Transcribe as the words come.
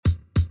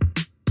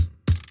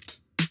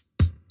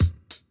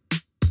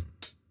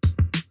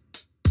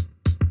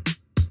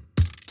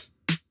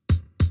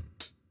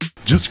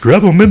Just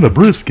grab them in the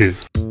brisket.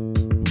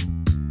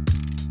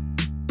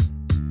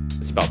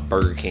 It's about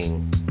Burger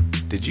King.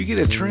 Did you get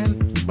a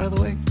trim, by the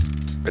way?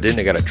 I didn't.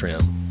 I got a trim.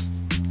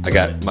 I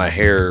got my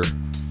hair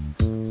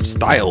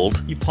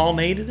styled. You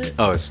palmaded it?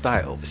 Oh, it's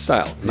styled.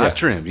 Styled. Not yeah.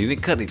 trimmed. You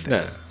didn't cut anything.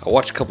 No, I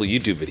watched a couple of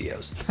YouTube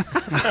videos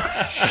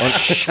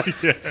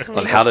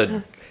on how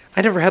to.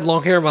 I never had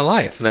long hair in my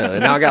life.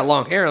 Now I got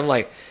long hair. I'm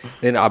like,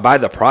 then I buy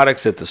the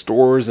products at the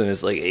stores, and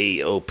it's like,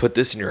 hey, put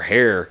this in your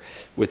hair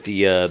with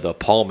the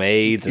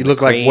pomades. And You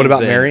look like What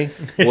About Mary?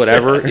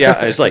 Whatever.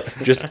 Yeah, it's like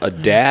just a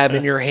dab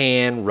in your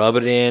hand, rub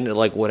it in, and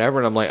like whatever.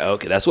 And I'm like,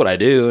 okay, that's what I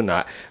do. And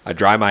I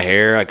dry my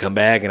hair. I come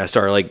back and I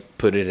start like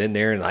putting it in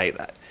there, and I'm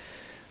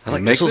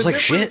like, makes this looks a like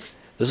difference. shit.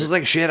 This is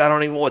like shit. I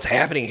don't even know what's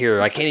happening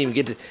here. I can't even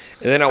get to.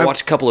 And then I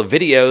watch a couple of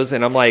videos,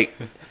 and I'm like,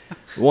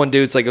 one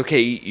dude's like, okay,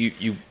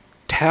 you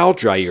towel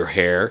dry your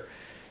hair,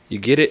 you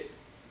get it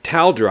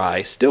towel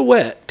dry, still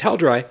wet, towel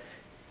dry,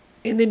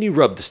 and then you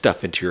rub the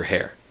stuff into your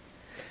hair.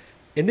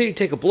 And then you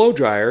take a blow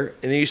dryer,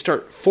 and then you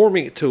start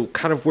forming it to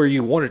kind of where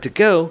you want it to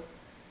go.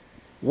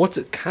 Once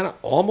it kind of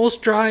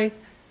almost dry,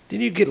 then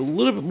you get a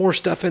little bit more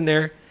stuff in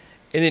there,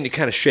 and then you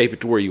kind of shape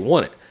it to where you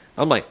want it.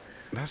 I'm like,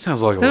 That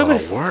sounds like a lot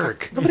of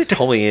work. Nobody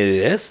told me any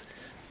of this.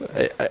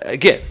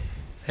 Again,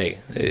 hey,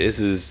 this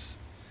is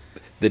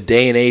the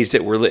day and age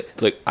that we're look.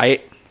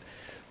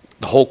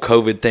 The whole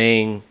COVID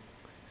thing.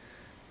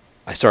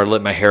 I started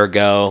letting my hair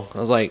go. I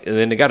was like, and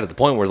then it got to the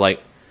point where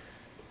like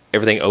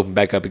everything opened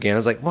back up again. I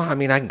was like, well, I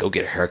mean, I can go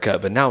get a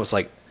haircut, but now it's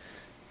like,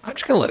 I'm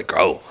just gonna let it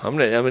grow. I'm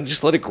gonna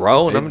just let it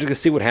grow, and I'm just gonna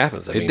see what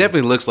happens. I mean,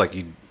 definitely looks like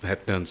you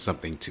have done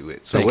something to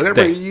it. So Thank you.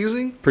 whatever you're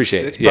using,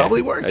 appreciate it's it. Yeah.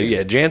 probably working.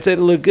 Yeah, Jan said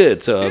it looked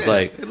good, so I was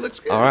like, it looks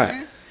good. all right.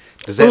 Man.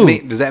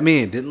 Does that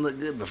mean it didn't look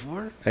good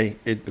before? Hey,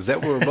 Is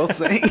that what we're both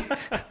saying?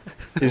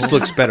 it just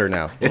looks better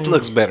now. It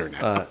looks better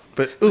now.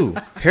 But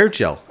hair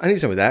gel. I need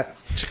some of that.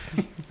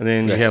 And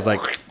then you have like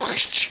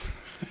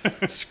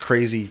this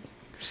crazy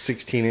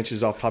 16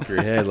 inches off top of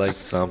your head, like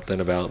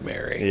Something about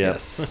Mary. Yeah.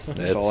 Yes,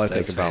 That's all I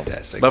think about.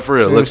 Fantastic. But for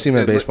real, I've it looks seen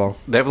him in baseball.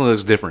 Definitely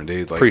looks different,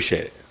 dude. Like,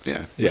 Appreciate it.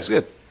 Yeah, Yeah. looks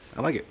good.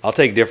 I like it. I'll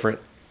take different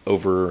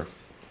over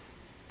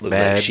looks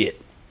Bad. like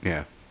shit.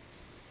 Yeah.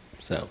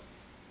 So,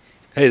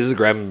 hey, this is a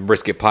Grab and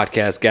Brisket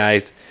podcast,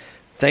 guys.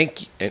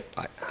 Thank you. And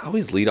I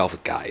always lead off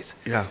with guys.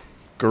 yeah,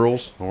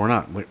 girls. Well, we're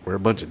not. We're a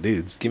bunch of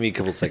dudes. Give me a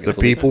couple seconds.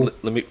 The people?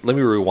 Let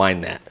me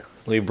rewind that.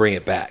 Let me bring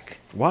it back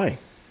Why?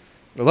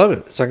 I love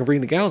it. so I can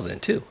bring the gals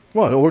in too.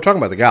 Well, we're talking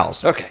about the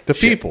gals. Okay. The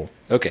shit. people.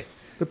 Okay.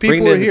 The people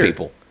Bring are in here. the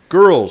people.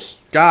 Girls,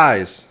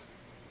 guys,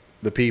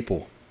 the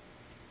people.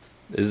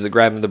 This is a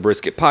Grabbing the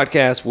Brisket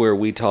podcast where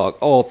we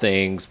talk all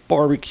things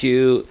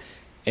barbecue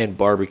and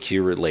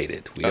barbecue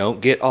related. We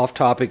don't get off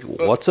topic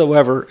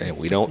whatsoever, and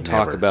we don't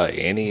talk Never. about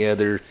any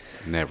other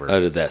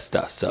Never. that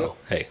stuff. So,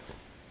 hey,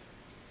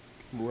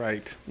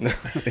 Right.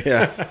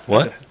 Yeah,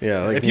 what?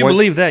 yeah. Like If you one,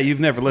 believe that, you've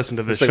never listened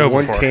to this it's like show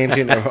one before.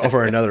 tangent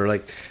over another.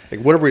 Like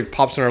whatever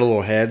pops in our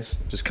little heads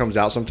just comes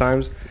out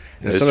sometimes.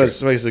 And That's sometimes true.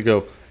 somebody's to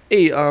go,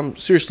 "Hey,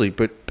 seriously,"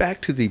 but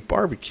back to the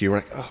barbecue. We're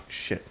like, oh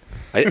shit.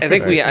 I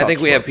think we Right,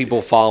 have talk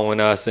people following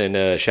us,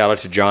 and shout out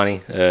to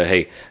Johnny.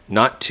 Hey,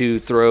 not to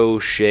throw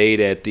shade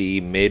at the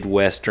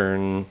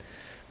Midwestern,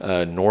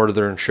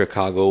 Northern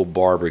Chicago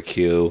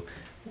barbecue.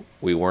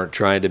 We weren't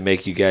trying to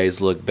make you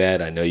guys look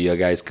bad. I know you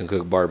guys can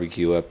cook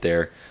barbecue up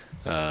there,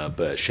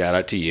 but shout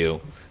out to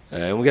you.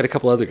 And we got a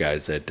couple other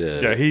guys that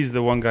Yeah, he's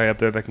the one guy up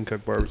there that can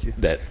cook barbecue.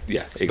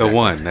 exactly. The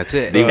one. That's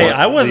it. The Hey, one.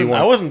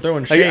 I wasn't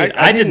throwing shade.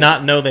 I did didn't-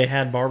 not know they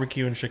had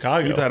barbecue in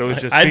Chicago. You thought it was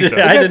just I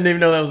pizza. I didn't even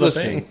know that was a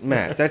Listen, thing.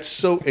 Matt, that's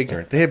so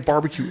ignorant. They have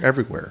barbecue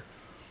everywhere.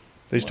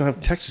 They just don't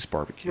have Texas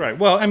barbecue. Right.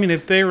 Well, I mean,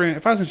 if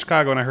I was in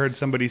Chicago and I heard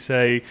somebody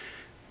say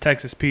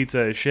Texas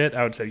pizza is shit,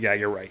 I would say, yeah,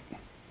 you're right.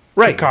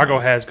 Right. Chicago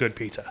has good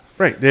pizza.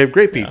 Right. They have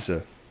great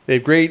pizza. They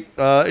have great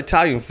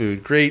Italian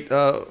food, great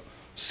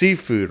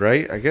seafood,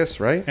 right? I guess,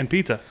 right? And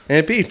pizza.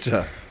 And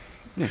pizza.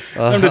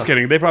 I'm just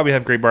kidding. They probably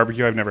have great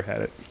barbecue. I've never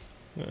had it.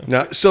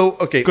 Now, so,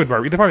 okay. Good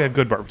barbecue. They probably have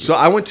good barbecue. So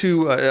I went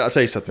to, I'll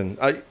tell you something.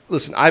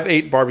 Listen, I've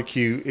ate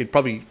barbecue in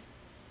probably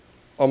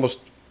almost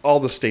all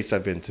the states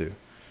I've been to.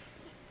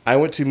 I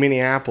went to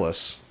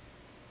Minneapolis,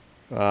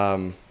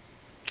 and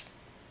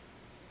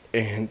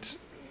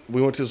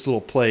we went to this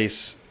little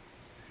place.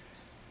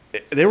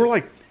 They were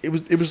like, it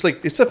was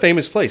like, it's a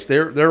famous place.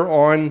 They're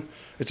on,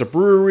 it's a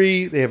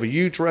brewery. They have a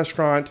huge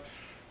restaurant.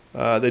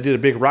 They did a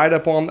big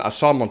write-up on them. I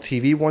saw them on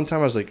TV one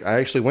time. I was like, I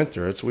actually went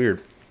there. It's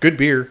weird. Good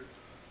beer,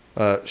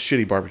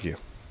 shitty barbecue.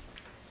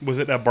 Was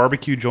it a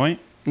barbecue joint?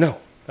 No,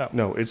 Oh.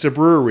 no. It's a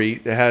brewery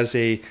that has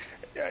I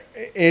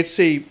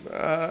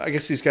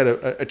guess he's got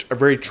a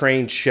very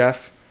trained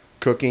chef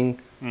cooking,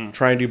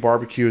 trying to do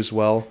barbecue as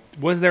well.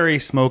 Was there a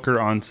smoker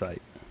on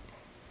site?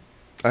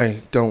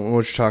 I don't know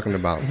what you're talking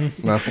about.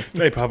 No,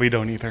 They probably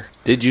don't either.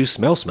 Did you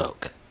smell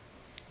smoke?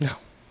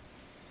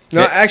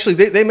 no. Actually,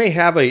 they may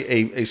have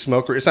a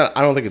smoker. It's not.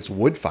 I don't think it's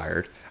wood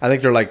fired. I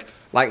think they're like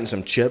lighting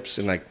some chips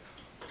and like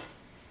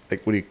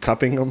what are you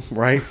cupping them,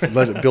 right?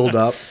 Let it build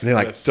up. And they're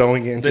like Yes.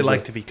 throwing it into They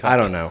like to be cupped. I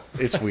don't know.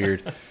 It's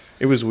weird.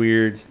 It was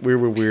weird. We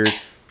were weird.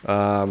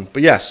 But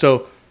yeah,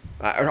 so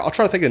I'll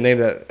try to think of the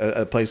name of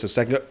that place in a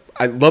second.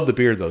 I love the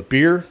beer though.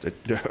 Beer,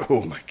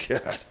 oh my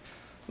god,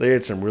 they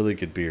had some really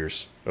good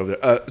beers over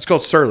there. It's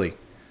called Surly.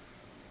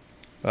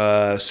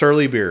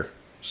 Surly Beer.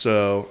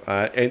 So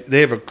and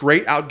they have a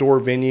great outdoor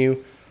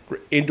venue,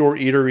 indoor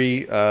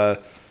eatery.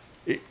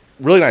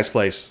 Really nice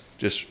place.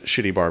 Just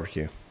shitty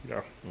barbecue.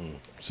 Yeah.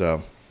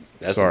 So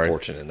That's sorry.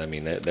 unfortunate. I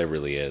mean, that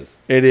really is.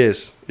 It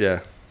is.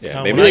 Yeah.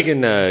 Yeah, Oh, maybe well, they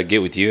can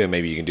get with you, and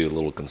maybe you can do a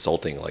little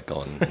consulting, like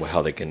on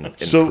how they can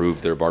So,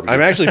 improve their barbecue.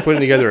 I'm actually putting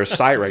together a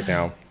site right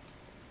now.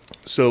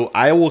 So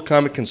I will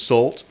come and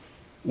consult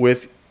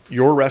with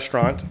your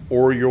restaurant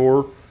or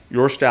your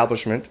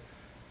establishment,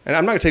 and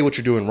I'm not going to tell you what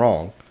you're doing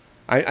wrong.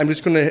 I'm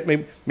just going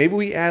to maybe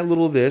we add a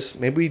little of this,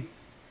 maybe we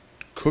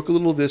cook a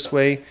little this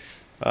way,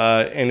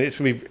 and it's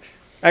going to be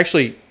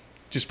actually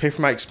just pay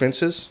for my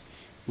expenses,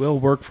 Will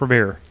work for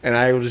beer. and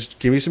I will just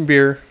give you some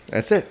beer.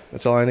 That's it.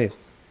 That's all I need.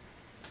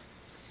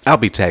 I'll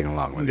be tagging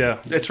along with you. Yeah.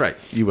 That's right.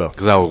 You will.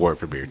 Because I will work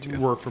for beer too.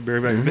 Work for beer.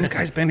 Like, this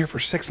guy's been here for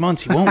 6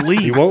 months. He won't leave.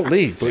 He won't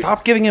leave.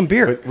 Stop giving him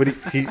beer. But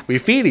we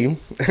feed him,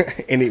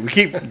 and we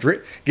keep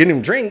getting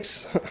him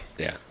drinks.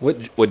 Yeah.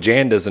 What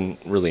Jan doesn't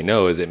really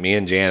know is that me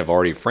and Jan have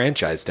already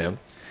franchised him,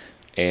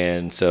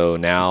 and so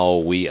now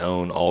we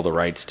own all the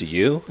rights to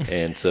you,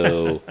 and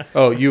so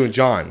Oh, you and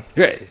John.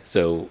 right.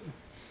 So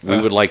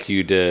we would like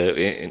you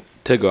to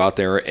go out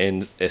there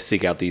and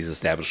seek out these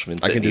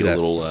establishments I that can do need a that.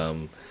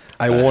 little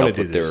I wanna help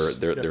do with this.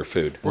 their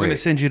food. We're going to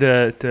send you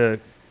to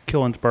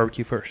Killen's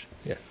Barbecue first.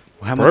 Yeah.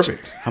 Well, how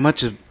Perfect. Much, how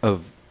much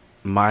of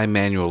my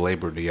manual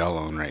labor do y'all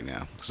own right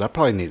now? Because I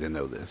probably need to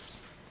know this.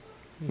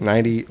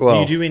 90. Do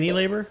Well, you do any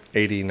labor?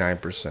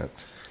 89%.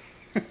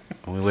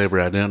 Only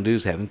labor I don't do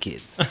is having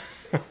kids.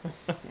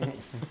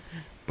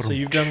 So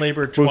you've done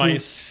labor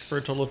twice for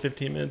a total of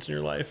 15 minutes in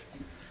your life.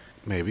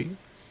 Maybe.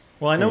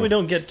 Well, I know we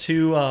don't get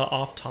too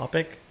off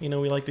topic. You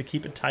know, we like to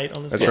keep it tight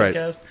on this That's right.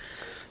 podcast.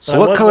 So But I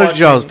what was color is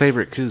watching- y'all's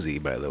favorite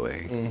koozie, by the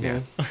way?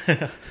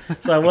 Yeah.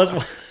 So I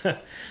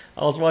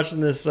was watching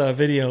this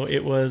video.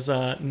 It was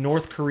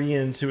North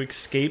Koreans who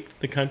escaped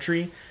the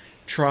country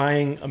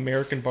trying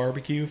American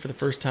barbecue for the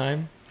first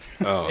time,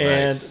 Oh,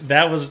 and nice.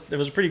 it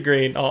was pretty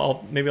great.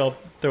 Maybe I'll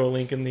throw a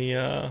link in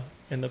the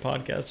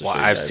podcast. To Well, show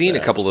you I've guys seen a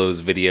that. couple of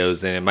those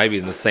videos, and it might be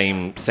the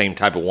same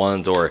type of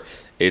ones, or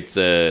it's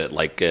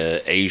like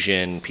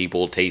Asian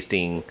people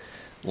tasting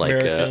like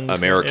Americans,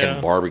 American yeah.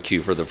 barbecue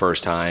for the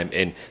first time,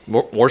 and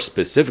more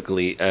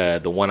specifically,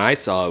 the one I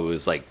saw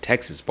was like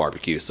Texas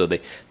barbecue. So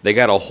they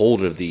got a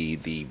hold of the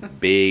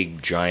big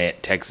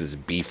giant Texas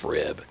beef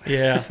rib.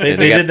 Yeah,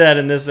 And they got- did that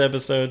in this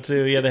episode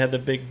too. Yeah, they had the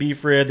big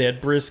beef rib, they had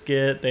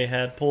brisket, they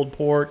had pulled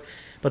pork,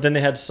 but then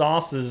they had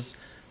sauces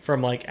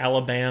from like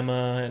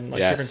Alabama and like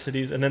Yes. different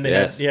cities, and then they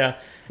Yes. had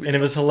and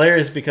it was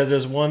hilarious because there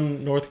was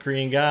one North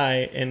Korean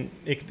guy, and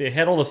they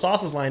had all the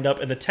sauces lined up,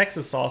 and the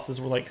Texas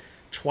sauces were like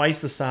twice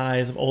the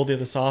size of all the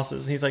other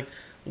sauces, and he's like,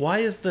 "Why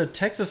is the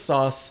Texas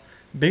sauce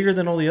bigger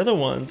than all the other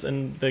ones?"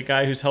 And the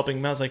guy who's helping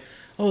him out is like,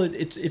 "Oh,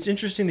 it's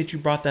interesting that you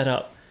brought that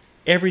up.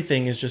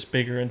 Everything is just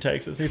bigger in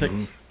Texas." And he's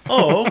like,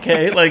 "Oh,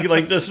 okay."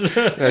 like just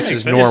That's just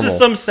It's normal. just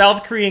some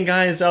South Korean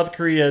guy in South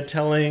Korea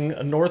telling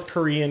a North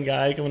Korean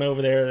guy coming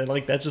over there, and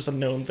like that's just a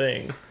known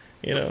thing,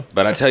 you know.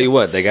 But I tell you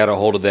what, they got a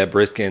hold of that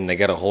brisket, and they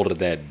got a hold of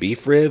that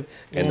beef rib,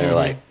 and they're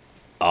like,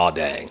 "Oh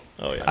dang,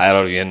 Oh yeah. I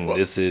don't even.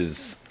 This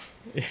is."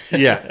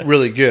 Yeah,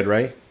 really good,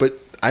 right? But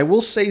I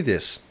will say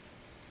this.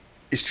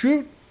 It's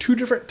true, two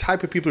different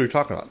type of people you're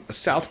talking about. A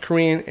South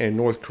Korean and a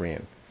North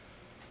Korean.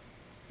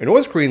 A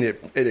North Korean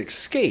that it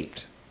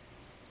escaped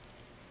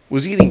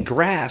was eating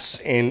grass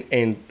and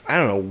I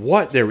don't know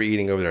what they were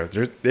eating over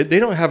there. They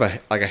don't have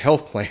a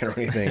health plan or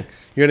anything.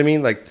 You know what I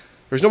mean? Like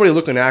there's nobody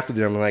looking after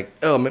them. Like,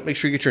 oh, make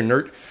sure you get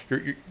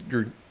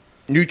your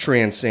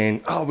nutrients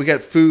in. Oh, we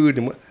got food,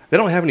 and they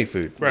don't have any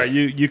food. Right.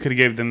 You could have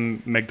gave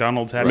them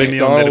McDonald's Happy Right.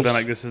 Meal, and they'd have McDonald's, been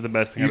like, this is the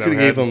best thing You I've could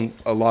ever have had. gave them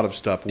a lot of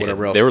stuff,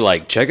 whatever else. They were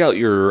like, "Check out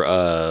your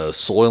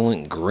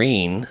Soylent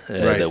Green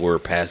Right. that we're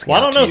passing."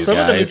 Well, I out don't know. to you Some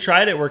of them who guys."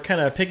 tried it were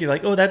kind of picky,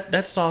 like, "Oh,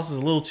 that sauce is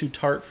a little too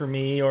tart for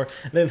me," or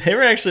they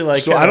were actually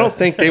like. So I don't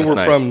think they That's were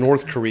nice. from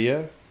North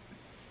Korea.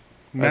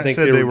 Matt I think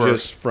said they were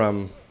just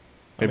from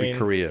maybe mean,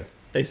 Korea.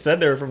 They said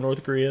they were from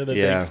North Korea, that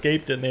they Yeah.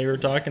 escaped it, and they were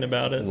talking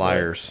about it.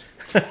 Liars.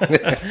 But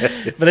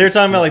they were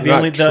talking about like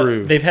Not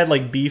true. they've had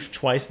like beef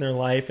twice in their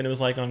life, and it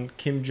was like on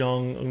Kim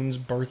Jong Un's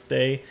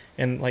birthday,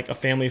 and like a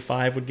family of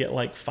 5 would get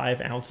like 5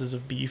 ounces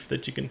of beef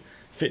that you can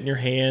fit in your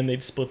hand.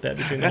 They'd split that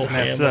between That's the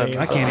whole messed family. up. and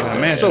I stuff. can't even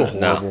imagine. So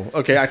horrible.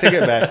 Okay, I take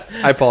it back.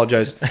 I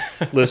apologize.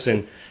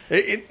 Listen,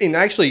 and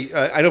actually,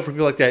 I know for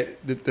people like that,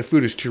 the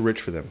food is too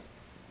rich for them.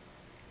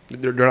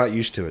 They're not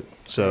used to it.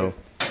 So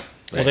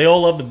Well, they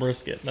all love the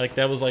brisket. Like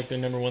that was like their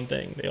number one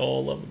thing. They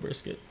all love the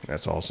brisket.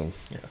 that's awesome.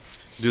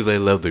 Do they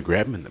love the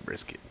grabbing the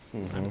brisket?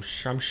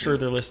 I'm sure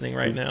they're listening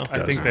right now.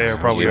 I think they are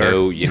probably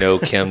You know,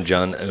 Kim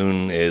Jong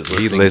Un is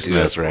listening listens to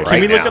to us us right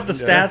Can we look now. up the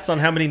stats on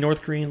how many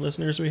North Korean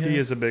listeners we have? He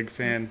is a big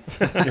fan.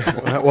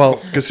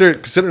 Well,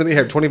 considering they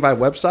have 25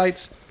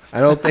 websites, I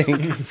don't think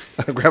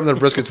grabbing their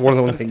brisket's one of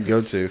the ones they can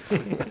go to.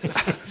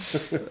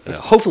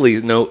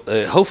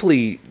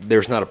 Hopefully,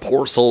 there's not a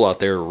poor soul out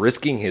there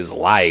risking his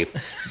life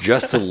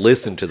just to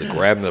listen to the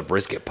Grabbing the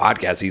Brisket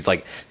podcast.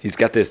 He's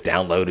got this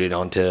downloaded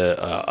onto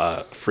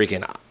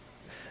freaking.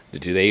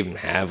 Do they even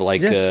have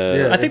like?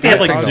 Yes, yeah. I think they have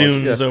like Yeah.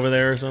 Zunes over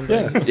there or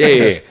something.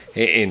 Yeah.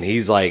 And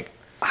he's like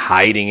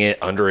hiding it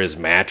under his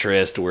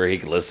mattress to where he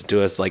can listen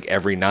to us like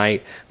every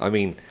night. I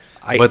mean,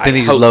 But then I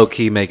he's hope- low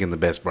key making the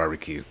best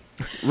barbecue.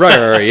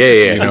 right,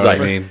 yeah. You know He's what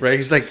like, I mean? Right?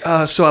 He's like,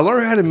 so I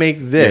learned how to make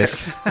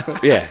this.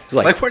 yeah. He's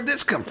like, Like, where'd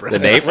this come from? the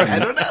neighbor, I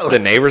don't know. The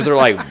neighbors are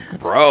like,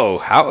 bro,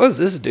 how is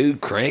this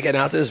dude cranking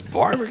out this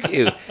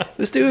barbecue?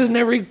 This dude has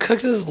never even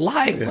cooked in his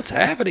life. What's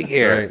happening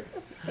here?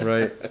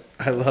 Right.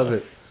 I love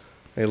it.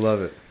 I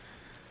love it.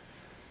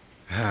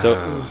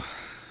 So,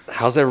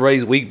 how's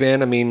everybody's week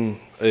been? I mean,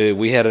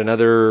 we had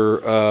another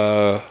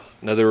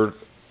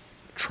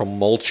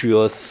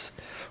tumultuous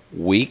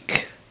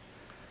week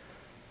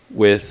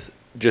with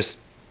just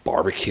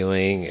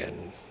barbecuing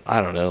and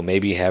I don't know,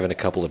 maybe having a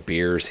couple of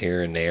beers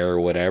here and there or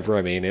whatever.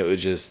 I mean, it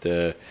was just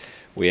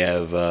we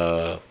have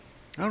I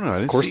don't know. I of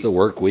didn't course see- the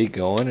work week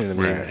going, and I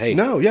mean, Right. hey,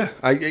 No, yeah.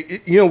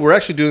 We're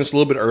actually doing this a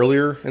little bit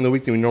earlier in the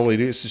week than we normally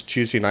do. This is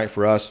Tuesday night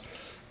for us.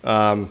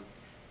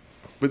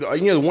 But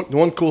the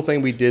one cool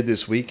thing we did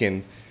this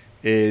weekend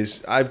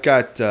is I've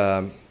got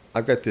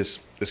this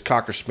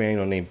Cocker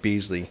Spaniel named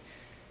Beasley,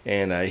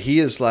 and he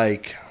is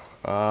like,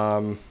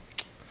 how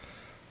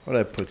did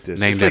I put this?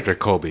 Named It's like- after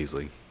Cole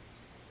Beasley.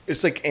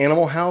 It's like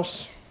Animal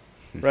House,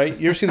 right?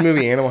 You ever seen the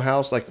movie Animal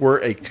House? Like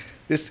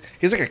he's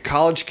like a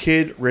college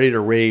kid ready to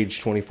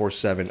rage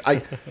 24/7.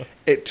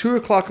 At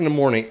 2:00 in the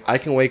morning, I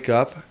can wake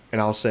up and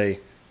I'll say,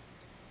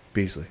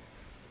 Beasley,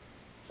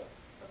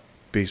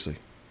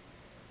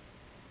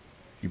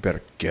 you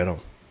better get him.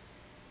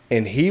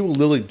 And he will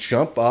literally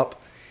jump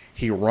up.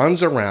 He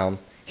runs around.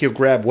 He'll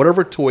grab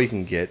whatever toy he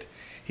can get.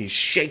 He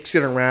shakes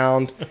it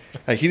around.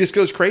 Like, he just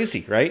goes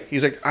crazy, right?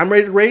 He's like, I'm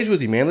ready to rage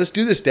with you, man. Let's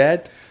do this,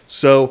 Dad.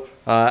 So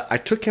I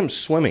took him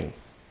swimming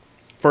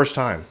first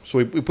time. So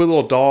we put a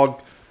little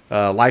dog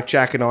life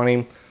jacket on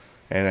him,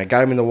 and I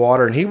got him in the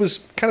water. And he was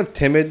kind of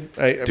timid.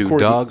 Do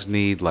dogs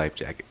need life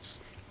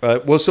jackets?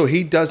 Well, so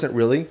he doesn't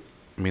really.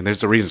 I mean,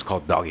 there's a reason it's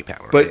called doggy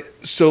paddle. But right?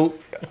 so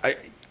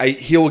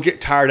he will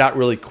get tired out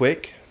really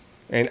quick,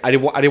 and I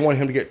didn't want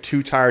him to get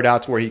too tired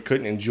out to where he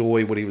couldn't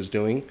enjoy what he was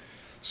doing.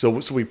 So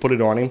we put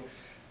it on him.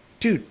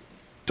 Dude,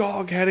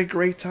 dog had a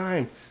great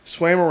time.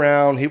 Swam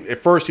around.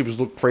 At first he was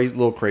a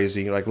little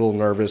crazy, like a little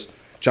nervous.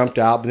 Jumped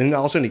out, but then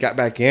all of a sudden he got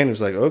back in. He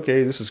was like,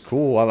 okay, this is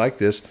cool. I like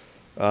this.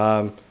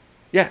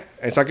 Yeah,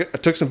 and so I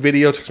took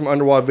some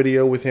underwater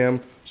video with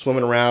him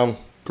swimming around.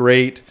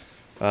 Great.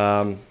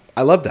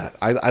 I love that.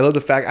 I love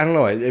the fact. I don't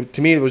know.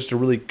 To me, it was just a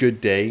really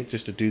good day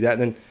just to do that.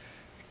 And then,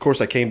 of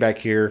course, I came back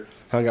here,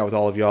 hung out with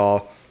all of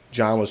y'all.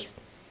 John was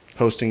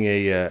hosting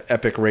a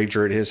epic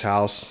rager at his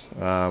house.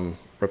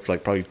 Up to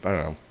like probably, I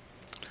don't know,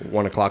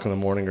 1:00 in the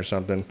morning or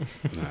something.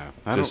 No,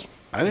 I Just-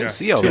 didn't yeah,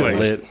 see all too that late.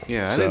 much. Lit,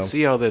 Yeah, I so. didn't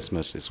see all this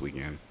much this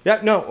weekend. Yeah,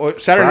 no,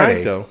 Saturday Friday.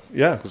 night though.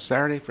 Yeah, Was it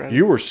Saturday, Friday?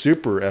 you were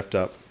super effed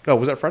up. No,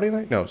 was that Friday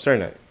night? No,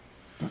 Saturday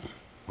night.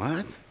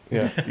 What?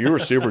 Yeah, you were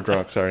super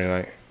drunk Saturday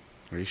night.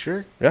 Are you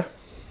sure? Yeah,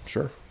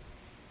 sure.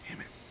 Damn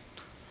it.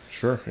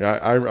 Sure. Yeah,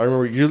 I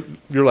remember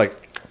you're like,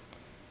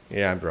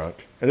 yeah, I'm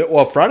drunk. And then,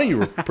 well, Friday you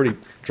were pretty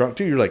drunk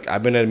too. You're like,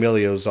 I've been at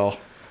Emilio's all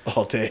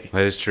day.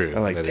 That is true.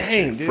 I'm like, That is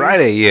dang, true. dude.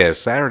 Friday, yes.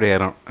 Saturday, I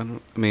don't. I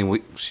mean,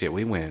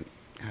 we went.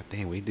 God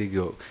dang, we did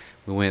go.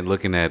 We went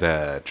looking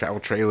at travel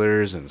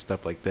trailers and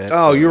stuff like that.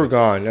 Oh, so- you were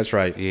gone. That's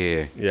right.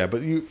 Yeah. Yeah,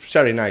 but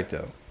Saturday night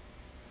though,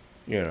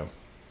 you know,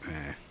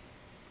 Eh.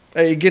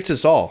 hey, it gets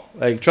us all.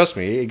 Like, trust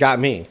me, it got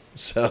me.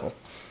 So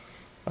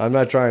I'm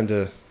not trying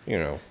to,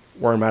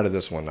 worm out of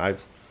this one. I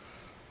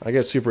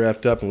got super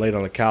effed up and laid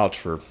on the couch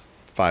for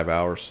 5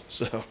 hours,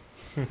 so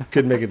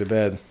couldn't make it to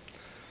bed.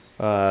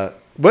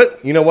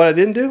 But you know what I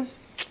didn't do?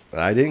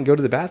 I didn't go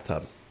to the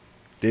bathtub.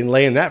 Didn't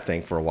lay in that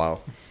thing for a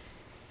while.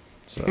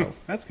 So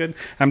That's good.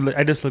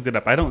 I just looked it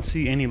up. I don't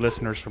see any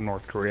listeners from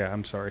North Korea.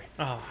 I'm sorry.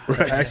 Oh,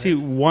 I see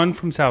one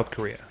from South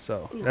Korea.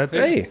 So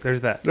Hey.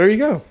 there's that. there you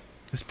go.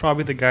 It's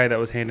probably the guy that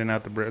was handing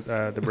out the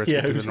brisket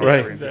Yeah, to the who's- North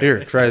Right. Koreans.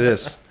 Here, try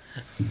this.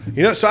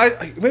 So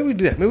maybe we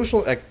do that. Maybe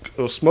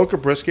we'll smoke a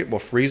brisket, we'll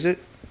freeze it,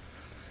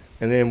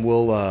 and then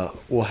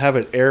we'll have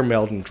it air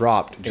meld and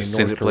dropped Just in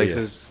send North it Korea.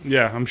 places.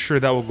 Yeah, I'm sure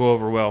that will go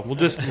over well. We'll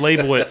just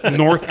label it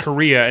North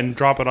Korea and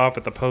drop it off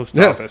at the post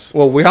Yeah. office.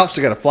 Well, we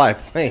also got to fly a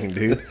plane,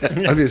 dude.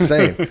 I'm just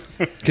saying.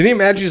 Can you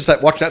imagine just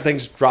like watching that thing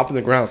just drop in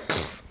the ground?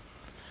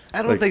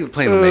 I don't think the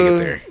plane will make it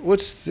there.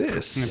 What's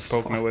this? And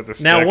poking it with a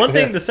stick. Now, one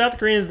thing Yeah. the South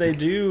Koreans, they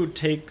do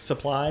take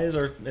supplies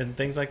and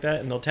things like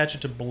that, and they'll attach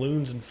it to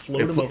balloons and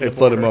float them over the Float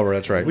border. them over.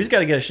 That's right. We just got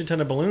to get a shit ton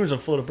of balloons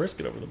and float a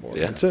brisket over the border.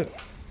 Yeah. That's it.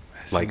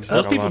 Like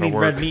Those a people lot of need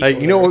work. red meat. Hey,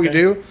 over you know there, what we okay?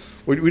 do?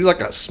 We do like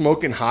a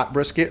smoking hot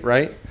brisket,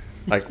 right?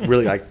 Like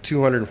really like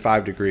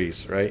 205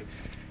 degrees, right?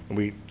 And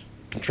we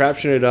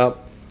contraption it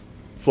up,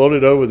 float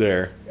it over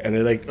there, and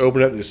they like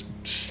open up this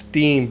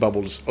steam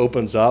bubble just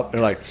opens up.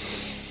 And they're like,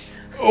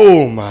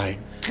 oh my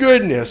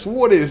goodness,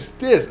 what is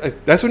this?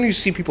 That's when you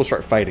see people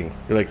start fighting.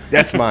 You're like,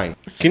 that's mine.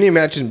 Can you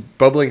imagine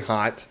bubbling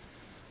hot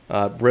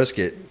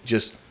brisket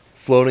just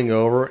floating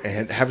over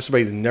and having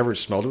somebody that never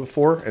smelled it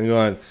before and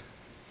going,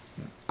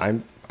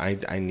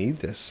 I need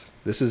this.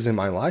 This is in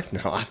my life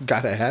now. I've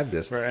got to have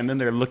this. Right, and then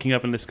they're looking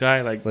up in the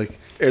sky like are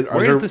where's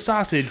there, the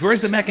sausage?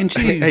 Where's the mac and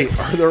cheese? hey,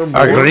 are there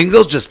more? Are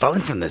gringos just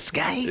falling from the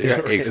sky? Yeah,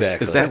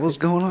 exactly. Is that what's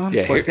going on?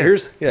 Yeah,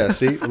 here's Yeah,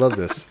 see, I love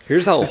this.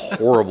 here's how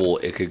horrible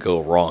it could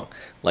go wrong.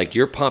 Like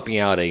you're pumping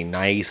out a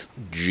nice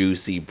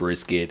juicy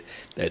brisket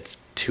that's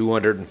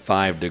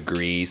 205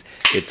 degrees.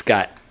 It's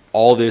got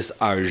all this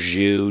au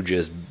jus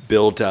just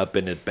built up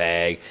in a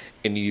bag,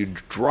 and you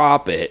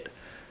drop it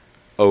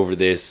over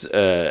this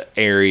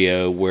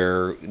area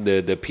where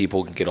the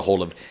people can get a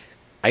hold of it.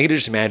 I can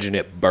just imagine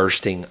it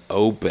bursting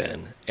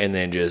open and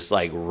then just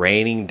like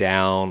raining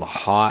down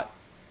hot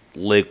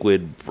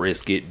liquid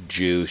brisket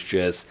juice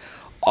just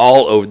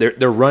all over.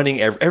 They're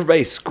running.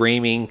 Everybody's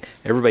screaming.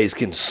 Everybody's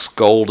getting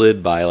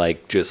scolded by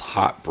like just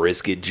hot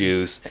brisket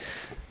juice.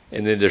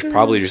 And then there's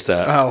probably just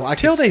a I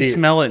Till can they see it.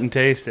 smell it and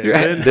taste it.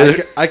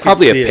 there's I can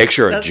probably see a it.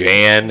 picture of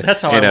Jan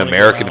that's how I and an wanna go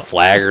American out.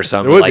 flag or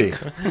something. would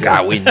Like,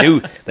 God, we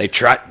knew they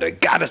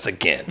got us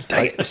again.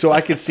 Dang it. So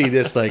I could see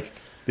this like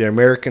the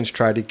Americans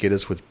tried to get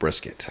us with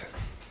brisket.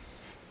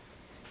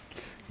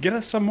 Get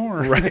us some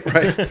more. Right.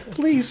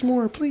 Please,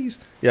 more, please.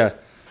 Yeah.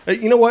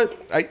 You know what?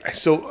 I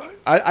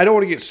don't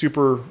want to get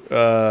super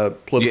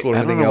political or I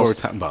anything don't know what we're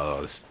else, talking about.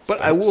 All this but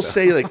stuff, I will so.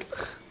 say, like,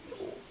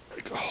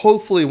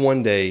 hopefully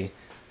one day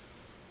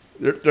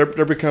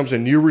there becomes a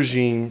new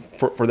regime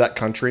for that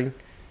country, and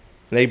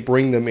they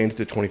bring them into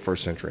the 21st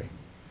century.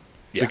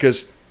 Yeah.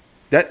 Because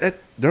that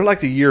they're like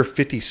the year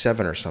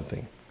 57 or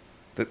something.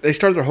 They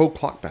started their whole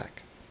clock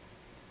back.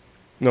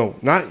 No,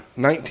 not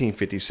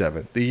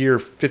 1957. The year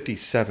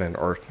 57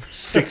 or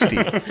 60.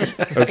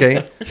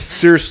 Okay,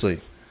 seriously,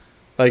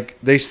 like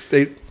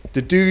the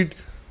dude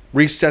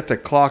reset the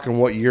clock on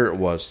what year it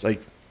was.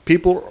 Like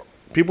people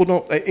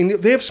don't. And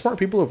they have smart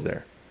people over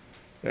there.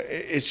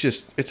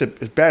 It's a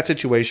bad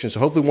situation. So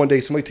hopefully one day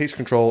somebody takes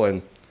control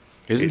and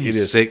Isn't it he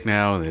is. sick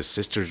now? And his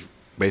sister's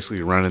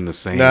basically running the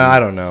same. No, I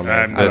don't know,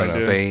 man. I The don't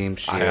know. same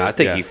shit. I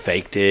think Yeah. he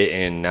faked it,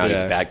 and now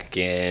Yeah. he's back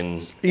again.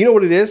 You know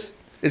what it is?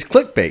 It's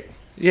clickbait.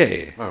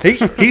 Yeah.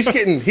 He's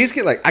getting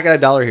like, I got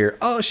 $1 here.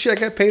 Oh shit, I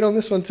got paid on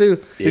this one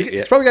too.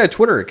 He's probably got a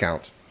Twitter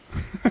account.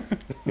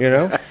 You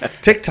know,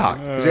 TikTok.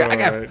 He's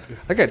like,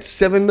 I got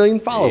 7 million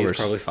followers.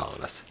 He's probably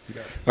following us.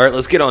 All right,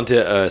 let's get on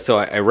to. So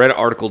I read an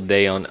article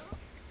today on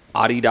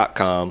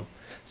Audi.com.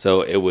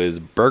 So it was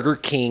Burger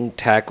King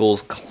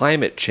tackles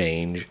climate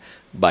change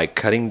by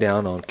cutting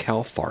down on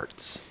cow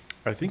farts.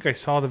 I think I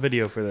saw the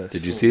video for this.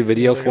 Did you see a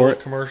video Like a for little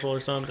it? commercial or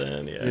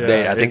something. Yeah.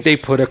 Yeah. I think they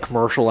it's- put a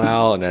commercial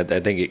out, and I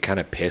think it kind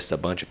of pissed a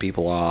bunch of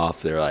people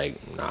off. They're like,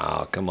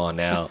 "Nah, come on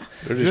now."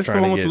 They're Is just this the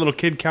trying one to with get. the little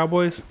kid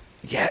cowboys?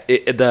 Yeah,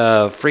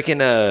 the freaking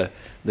the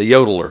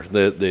yodeler,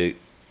 the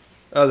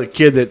Oh, the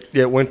kid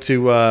that went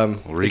to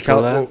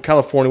Rico that?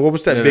 California. What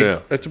was that No, big?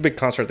 no. That's a big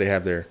concert they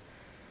have there.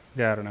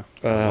 Yeah, I don't know.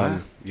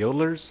 What?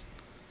 Yodelers?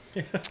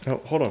 Oh,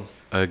 hold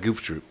on.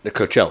 Goof Troop. the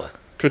Coachella.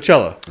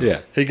 Coachella. Yeah.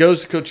 He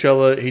goes to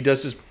Coachella. He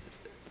does this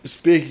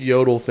big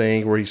yodel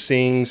thing where he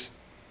sings.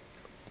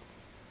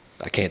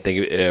 I can't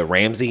think of it.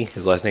 Ramsey.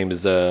 His last name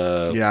is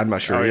Yeah, I'm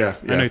not sure. Oh, yeah,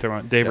 I know you're talking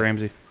about Dave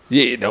Ramsey.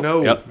 Yeah, no,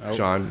 No, yep.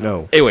 John,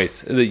 no.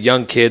 Anyways, the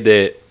young kid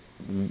that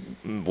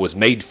was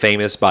made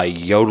famous by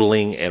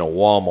yodeling in a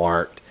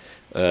Walmart,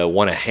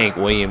 one of Hank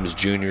Williams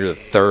Jr. the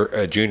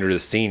third, Junior the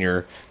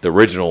senior, the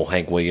original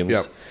Hank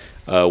Williams,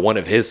 one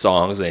of his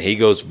songs, and he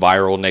goes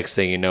viral. Next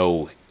thing you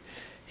know,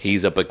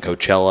 he's up at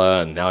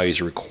Coachella, and now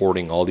he's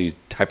recording all these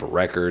type of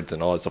records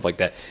and all that stuff like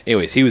that.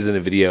 Anyways, he was in the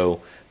video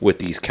with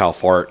these cow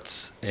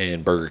farts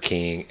and Burger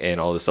King and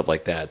all this stuff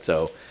like that.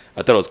 So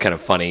I thought it was kind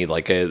of funny.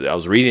 Like I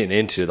was reading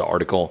into the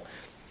article,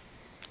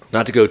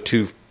 not to go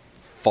too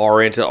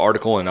far into the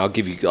article, and I'll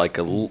give you like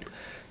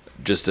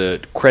just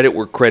a credit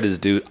where credit is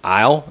due.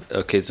 Isle.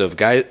 Okay, so if a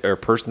guy or a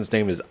person's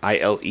name is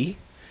Ile,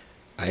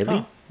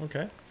 Oh,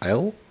 okay.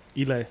 Ile,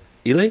 Eli.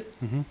 Ile.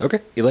 Okay,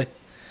 Ile.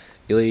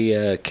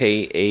 Ile,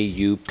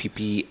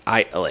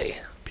 Kauppila.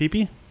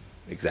 Pee-pee?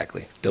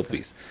 Exactly. Double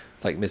P's.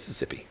 Like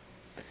Mississippi.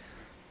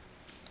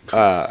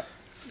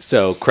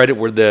 So credit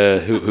where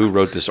who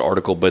wrote this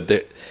article, but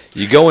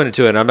you go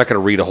into it, and I'm not going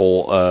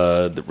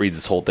to read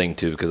this whole thing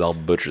too, because I'll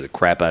butcher the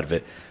crap out of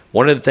it.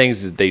 One of the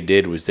things that they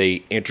did was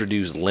they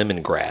introduced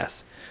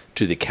lemongrass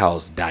to the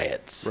cows'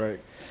 diets, Right.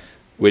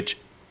 which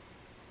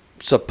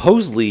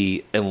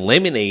supposedly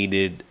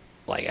eliminated,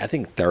 like, I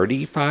think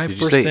 35%. Did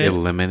you say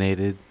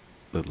eliminated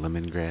the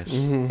lemongrass?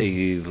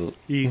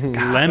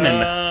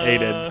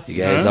 Lemonade. You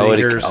guys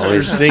Zingers.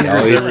 always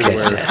Zingers catch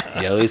everywhere.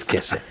 that. You always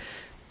catch that.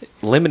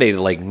 Eliminated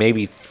like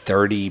maybe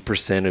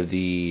 30% of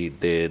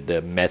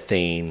the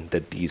methane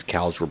that these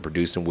cows were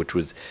producing, which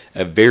was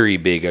a very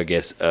big, I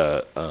guess,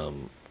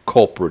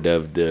 culprit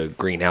of the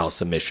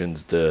greenhouse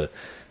emissions, the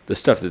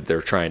stuff that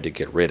they're trying to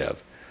get rid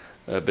of.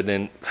 But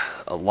then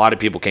a lot of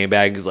people came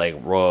back and was like,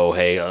 whoa,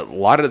 hey, a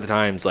lot of the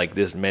times like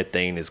this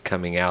methane is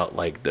coming out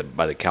like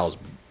by the cows'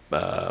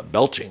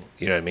 belching.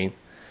 You know what I mean?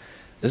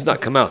 It's not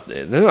come out.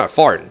 They're not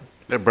farting.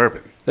 They're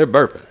burping. They're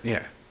burping.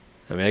 Yeah.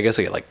 I mean, I guess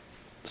I get like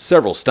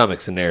several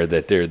stomachs in there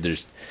that they're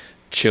just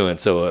chewing.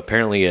 So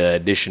apparently,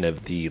 addition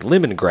of the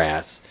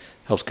lemongrass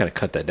helps kind of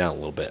cut that down a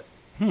little bit.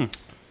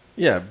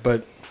 Yeah,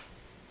 but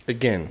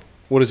again,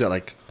 what is that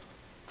like?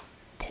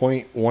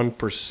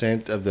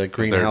 0.1% of the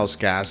greenhouse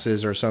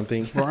gases or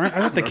something? Well, I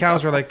thought the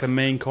cows are like the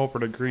main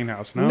culprit of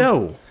greenhouse. No,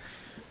 No.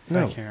 I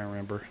No. can't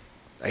remember.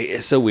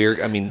 It's so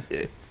weird. I mean,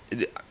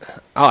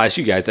 I'll ask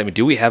you guys. I mean,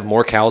 do we have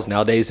more cows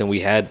nowadays than we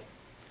had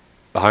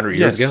 100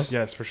 years Yes. ago?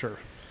 Yes, for sure.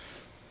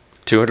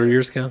 200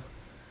 years ago?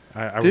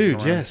 I wasn't Dude,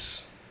 around.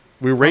 yes.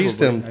 We raised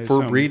Probably, them I for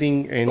assume.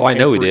 breeding and Oh, I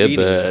know we and for did,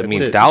 eating. but I That's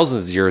mean, it.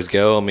 thousands of years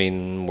ago, I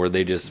mean, were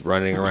they just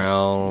running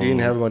around? You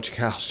didn't have a bunch of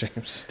cows,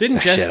 James. Didn't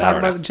Jess Shit, I talk don't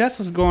about know. it? Jess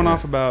was going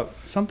off about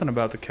something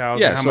about the cows.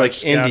 Yeah, and how so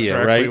much like India, gas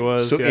there right? actually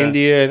Was. So yeah.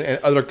 India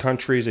and other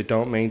countries that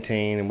don't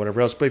maintain and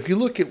whatever else. But if you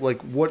look at like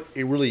what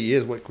it really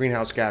is, what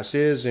greenhouse gas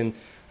is, and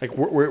like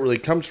where it really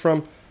comes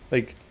from,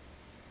 like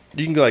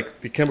you can go like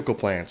the chemical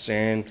plants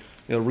and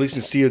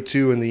releasing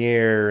CO2 in the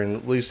air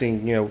and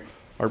releasing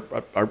our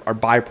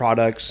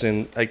byproducts,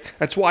 and like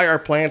that's why our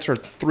plants are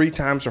 3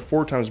 times or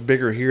 4 times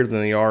bigger here than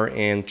they are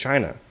in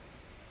China.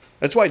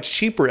 That's why it's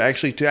cheaper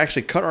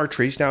to cut our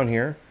trees down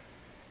here,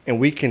 and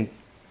we can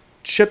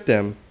ship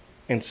them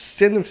and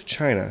send them to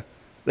China.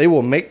 They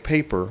will make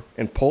paper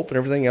and pulp and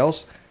everything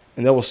else,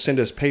 and they will send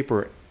us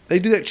paper. They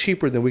do that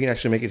cheaper than we can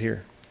actually make it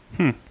here.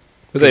 But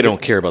they don't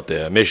care about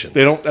the emissions.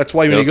 They don't. That's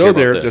why when They you don't go care about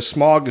there, that. the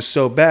smog is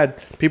so bad.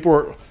 People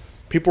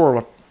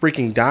are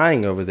freaking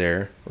dying over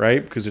there,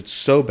 right? Because it's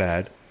so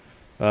bad,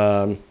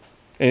 and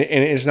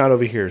it's not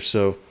over here.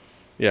 So,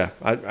 yeah,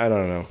 I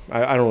don't know.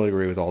 I don't really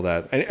agree with all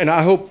that. And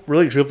I hope,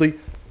 really truthfully,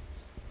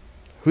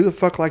 who the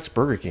fuck likes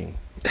Burger King?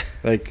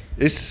 Like,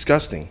 it's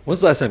disgusting.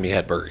 When's the last time you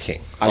had Burger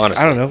King? I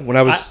Honestly, don't know. When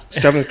I was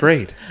 7th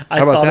grade. I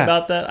How about thought that?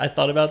 about that. I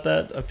thought about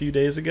that a few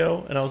days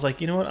ago, and I was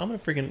like, you know what? I'm gonna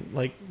freaking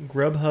like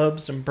Grubhub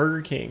some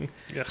Burger King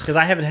Ugh. because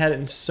I haven't had it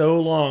in so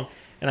long.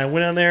 And I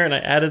went on there and I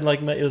added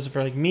like it was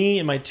for like me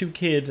and my 2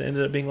 kids. It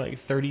ended up being like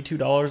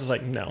 $32. I was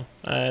like, no,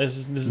 this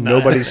is not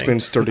Nobody happening.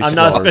 spends $32 I'm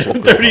not at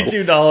spending Grubhub.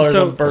 $32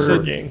 So, on Burger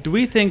so King. do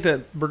we think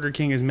that Burger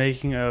King is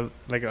making a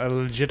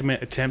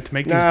legitimate attempt to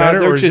make these Nah, better,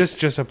 they're or is just- this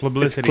just a It's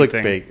publicity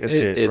clickbait. thing? That's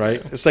it, It's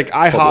right? It's like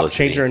IHOP publicity.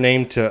 changing their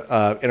name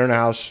to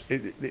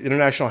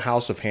International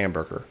House of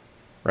Hamburger,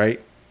 right?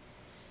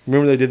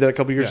 Remember they did that a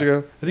couple years Yeah.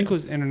 ago? I think it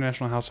was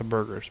International House of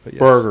Burgers, but yes.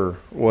 Burger,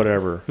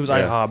 whatever. It was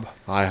yeah. IHOB.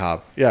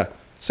 IHOP. Yeah.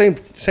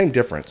 Same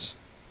difference.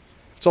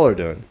 That's all they're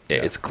doing. Yeah,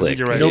 it's click.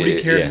 you're right. Nobody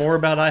Yeah, cared yeah. more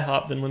about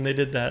IHOP than when they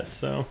did that.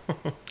 So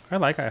I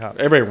like IHOP.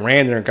 Everybody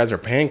ran there and got their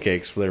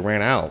pancakes before they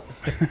ran out.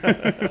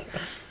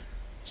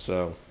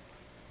 So,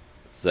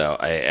 So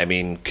I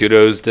mean,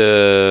 kudos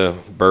to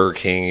Burger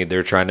King.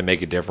 They're trying to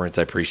make a difference.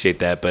 I appreciate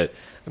that, but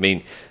I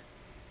mean,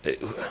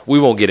 we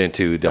won't get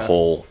into the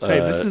whole Hey,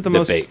 this is the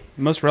debate.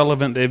 most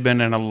relevant they've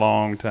been in a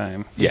long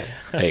time. Yeah.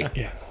 Hey.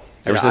 yeah.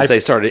 Ever Yeah, since I- they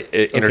started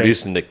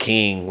introducing the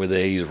King, where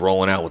he's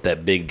rolling out with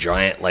that big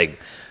giant like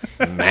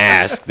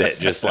mask that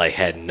just like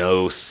had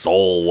no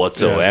soul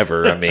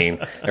whatsoever. I mean,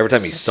 every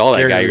time you saw that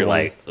Scary guy, you're one.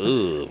 like,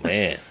 ooh,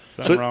 man.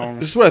 Something So wrong.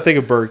 this is what I think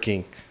of Burger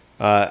King.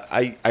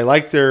 I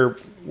like their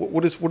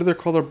what do they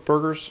call their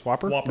burgers?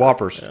 Whopper?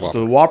 Whoppers. So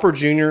the Whopper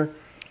Junior.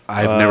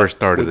 I've never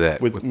started with- that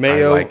with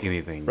mayo, I like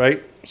anything.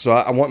 Right? So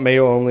I want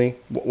mayo only.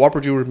 Whopper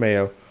Junior with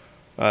mayo.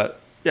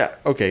 Yeah,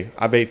 okay.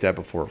 I've ate that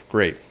before.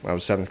 Great. When I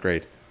was 7th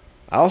grade.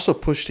 I also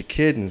pushed a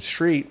kid in the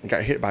street and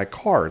got hit by a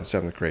car in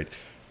 7th grade.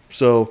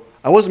 So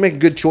I wasn't making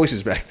good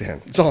choices back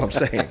then. That's all I'm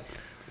saying.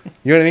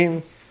 You know what I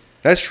mean?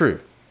 That's true.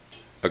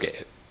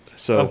 Okay.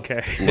 So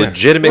Okay.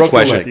 Legitimate Broke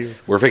my question. leg.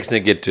 We're fixing to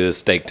get to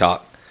steak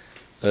talk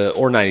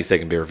or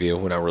 90-second beer review.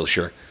 We're not really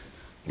sure.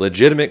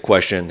 Legitimate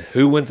question.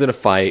 Who wins in a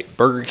fight,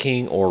 Burger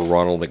King or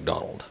Ronald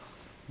McDonald?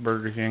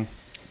 Burger King.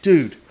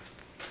 dude,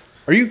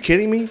 are you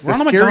kidding me? The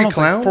Ronald scary McDonald's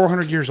clown. like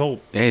 400 years old.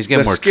 Yeah, he's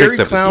getting The more scary tricks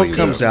up his clown sleeves.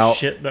 comes though. out.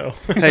 shit though.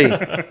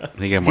 Hey,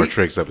 He got more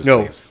tricks up his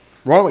no, sleeves.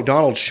 Ronald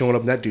McDonald's showing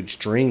up in that dude's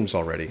dreams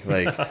already.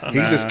 Like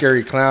he's a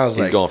scary clown. It's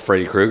He's like, going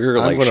Freddy Krueger,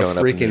 I'm like going showing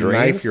to up in freaking dreams.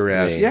 knife your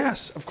ass. I mean,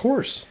 Yes, of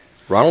course.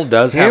 Ronald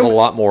does have Him- a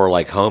lot more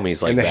like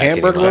homies like and the that.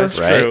 getting Hamburglar? life, That's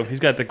right? True. He's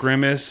got the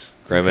Grimace,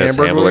 Grimace,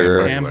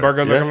 Hamburglar.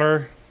 Hamburger.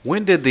 Hamburger.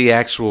 When did the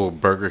actual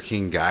Burger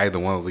King guy, the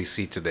one we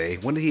see today,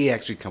 when did he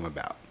actually come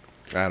about?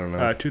 I don't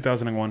know.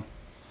 2001.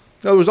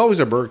 No, it was always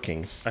a Burger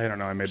King. I don't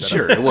know. I made that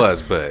Sure, up. it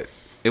was, but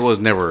it was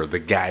never the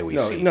guy we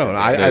No, see. no, today.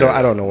 I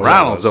don't know what that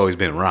Ronald's was. always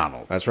been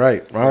Ronald. That's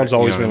right. Ronald's You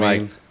always know been what I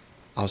like, mean?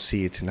 "I'll see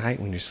you tonight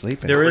when you're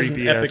sleeping." There is an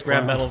Creepy-ass epic rap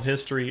clown. battle of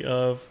history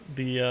of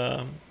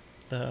the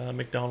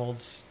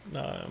McDonald's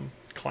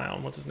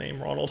clown. What's his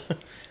name? Ronald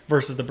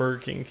versus the Burger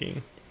King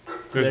king.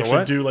 There's they a actually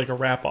what? do like a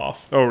rap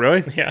off. Oh,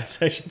 really? Yeah,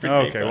 it's actually pretty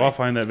Okay, funny. well, I'll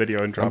find that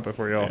video and drop it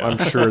for y'all. I'm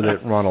sure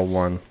that Ronald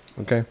won.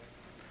 Okay.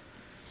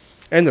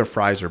 And their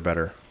fries are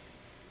better.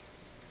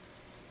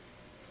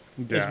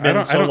 It's Yeah, been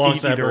I so don't long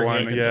eat since I either Burger one.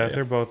 King, Yeah, but yeah.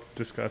 they're both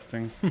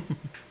disgusting.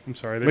 I'm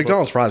sorry.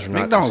 McDonald's fries are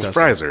not McDonald's disgusting.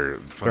 fries are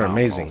They're phenomenal.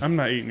 amazing. I'm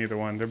not eating either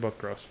one. They're both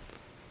gross.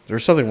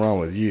 there's something wrong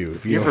with you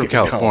if you You're don't from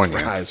get McDonald's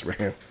California. fries,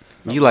 man.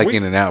 You like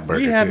In-N-Out Burger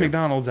We have too.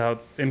 McDonald's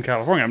out in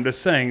California. I'm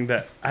just saying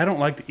that I don't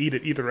like to eat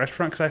at either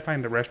restaurant because I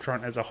find the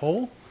restaurant as a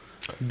whole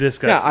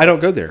disgusting. Yeah, I don't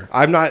go there.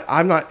 I'm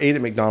not ate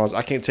at McDonald's.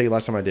 I can't tell you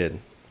last time I did.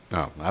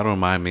 Oh, I don't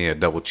mind me a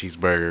double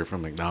cheeseburger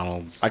from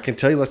McDonald's. I can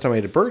tell you last time I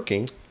ate at Burger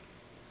King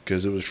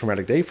because it was a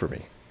traumatic day for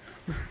me.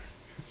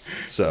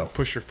 So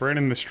Push your friend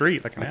in the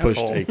street like an I pushed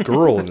asshole. a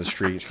girl in the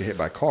street. She got hit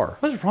by a car.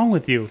 What's wrong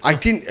with you? I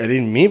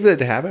didn't mean for that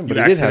to happen, but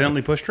You it did happen.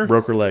 accidentally pushed her?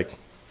 Broke her leg.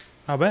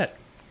 I'll bet.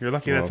 You're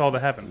lucky that's Well, all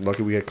that happened.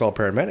 Lucky we had called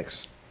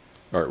paramedics.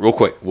 All right, real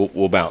quick.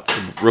 We'll bounce.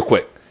 Real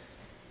quick.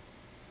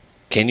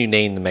 Can you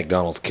name the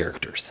McDonald's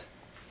characters?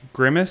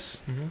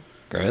 Grimace,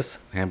 Grimace,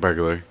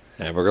 Hamburglar.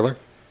 Hamburglar,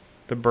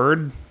 the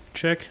bird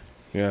chick.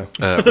 Yeah.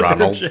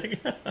 Ronald.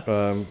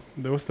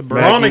 What's the bird?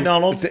 Ronald Maggie-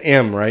 McDonald. It's an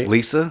M, right?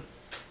 Lisa.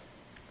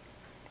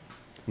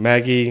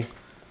 Maggie.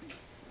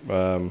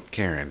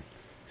 Karen.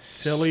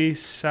 Silly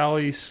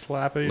Sally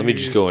Slappy. Let me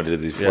just go into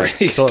these Yeah,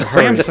 phrases. so her-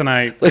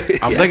 Samsonite.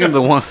 I'm thinking of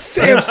the one.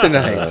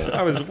 Samsonite.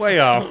 I was way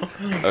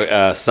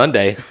off.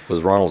 Sunday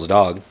was Ronald's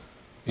dog.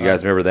 You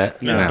guys remember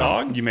that? No, No.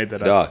 dog. You made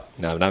that up. Dog.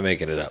 No, I'm not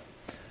making it up.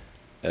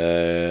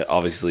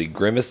 Obviously,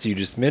 Grimace, you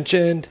just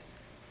mentioned.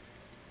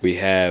 We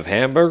have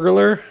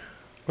Hamburglar,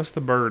 What's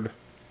the bird?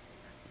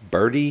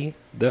 Birdie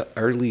the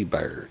early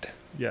bird,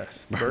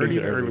 Yes, Birdie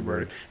the early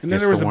bird. And then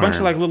It's there was the a bunch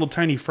of worm. like little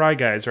tiny fry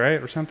guys,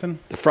 right, or something.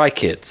 the Fry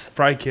Kids.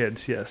 Fry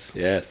kids, yes.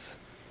 Yes.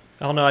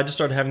 I don't know. I just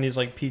started having these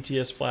like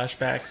PTS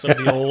flashbacks of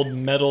the old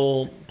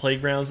metal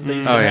playgrounds that they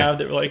used to Oh, yeah. have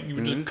that were like you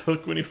would just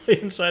cook when you play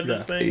inside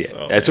those things. Yeah,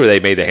 So. that's where they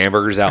made the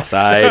hamburgers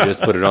outside.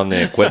 Just put it on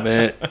the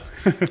equipment.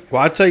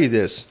 Well, I'll tell you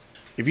this.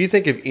 If you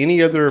think of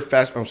any other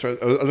I'm sorry,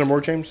 are there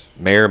more, James?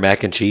 Mayor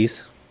mac and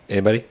cheese.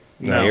 Anybody?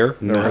 No. Mayor.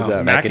 Never heard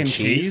that. Mac and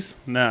cheese?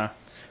 Nah.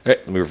 Hey,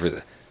 let me rephrase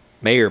that.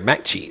 Mayor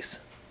mac cheese.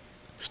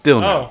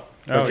 Still no. Oh.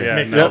 Oh, Okay. yeah.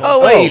 Make No. that-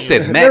 Oh, wait, you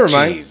said mac Never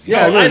mind. cheese.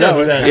 Yeah, I Oh, really I know know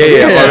who that Yeah,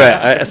 is. my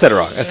bad. I said it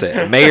wrong. I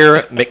said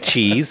Mayor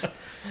McCheese.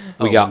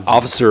 We got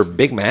Officer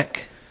Big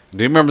Mac,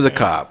 Do you remember the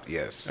cop?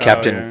 Yes.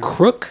 Captain yeah.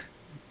 Crook,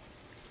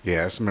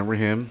 Yes, remember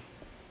him?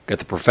 got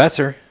the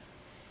Professor,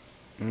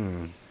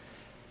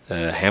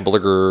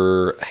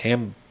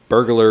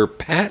 Hamburglar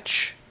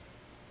Patch.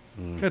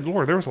 Good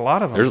lord, there was a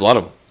lot of them. There's a lot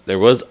of them. There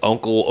was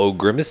Uncle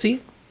O'Grimacy,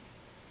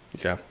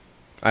 Yeah.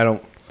 I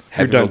don't. You're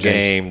Happy done, Meal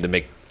James. Game, the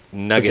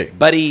McNugget Okay.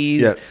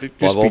 Buddies, Yeah, blah,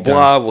 just blah, be done.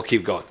 blah. We'll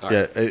keep going. All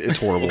right. Yeah, it's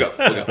horrible. We'll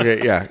go.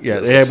 Okay, yeah.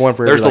 They have one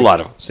for There's every, a lot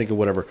of 'em. Sink of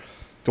whatever.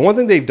 The one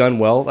thing they've done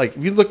well, like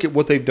if you look at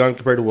what they've done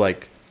compared to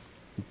like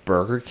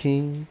Burger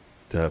King,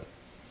 the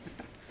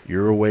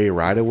your away,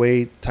 right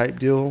away type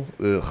deal.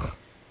 Ugh,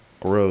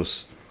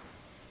 gross.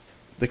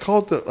 They call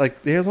it the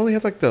like they only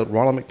have like the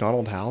Ronald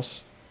McDonald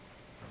House.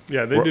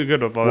 Yeah, they do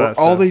good with all where that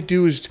all stuff. they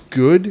do is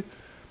good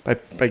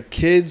by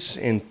kids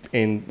and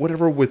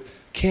whatever with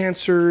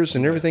cancers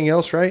and everything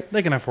else, right?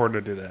 They can afford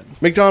to do that.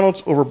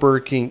 McDonald's over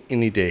Burger King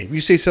any day. If you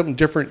say something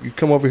different, you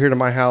come over here to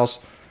my house,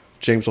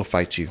 James will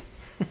fight you.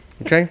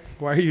 Okay?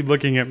 Why are you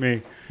looking at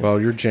me? Well,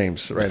 you're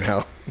James right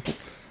now.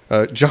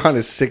 John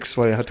is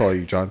 6'. How tall are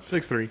you, John?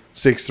 6'3".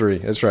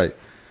 6'3". That's right.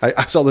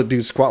 I saw the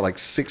dude squat like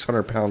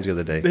 600 pounds the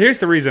other day. Here's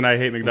the reason I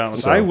hate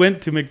McDonald's. So- I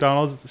went to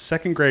McDonald's the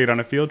second grade on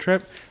a field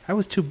trip. I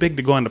was too big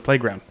to go on the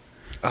playground.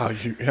 Oh,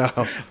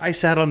 I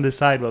sat on the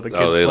side while the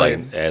kids Oh, they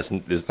played.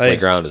 like, this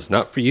playground is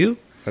not for you.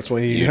 that's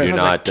when you. You I do was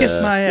not. like, kiss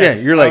my ass.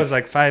 yeah, you're I like- was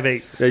like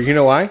 5'8". Yeah, you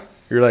know why?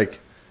 You're like,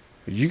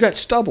 you got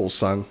stubble,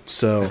 son.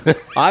 So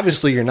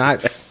obviously you're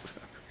not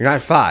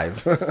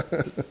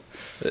 5.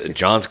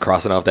 John's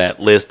crossing off that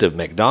list of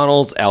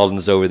McDonald's.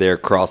 Alden's over there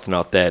crossing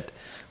off that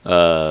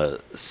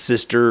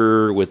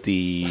sister with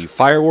the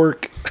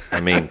firework.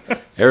 I mean,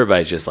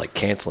 everybody's just like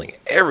canceling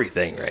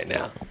everything right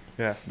now.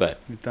 Yeah, But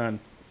it's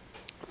done.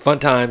 fun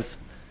times.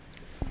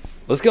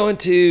 Let's go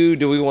into,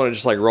 do we want to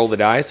just like roll the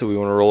dice? Do we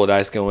want to roll the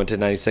dice, go into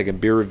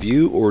 90-second beer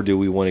review, or do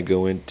we want to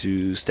go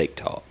into steak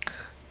talk?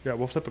 Yeah,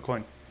 we'll flip a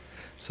coin.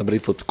 Somebody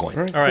flip the coin.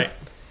 All right. All right.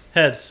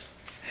 Heads.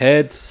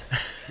 Heads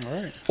All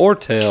right. or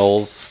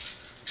tails?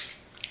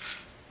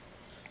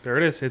 There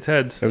it is. It's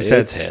heads. It was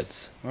It's heads.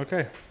 heads.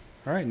 Okay.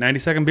 All right.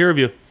 90-second beer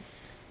review.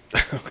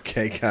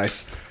 Okay,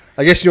 guys.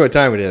 I guess you know what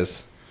time it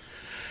is.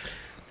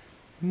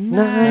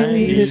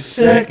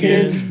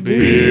 90-second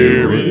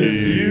beer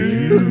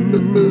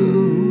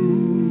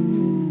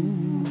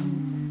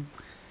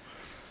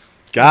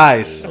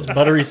Guys, That was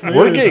buttery smooth.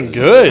 we're getting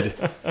good.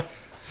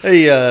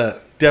 Hey,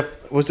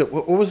 Def, was it?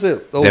 What was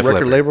it? The old Def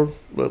record Leppard.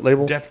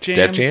 label? Def Jam.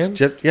 Def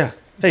Jams? Yeah.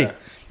 Hey,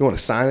 you want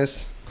to sign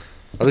us?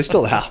 Are they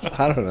still out?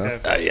 I don't know.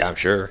 Yeah, I'm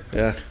sure.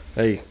 Yeah.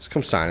 Hey, just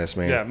come sign us,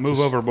 man. Yeah, move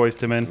over, boys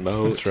to men.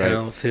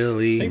 Motown, right.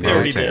 Philly, think they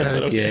already did, Motown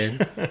but okay.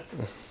 again.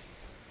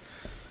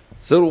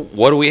 So,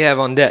 what do we have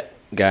on deck,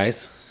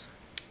 guys?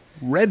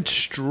 Red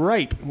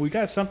Stripe. We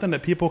got something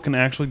that people can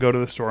actually go to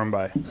the store and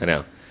buy. I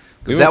know.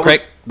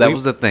 That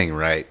was the thing,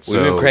 right?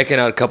 We've been cranking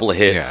out a couple of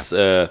hits,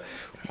 Yeah.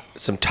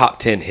 some top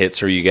 10 hits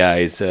for you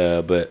guys.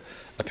 But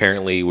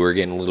apparently we're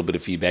getting a little bit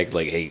of feedback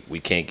like, hey, we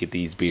can't get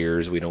these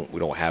beers. We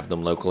don't have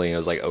them locally. And I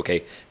was like,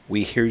 okay,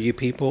 we hear you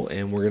people,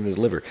 and we're going to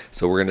deliver.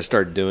 So we're going to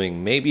start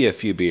doing maybe a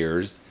few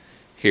beers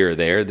here or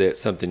there. That's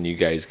something you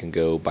guys can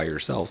go by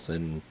yourselves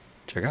and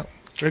check out.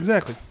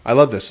 Exactly. I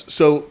love this.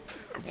 So,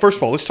 first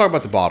of all, let's talk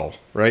about the bottle,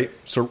 right?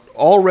 So,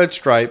 all Red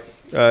Stripe,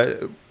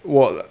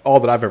 all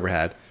that I've ever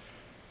had,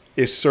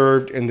 is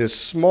served in this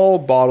small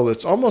bottle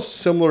that's almost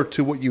similar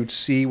to what you'd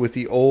see with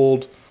the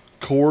old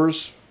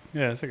Coors.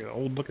 Yeah, it's like an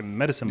old looking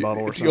medicine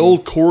bottle or It's something. the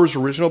old Coors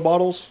original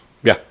bottles.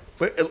 Yeah.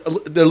 But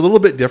they're a little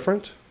bit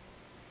different,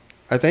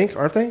 I think,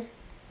 aren't they?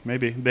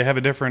 Maybe they have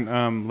a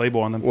different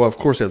label on them. Well, of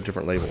course they have a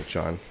different label,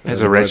 John.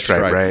 Has a red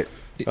stripe, right?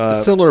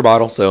 Similar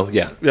bottle, so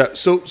yeah. Yeah,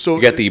 so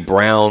You got the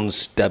brown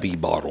stubby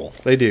bottle.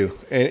 they do,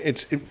 and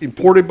it's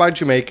imported by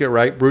Jamaica,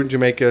 right? Brewed in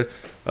Jamaica,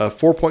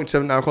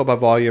 4.7 alcohol by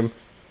volume.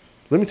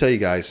 Let me tell you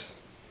guys,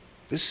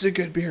 this is a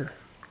good beer.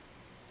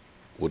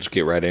 We'll just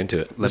get right into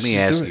it. Let me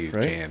Let's just ask do you, it,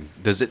 right? Jan,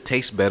 does it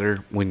taste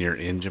better when you're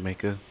in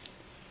Jamaica?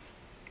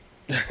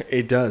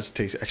 It does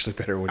taste actually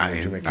better when you're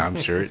in Jamaica.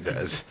 I'm sure it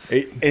does.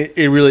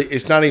 It really,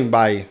 it's not even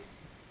by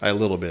a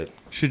little bit.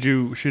 Should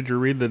you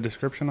read the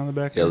description on the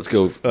back? Yeah, let's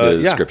go the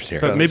yeah. description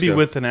here. But let's maybe go.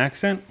 with an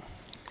accent.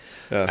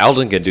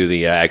 Alden can do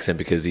the accent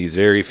because he's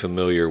very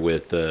familiar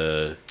with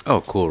the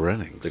Oh, Cool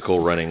Runnings.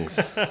 Cool Runnings.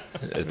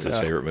 It's his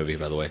favorite movie,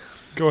 by the way.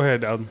 Go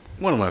ahead, Alden.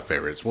 One of my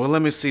favorites. Well,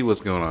 let me see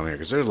what's going on here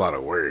because there's a lot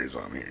of words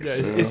on here. Yeah,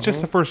 So- it's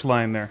just the first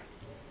line there.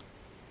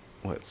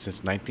 what,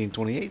 since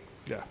 1928?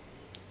 Yeah.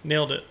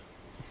 Nailed it.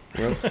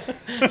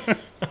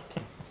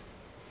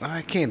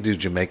 I can't do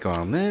Jamaica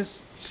on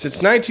this. Since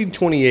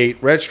 1928,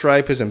 Red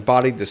Stripe has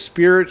embodied the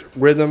spirit,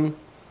 rhythm,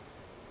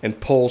 and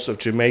pulse of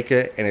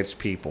Jamaica and its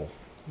people.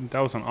 That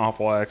was an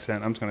awful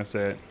accent. I'm just gonna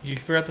say it. You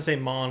forgot to say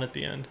 "mon" at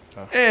the end.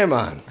 Hey,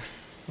 man.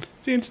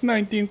 Since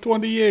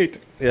 1928.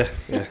 Yeah,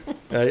 yeah.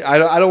 I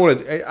don't want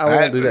to. I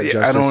won't do that yeah,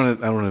 justice. I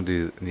don't want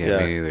to do. Yeah,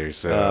 Yeah. me either.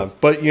 So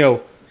But you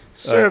know,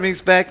 serving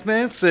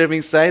Spaxman,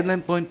 serving side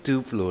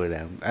 9.2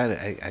 Florida.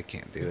 I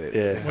can't do it.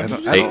 Yeah.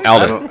 Hey,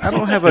 Alden. I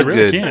don't have You a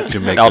really good can't.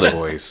 Jamaican Alden,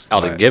 voice.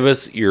 Alden, but give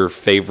us your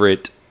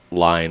favorite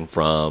line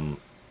from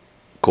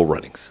Cool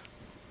Runnings.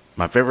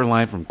 my favorite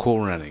line from Cool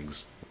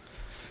Runnings.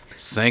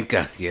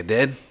 Senka, you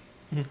dead?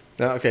 no,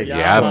 okay.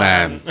 Yeah,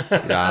 man.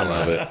 Yeah, I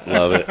love it.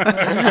 Love it.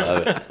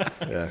 Love it.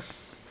 Yeah,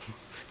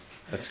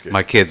 that's good.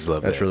 My kids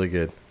love That's that. really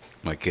good.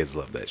 My kids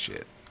love that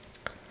shit.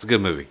 It's a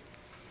good movie.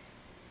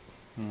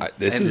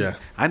 This And is yeah.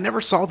 I never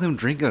saw them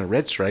drinking a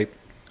red stripe.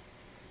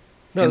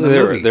 no, in the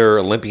they're movie. they're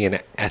Olympian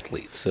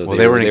athletes. So Well,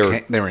 they were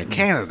in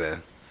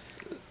Canada,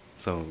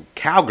 so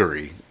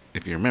Calgary,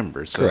 if you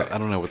remember. So Correct. I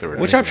don't know what they were.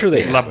 which drinking. I'm sure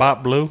they La have.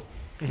 Bot Blue.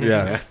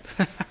 Yeah.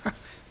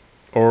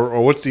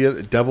 or what's the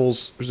other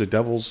Devil's? Who's the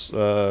Devil's?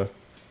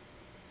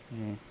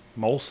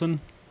 Molson.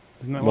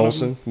 Isn't that one of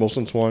them? Molson.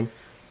 Molson's one.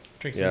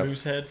 Drink Yeah. some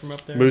Moosehead from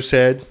up there.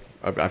 Moosehead.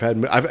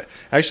 I've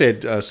actually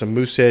had some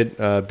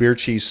Moosehead beer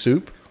cheese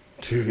soup.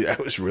 Dude, that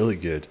was really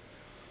good.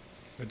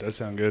 It does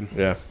sound good.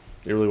 Yeah,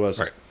 it really was.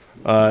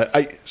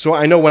 Right. So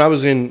I know when I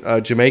was in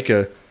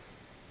Jamaica,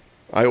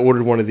 I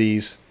ordered one of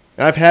these,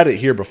 and I've had it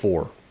here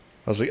before.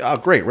 I was like, oh,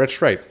 great, Red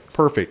Stripe,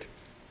 perfect.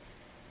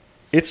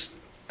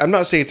 I'm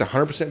not saying it's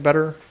 100%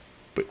 better,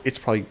 but it's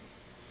probably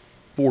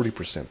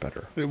 40%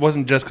 better. It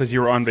wasn't just because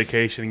you were on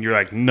vacation and you're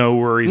like, no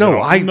worries. No, at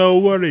all. no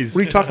worries.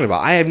 What are you talking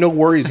about? I have no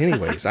worries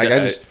anyways. I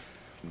just,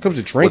 when it comes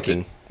to What's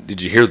drinking. it? Did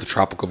you hear the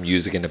tropical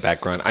music in the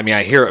background? I mean,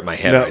 I hear it in my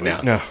head right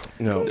now.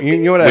 No. You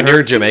know what I When heard? you're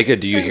in Jamaica,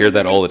 do you hear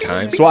that all the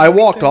time? So I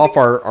walked off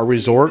our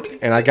resort,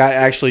 and I got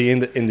actually in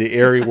the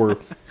area where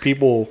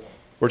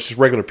we're just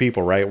regular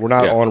people, right? We're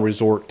not Yeah. on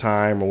resort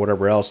time or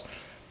whatever else.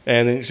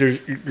 And then so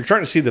you're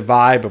trying to see the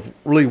vibe of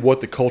really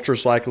what the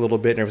culture's like a little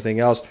bit and everything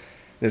else. And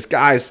this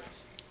guy's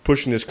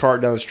pushing this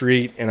cart down the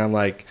street, and I'm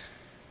like,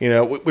 you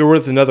know, we were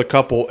with another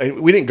couple, and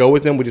we didn't go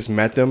with them. We just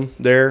met them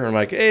there. And I'm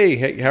like, hey,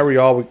 how are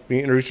y'all? We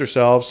introduced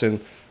ourselves, and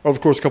over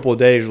the course of a couple of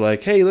days, we're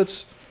like, hey,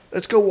 let's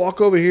go walk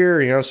over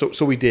here, you know.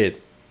 So we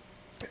did.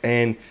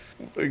 And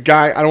a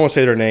guy, I don't want to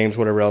say their names,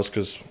 whatever else,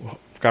 because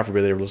God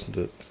forbid they ever listen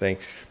to the thing.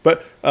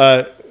 But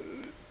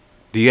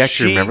Do you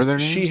actually remember their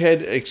names? She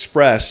had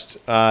expressed,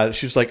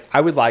 she was like,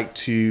 I would like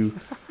to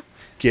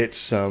get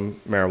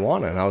some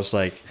marijuana. And I was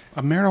like,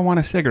 A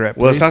marijuana cigarette,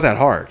 please. well, it's not that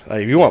hard.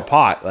 Like, if you want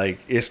pot, like,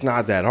 it's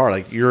not that hard.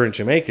 Like, you're in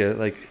Jamaica,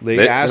 like,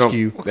 they ask don't,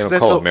 you They don't that's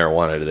call so- it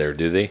marijuana there,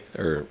 do they?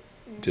 Or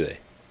do they?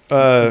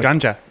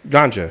 Ganja.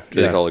 ganja.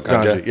 Do they call it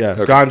ganja? Yeah,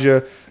 Okay.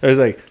 ganja. It's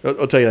like,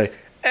 I'll tell you, like,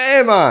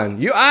 hey,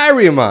 man, you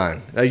Irie,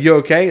 man. Are you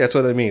okay? That's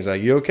what it means.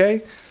 Like, you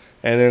okay?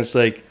 And then it's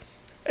like,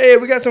 hey,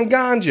 we got some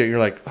ganja. You're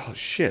like, oh,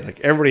 shit.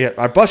 Like,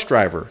 our bus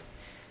driver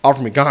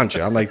offered me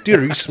ganja. I'm like, dude,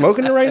 are you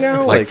smoking it right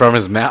now? like from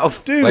his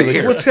mouth, dude, like, like,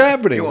 here. what's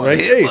happening? You want Right?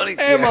 a hit, Hey, buddy?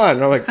 hey, Yeah. man.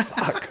 And I'm like,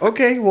 fuck.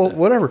 Okay, well,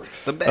 whatever.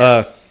 It's the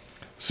best.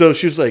 So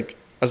she was like,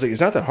 I was like,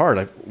 it's not that hard.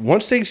 Like,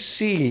 once they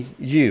see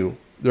you,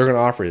 they're gonna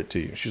offer it to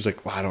you. She's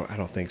like, well, I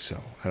don't think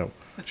so. I don't.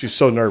 She's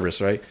so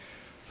nervous, right?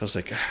 I was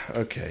like,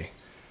 okay.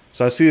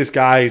 So I see this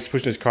guy. He's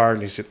pushing his cart,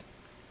 and he's a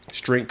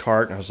drink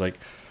cart, and I was like,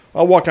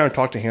 I'll walk down and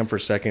talk to him for a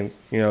second.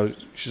 You know,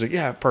 she's like,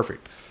 yeah,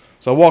 perfect.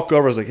 So I walk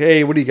over. I was like,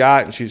 "Hey, what do you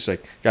got?" And she's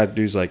like,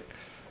 dude's like,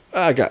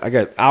 I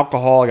got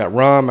alcohol. I got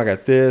rum. I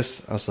got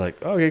this. I was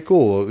like, okay,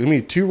 cool. Well, give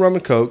me 2 rum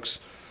and cokes,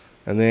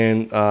 and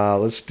then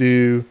let's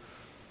do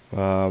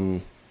a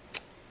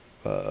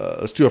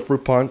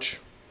fruit punch.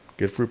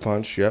 Get a fruit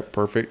punch. Yep,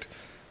 perfect.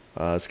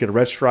 Let's get a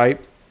red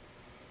stripe.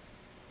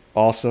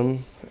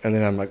 Awesome. And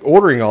then I'm like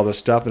ordering all this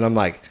stuff, and I'm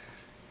like,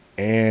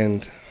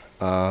 and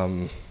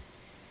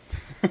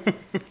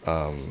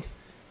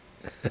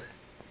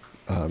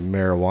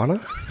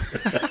marijuana.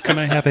 Can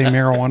I have a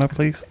marijuana,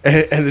 please?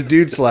 And the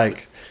dude's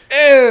like,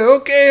 "Hey,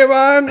 okay,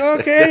 man,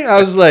 okay."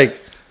 I was like,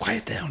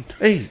 Quiet down.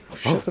 "Hey,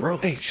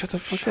 shut the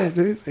fuck up,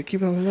 dude. Hey,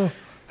 keep it on the low.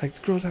 Like,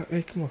 scroll down.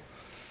 Hey, come on."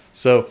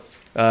 So,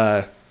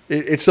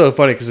 it's so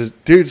funny because this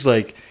dude's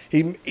like,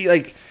 he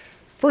like,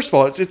 first of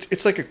all,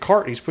 it's like a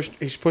cart.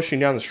 He's pushing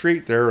down the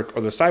street there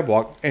or the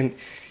sidewalk, and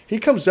he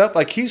comes up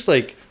like he's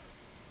like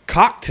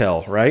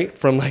Cocktail, right?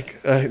 From like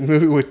a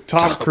movie with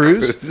Tom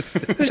Cruise. This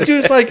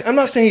dude's like, I'm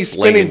not saying he's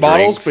Slinging spinning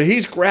bottles, drinks. but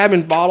he's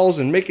grabbing bottles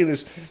and making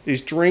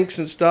these drinks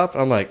and stuff.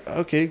 I'm like,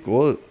 okay,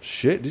 well,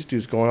 shit, this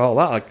dude's going all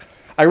out. Like,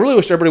 I really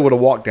wish everybody would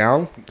have walked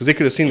down because they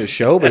could have seen the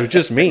show, but it was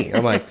just me.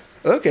 I'm like,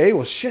 okay,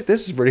 well, shit,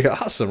 this is pretty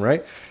awesome,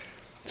 right?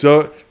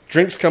 So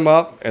drinks come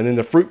up, and then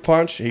the fruit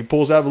punch. He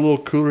pulls out a little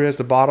cooler. He has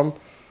the bottom.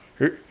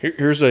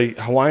 Here's a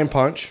Hawaiian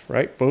punch,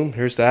 right? Boom,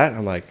 here's that.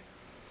 I'm like,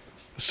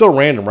 it's so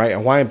random, right?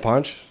 Hawaiian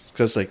punch.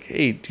 Because, like,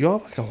 hey, do y'all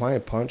have like a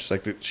Hawaiian punch?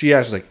 Like, she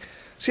asked, like,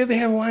 see if they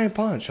have Hawaiian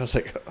punch. I was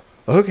like,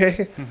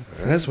 okay,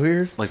 that's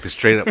weird. Like the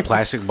straight up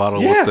plastic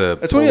bottle Yeah, with the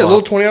that's what he had, a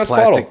little 20-ounce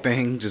plastic bottle.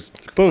 thing. Just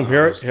Boom,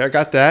 here I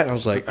got that. And I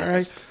was like, all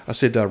right. I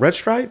said, red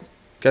stripe.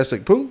 Guy's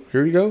like, boom,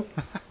 here you go.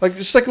 Like,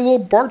 just like a little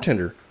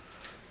bartender.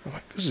 I'm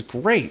like, this is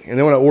great. And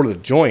then when I order the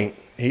joint,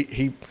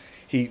 he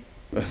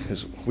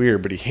it's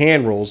weird, but he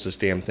hand rolls this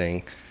damn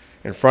thing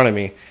in front of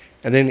me,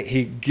 and then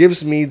he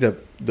gives me the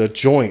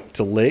joint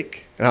to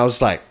lick, and I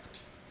was like,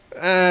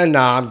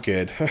 nah, I'm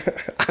good.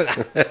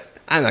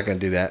 I'm not gonna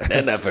do that.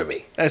 That's not for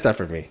me. That's not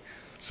for me.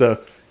 So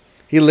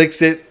he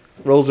licks it,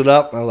 rolls it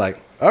up. I'm like,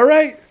 all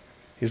right.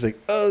 He's like,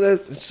 oh,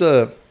 it's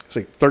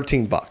like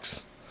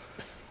 $13.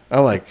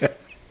 I'm like,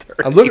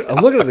 I'm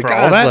looking at the For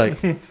guy. all I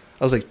that?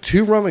 was like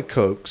 2 rum and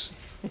cokes,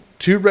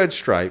 2 red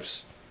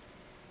stripes,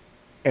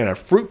 and a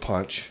fruit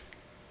punch,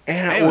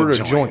 and I And a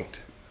ordered a joint.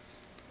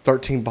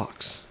 joint.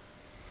 $13.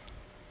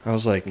 I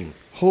was like,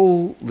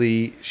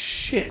 holy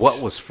shit!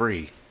 what was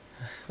free?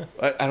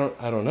 I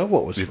don't know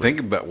what was. You free. think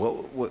about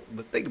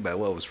think about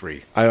what was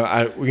free.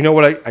 You know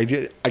what I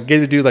did? I gave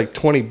the dude like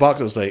 $20.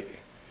 I was like,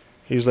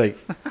 he was like,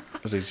 I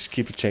was like, just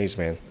keep the change,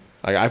 man.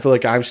 Like, I feel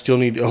like I still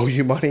need to owe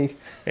you money,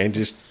 and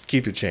just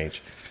keep the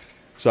change.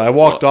 So I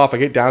walked off. I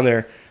get down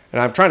there, and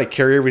I'm trying to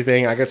carry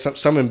everything. I got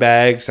some in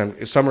bags,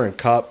 some are in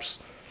cups.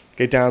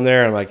 Get down there,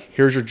 and I'm like,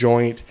 here's your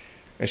joint,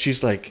 and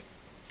she's like,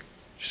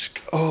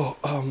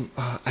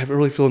 I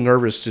really feel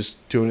nervous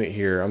just doing it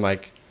here. I'm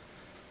like,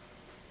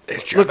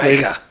 It's look,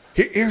 lady, Jamaica.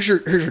 here's your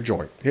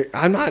joint.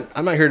 I'm not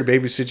here to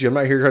babysit you. I'm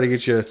not here to try to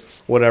get you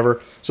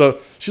whatever. So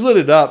she lit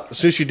it up. As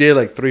soon as she did,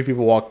 like 3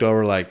 people walked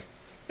over, like,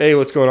 hey,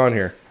 what's going on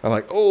here? I'm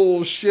like,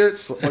 oh shit,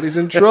 somebody's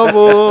in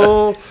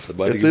trouble.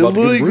 Somebody's It's about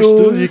to get illegal.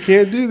 arrested. You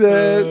can't do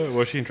that.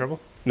 Was she in trouble?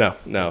 No.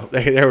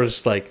 They were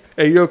just like,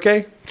 hey, you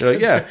okay? They're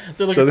like, yeah.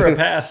 They're looking So for a then-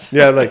 pass.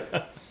 Yeah, like,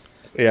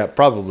 yeah,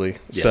 probably.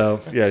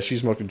 So yeah, she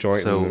smoked a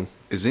joint. So and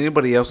is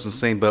anybody else in the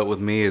same boat with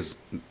me? Is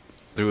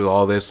through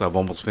all this, I've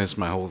almost finished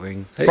my whole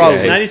thing. Hey, Probably.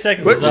 hey, 90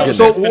 seconds But, is up.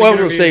 so It's been a what I was good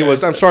going to say review, was,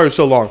 guys. I'm sorry it was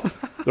so long.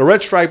 The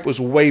red stripe was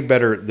way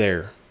better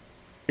there.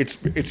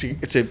 It's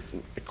a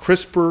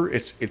crisper.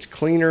 It's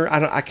cleaner.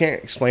 I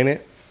can't explain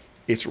it.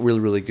 It's really,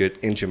 really good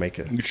in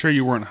Jamaica. You sure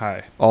you weren't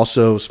high?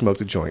 Also, smoke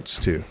the joints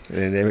too,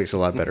 and it makes it a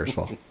lot better as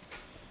well.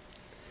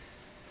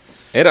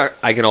 And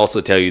I can also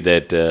tell you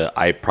that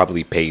I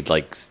probably paid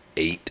like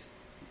 $8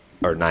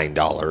 or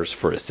 $9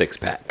 for a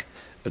 6-pack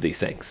of these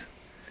things.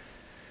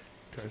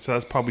 Okay, so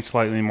that's probably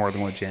slightly more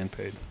than what Jan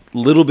paid. A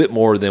little bit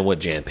more than what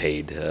Jan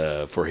paid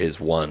for his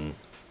 2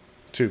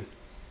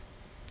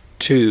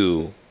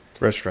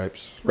 Red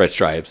stripes. red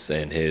stripes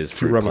and his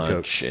fruit rum and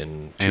punch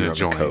and 2 And a rum and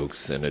joint.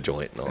 cokes and a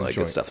joint and all And a that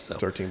good joint. stuff. So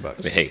 $13.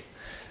 I mean, hey,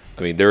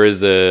 there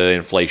is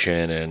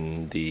inflation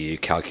and the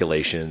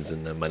calculations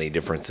and the money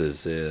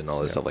differences and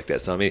all this stuff like that.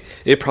 So I mean,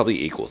 it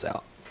probably equals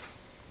out.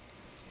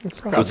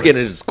 Let's get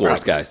into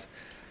scores, guys.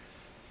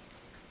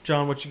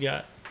 John, what you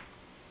got?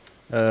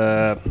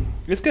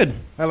 It's good.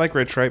 I like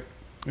Red Stripe.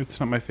 It's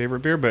not my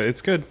favorite beer, but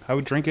it's good. I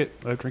would drink it.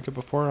 I've drank it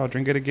before. I'll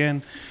drink it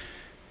again.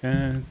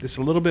 It's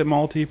a little bit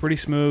malty, pretty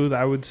smooth.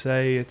 I would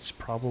say it's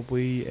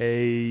probably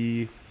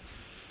a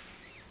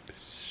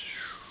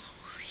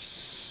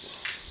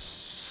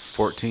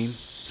 14.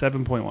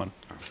 7.1.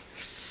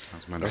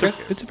 That's my Okay. next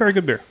guess. It's a very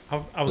good beer. I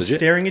was Legit.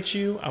 staring at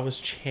you. I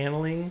was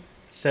channeling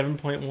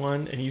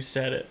 7.1, and you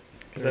said it.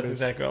 Because that's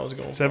exactly what I was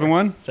going for.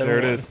 7.1? There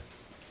it 7.1. is.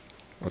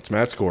 What's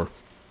Matt's score?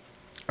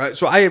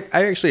 So I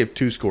actually have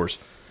 2 scores.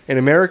 In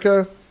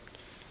America,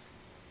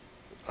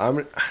 I'm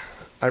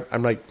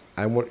like,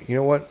 you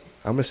know what?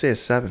 I'm gonna say a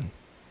 7.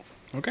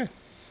 Okay.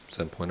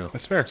 7.0.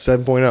 That's fair.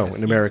 7.0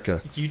 in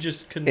America. You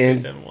just couldn't In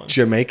say 7.1.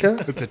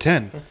 Jamaica, It's a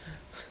 10.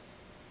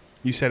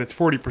 You said it's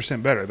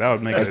 40% better. That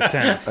would make it a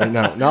 10.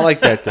 no, not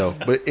like that though.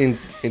 But in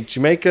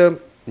Jamaica,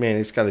 man,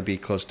 it's got to be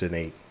close to an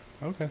 8.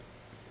 Okay.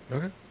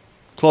 Okay.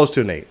 Close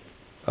to an 8.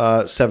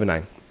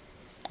 7.9.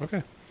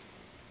 Okay.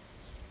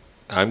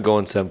 I'm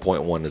going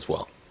 7.1 as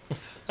well.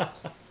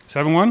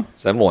 7-1?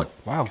 7.1.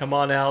 Wow. Come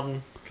on,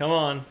 Alden. Come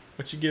on.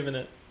 What you giving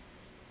it?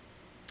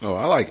 Oh,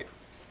 I like it.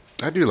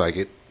 I do like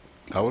it.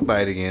 I would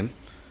buy it again.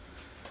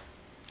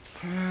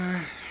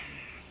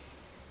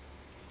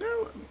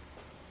 No,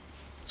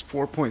 it's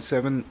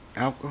 4.7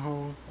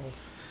 alcohol.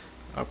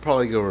 I'll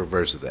probably go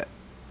reverse of that.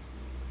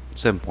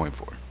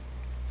 7.4.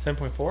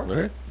 7.4?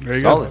 Okay. There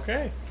you Solid.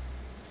 Okay.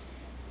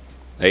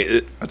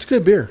 Hey, That's a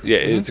good beer. yeah,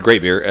 it's a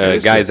great beer.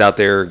 is Guys out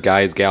there,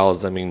 guys,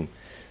 gals, I mean,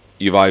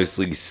 you've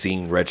obviously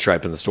seen Red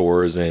Stripe in the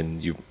stores,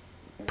 and you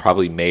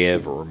probably may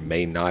have or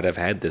may not have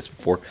had this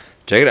before.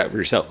 Check it out for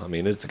yourself. I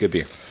mean, it's a good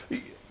beer.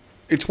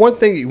 It's one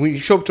thing when you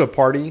show up to a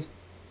party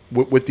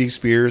with these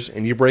beers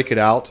and you break it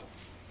out,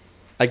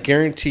 I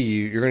guarantee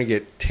you're going to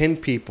get 10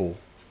 people,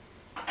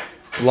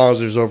 as long as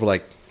there's over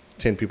like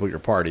 10 people at your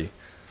party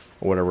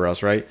or whatever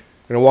else, right?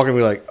 You're going to walk in and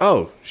be like,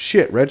 oh,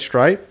 shit, Red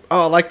Stripe?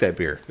 Oh, I like that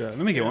beer. go. Yeah, let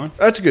me get one.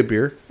 That's a good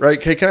beer, right?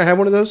 Okay, can I have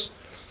one of those?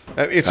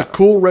 It's a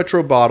cool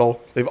retro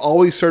bottle. They've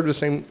always served the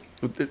same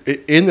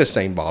in the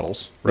same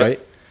bottles, right?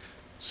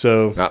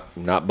 So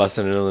Not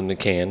busting it in the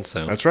can,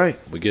 so that's right.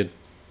 we good.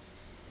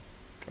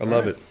 I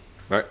love it.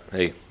 All right,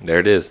 hey, there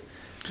it is,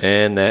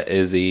 and that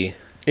is the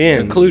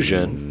And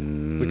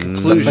conclusion, the the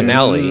conclusion,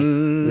 finale,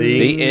 the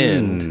the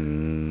end.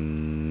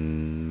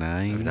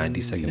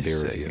 90-second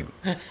beer review.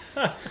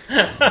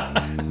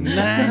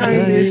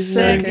 90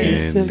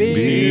 seconds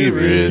beer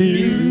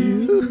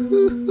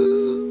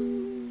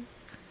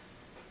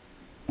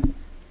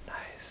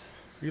Nice.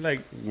 You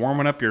like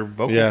warming up your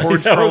vocal Yeah.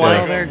 cords That for a was while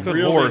like there? Good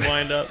really lord.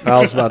 wind up.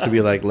 Al's about to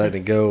be like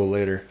letting it go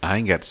later. I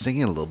ain't got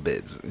singing a little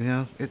bit. You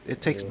know,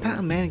 it takes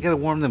time, man. You got to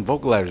warm them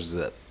vocalizers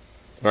up.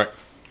 All right,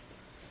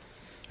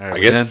 All right, I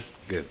we guess- done?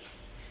 Good.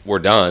 we're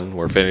done.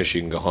 We're finished.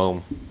 You can go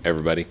home,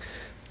 everybody.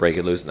 Break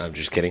it loose. No, I'm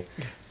just kidding.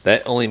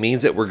 That only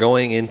means that we're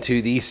going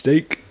into the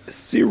steak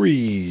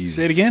series.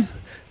 Say it again?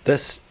 The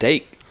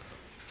steak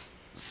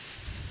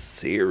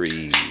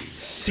series.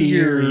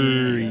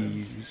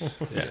 Series.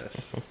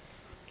 Yes.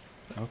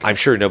 I'm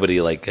sure nobody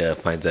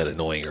finds that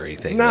annoying or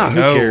anything. Nah, Like, who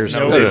No, cares?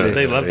 no,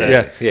 they love that.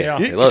 Yeah. yeah,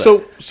 Yeah. they love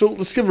it. So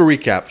let's give a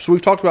recap. So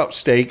we've talked about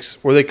steaks,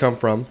 where they come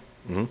from,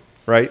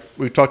 right?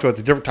 We've talked about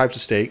the different types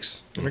of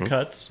steaks, Different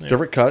cuts. Yeah.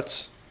 different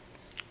cuts.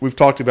 We've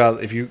talked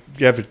about if you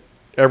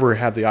ever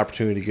have the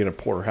opportunity to get a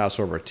porterhouse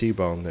over a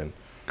T-bone, then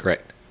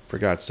Correct. for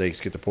God's sakes,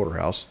 get the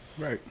porterhouse.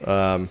 Right.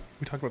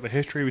 We talked about the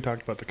history. We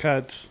talked about the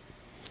cuts.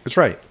 That's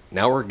right.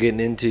 Now we're getting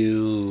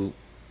into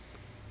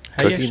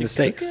How you cooking actually the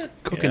steaks. cook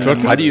it? Cooking Yeah. them.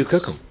 How do you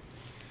cook them?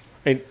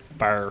 And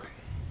Fire.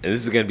 And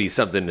this is going to be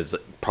something that's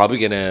probably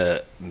going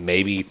to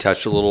maybe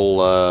touch a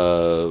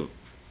little,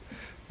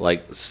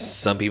 like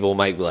some people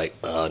might be like,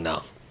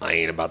 no, I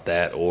ain't about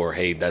that. Or,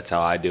 hey, that's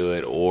how I do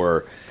it.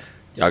 Or,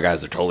 y'all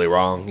guys are totally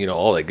wrong. You know,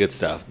 all that good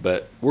stuff.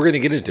 But we're going to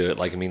get into it.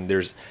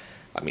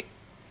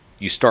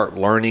 You start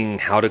learning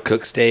how to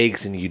cook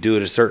steaks and you do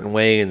it a certain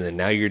way. And then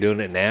now you're doing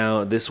it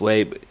now this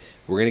way. But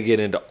we're going to get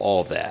into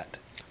all that.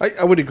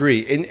 I would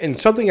agree. And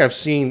something I've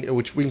seen,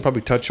 which we can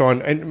probably touch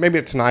on, and maybe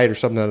it's tonight or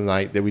something other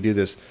night that we do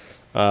this,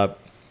 it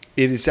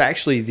is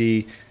actually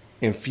the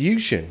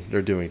infusion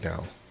they're doing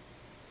now.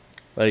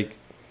 Like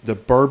the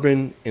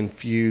bourbon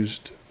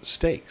infused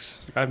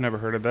steaks. I've never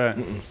heard of that.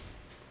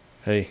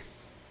 Hey,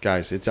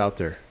 guys, it's out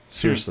there.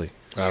 Seriously.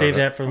 Save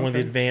that for one of the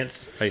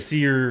advanced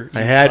sear.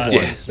 I had classes.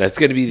 one. Yes, that's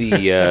going to be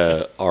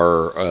the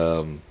our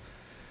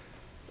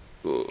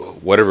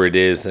whatever it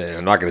is. And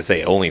I'm not going to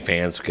say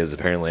OnlyFans because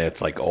apparently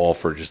it's like all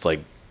for just like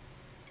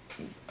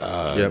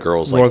Yep.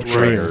 girls North like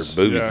showing their Koreans.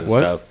 boobies Yeah. and What?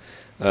 stuff.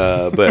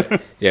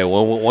 But yeah,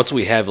 once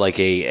we have like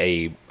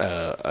a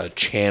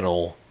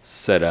channel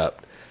set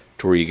up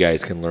to where you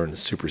guys can learn the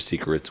super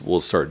secrets,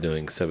 we'll start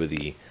doing some of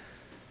the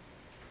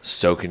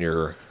soaking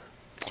your.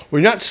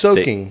 We're not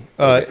soaking.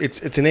 Okay.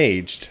 It's an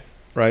aged,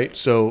 right?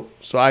 So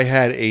I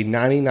had a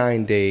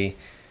 99-day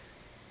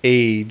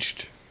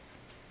aged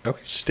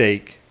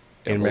steak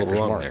in I'm a little Maker's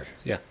wrong Mark. there.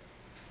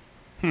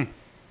 Yeah.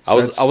 I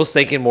That's- was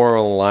thinking more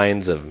along the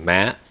lines of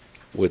Matt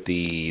with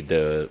the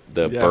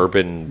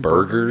bourbon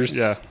burgers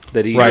Yeah.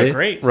 that he Right. did.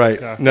 Great. Right.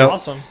 Yeah. No.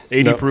 Awesome.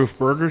 80 No. proof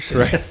burgers.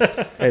 Right.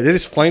 Hey, they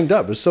just flamed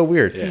up. It's so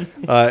weird.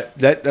 Yeah.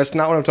 That's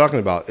not what I'm talking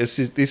about. You're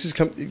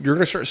going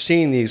to start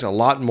seeing these a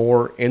lot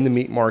more in the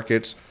meat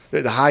markets,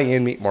 the high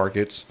end meat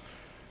markets,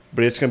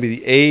 but it's going to be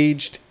the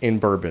aged in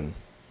bourbon,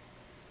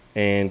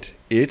 and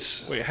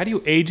it's Wait, how do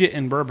you age it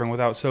in bourbon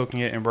without soaking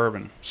it in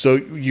bourbon? so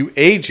you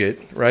age it,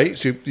 right?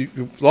 So a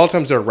lot of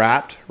times they're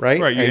wrapped, right?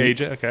 Right, you and,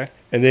 age it. Okay.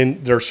 and then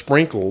they're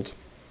sprinkled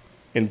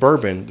in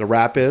bourbon. The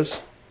wrap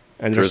is,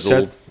 and they're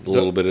Drizzled set. a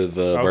little bit of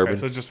the Okay, bourbon.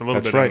 so just a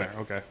little That's bit right. in there.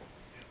 Okay.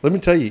 Let me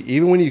tell you,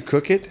 even when you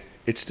cook it,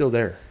 it's still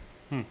there.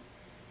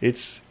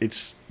 It's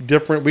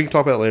different. We can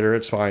talk about it later.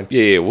 It's fine.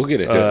 Yeah, we'll get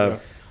into it.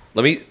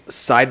 Let me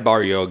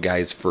sidebar you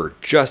guys for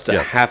just a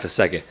Yeah. half a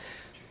second.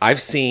 I've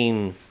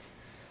seen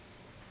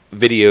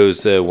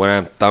videos when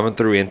I'm thumbing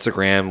through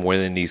Instagram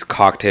when these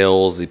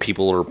cocktails the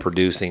people are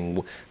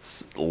producing.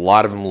 A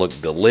lot of them look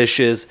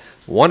delicious.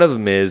 One of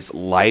them is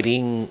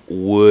lighting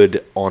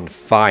wood on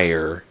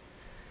fire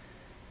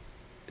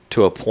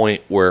to a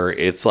point where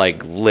it's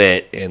like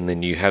lit, and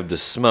then you have the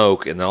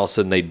smoke, and then all of a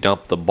sudden they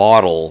dump the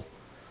bottle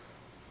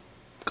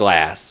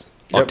glass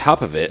on Yep.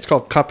 top of It's it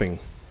called cupping.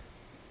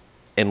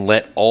 and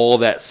let all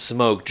that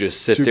smoke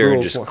just sit Two there and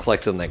girls, just one-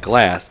 collect on that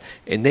glass.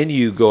 And then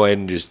you go ahead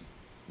and just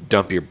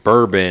dump your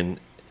bourbon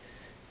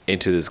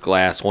into this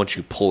glass once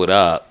you pull it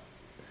up.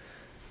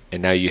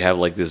 And now you have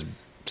like this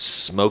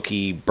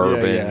smoky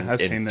bourbon yeah, I've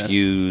seen this.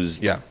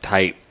 infused Yeah.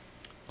 type,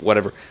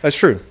 whatever. That's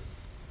true.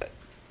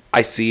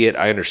 I see it.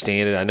 I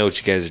understand it. I know what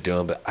you guys are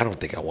doing, but I don't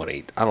think I want to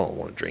eat. I don't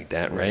want to drink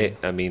that, right?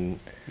 I mean,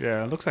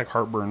 Yeah, it looks like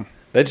heartburn.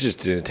 that just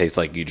didn't taste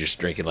like you just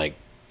drinking like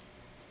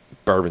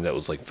bourbon that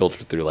was like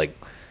filtered through like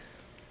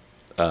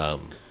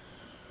Ashtray?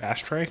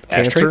 ashtray.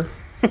 Cancer?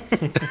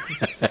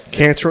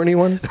 Cancer,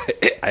 anyone?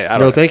 I don't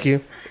No, know. thank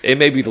you. It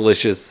may be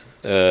delicious.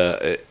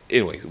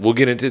 Anyways, we'll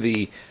get into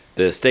the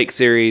steak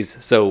series.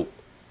 So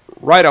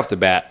right off the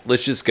bat,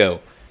 let's just go.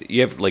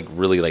 You have like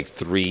really like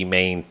three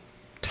main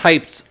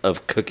types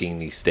of cooking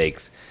these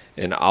steaks,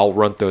 and I'll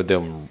run through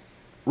them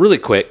really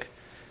quick,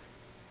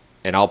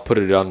 and I'll put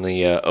it on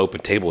the open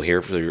table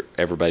here for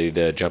everybody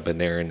to jump in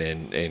there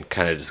and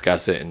kind of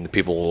discuss it, and the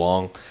people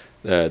along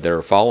that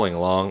are following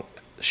along,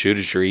 shoot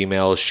us your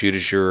emails, shoot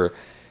us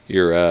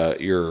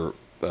your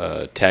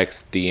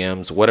text,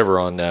 DMs, whatever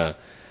on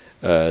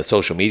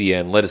social media,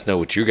 and let us know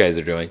what you guys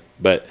are doing.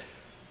 But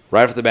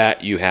right off the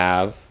bat, you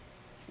have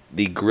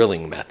the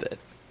grilling method.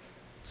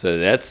 So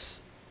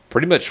that's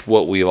pretty much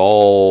what we've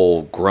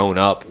all grown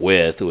up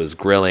with, was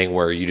grilling,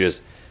 where you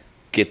just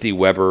get the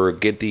Weber,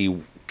 get the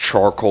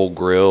charcoal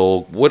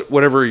grill,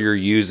 whatever you're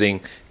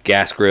using,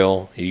 gas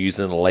grill, you're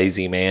using the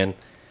Lazy Man,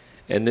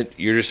 and then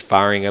you're just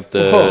firing up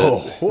the...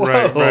 Whoa.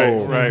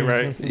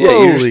 Right. Yeah,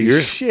 Holy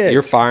you're, shit.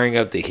 You're firing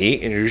up the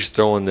heat, and you're just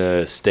throwing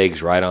the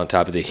steaks right on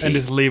top of the heat. And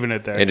just leaving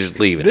it there. And just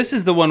leaving This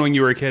is the one when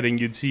you were a kid and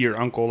you'd see your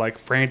uncle like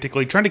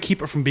frantically trying to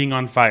keep it from being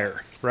on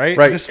fire, right?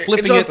 Right. Just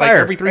flipping it's on it like fire.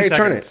 every 3 Hey, seconds.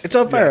 turn it. It's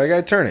on fire. Yes. I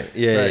gotta turn it.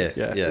 Yeah, Right.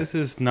 yeah. This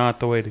is not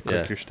the way to cook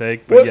Yeah. your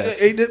steak, but Well,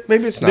 yes.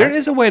 maybe it's not. There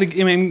is a way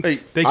to, I mean, Hey,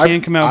 they I've-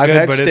 can come out I've good,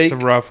 had but it's a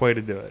steak- rough way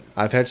to do it.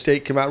 I've had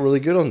steak come out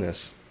really good on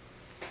this.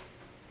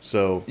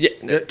 So Yeah,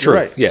 you're true.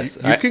 right. Yes,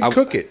 you can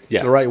cook it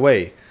yeah. the right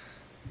way,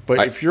 but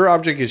I- if your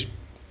object is,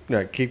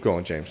 no, keep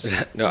going, James.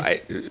 No,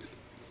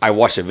 I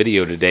watched a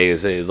video today.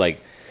 Is like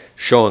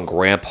showing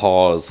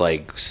Grandpa's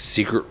like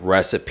secret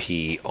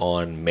recipe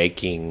on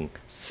making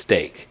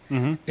steak,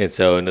 and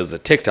so and there's a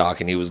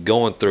TikTok, and he was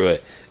going through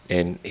it,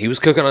 and he was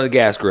cooking on the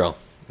gas grill.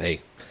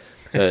 Hey,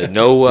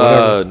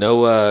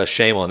 no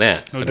shame on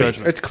that. No I mean,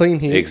 judgment. It's clean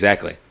heat.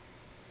 Exactly.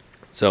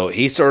 So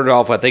he started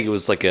off, I think it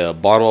was like a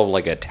bottle of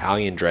like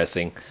Italian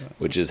dressing,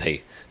 which is,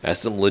 hey, that's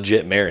some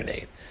legit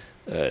marinade.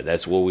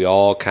 That's what we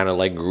all kind of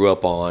like grew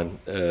up on,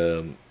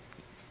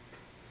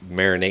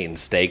 marinating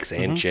steaks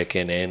and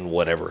chicken and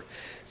whatever.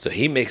 So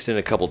he mixed in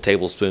a couple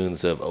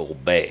tablespoons of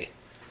Old Bay.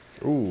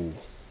 Ooh,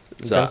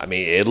 So, I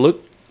mean, it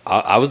looked,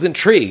 I was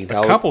intrigued.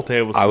 A couple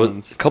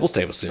tablespoons. A couple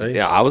tablespoons.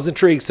 Yeah, I was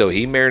intrigued. So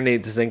he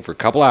marinated this thing for a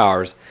couple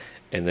hours.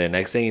 And then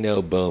next thing you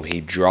know, boom, he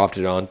dropped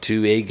it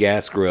onto a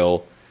gas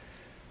grill,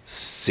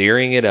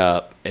 searing it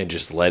up and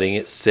just letting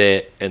it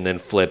sit and then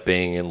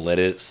flipping and let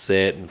it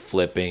sit and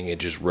flipping and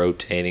just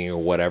rotating or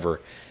whatever.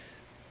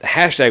 The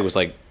hashtag was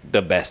like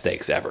the best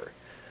steaks ever.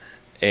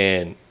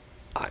 And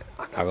I'm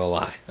not going to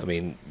lie. I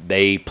mean,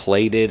 they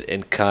plated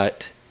and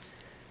cut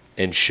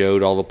and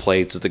showed all the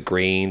plates with the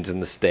greens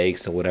and the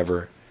steaks and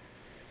whatever.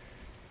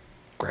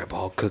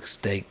 Grandpa cooked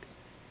steak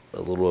a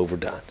little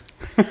overdone.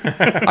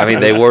 I mean,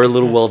 they were a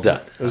little well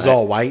done. it was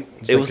all white.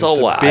 It was all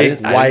just a white.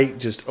 Big I- white,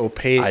 just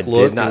opaque I look.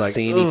 did You're not like,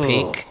 see any "Ugh,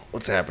 pink."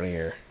 What's happening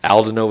here?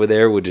 Alden over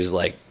there would just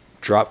like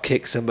drop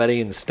kick somebody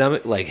in the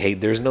stomach, like, "Hey,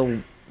 there's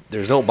no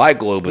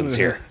biglobins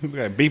here. We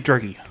got beef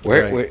jerky.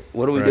 Right.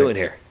 What are we Right. doing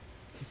here?"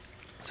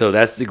 So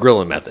that's the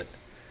grilling method.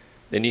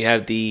 Then you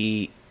have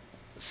the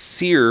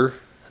sear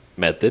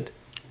method,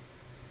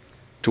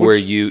 to where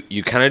you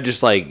kind of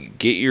just like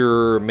get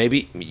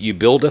maybe you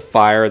build a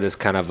fire that's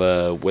kind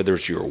of whether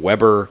it's your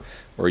Weber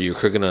or you're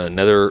cooking on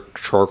another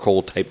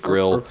charcoal type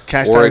grill Or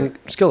cast or iron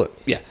skillet.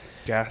 yeah.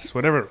 Gas,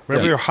 whatever.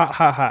 Yeah. You're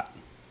hot.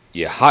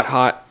 You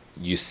hot,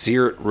 you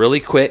sear it really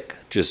quick,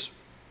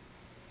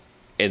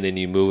 and then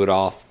you move it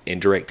off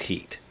indirect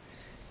heat.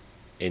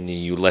 And then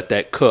you let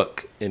that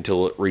cook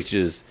until it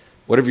reaches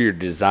whatever your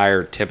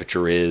desired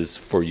temperature is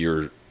for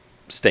your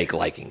steak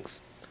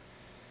likings.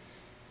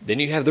 Then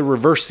you have the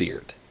reverse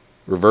seared.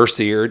 Reverse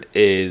seared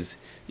is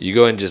you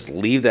go and just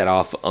leave that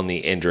off on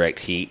the indirect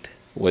heat,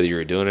 whether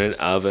you're doing an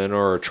oven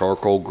or a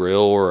charcoal grill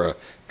or a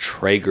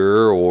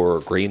Traeger or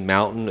Green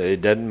Mountain,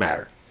 it doesn't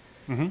matter.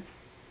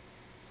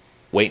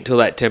 Wait until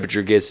that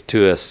temperature gets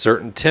to a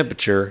certain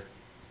temperature,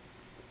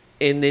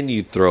 and then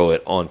you throw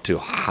it onto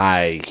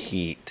high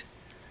heat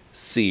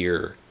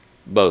sear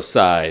both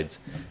sides,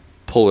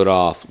 pull it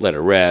off, let it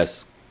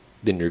rest,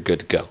 then you're good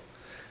to go.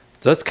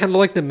 So that's kind of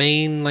like the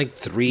main like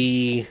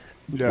 3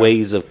 Yeah.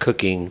 ways of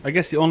cooking. I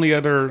guess the only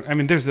other, I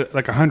mean, there's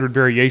like 100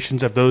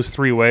 variations of those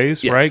 3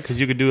 ways, Yes. right? Because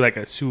you could do like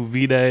a sous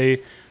vide,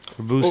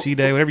 or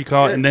vide, whatever you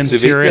call it, and then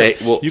Sous sear vide,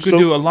 it. well, You could so-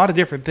 do a lot of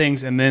different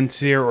things and then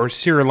sear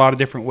a lot of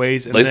different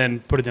ways and Let's- then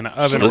put it in an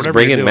oven or Let's whatever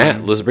bring you're in doing.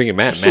 Matt. Let's bring in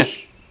Matt. So-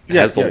 Matt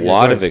yeah, has yeah, a yeah,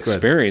 lot go of ahead, go ahead.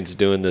 experience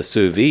doing the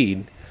sous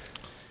vide,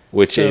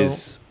 which So-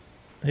 is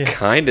Yeah.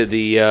 kind of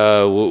the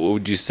what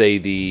would you say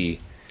the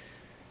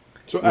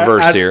So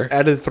Reverse here.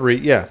 Out of the 3,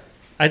 yeah.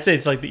 I'd say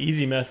it's like the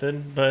easy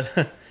method,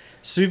 but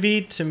sous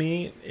vide to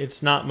me,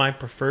 it's not my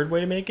preferred way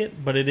to make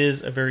it, but it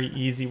is a very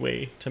easy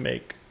way to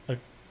make a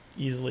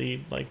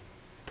easily like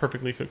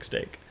perfectly cooked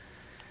steak.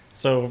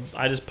 So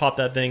I just pop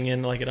that thing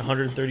in like at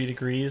 130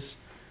 degrees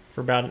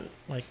for about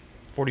like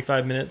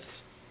 45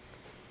 minutes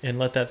and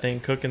let that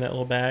thing cook in that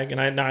little bag. And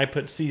I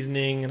put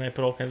seasoning and I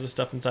put all kinds of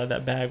stuff inside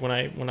that bag when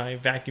I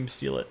vacuum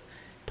seal it.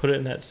 Put it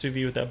in that sous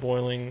vide with that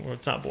boiling, or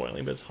it's not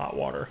boiling, but it's hot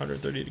water,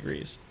 130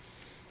 degrees.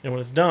 And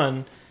when it's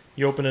done,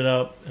 you open it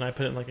up and I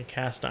put it in like a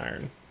cast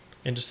iron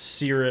and just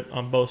sear it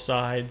on both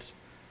sides.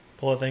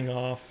 Pull the thing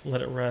off,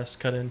 let it rest,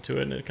 cut into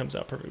it, and it comes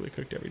out perfectly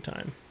cooked every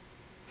time.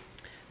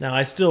 Now,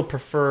 I still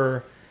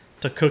prefer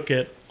to cook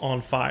it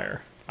on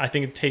fire. I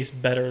think it tastes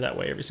better that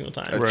way every single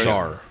time. A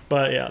char.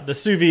 But yeah, the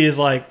sous vide is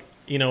like,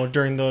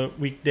 during the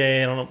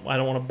weekday, I don't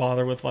want to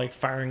bother with like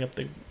firing up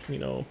the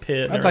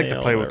pit. and I'd like everything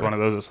to play else, with one of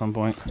those at some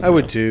point. I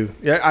would too.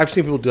 Yeah, I've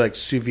seen people do like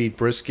sous vide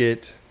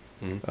brisket.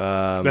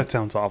 That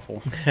sounds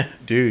awful.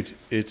 Dude,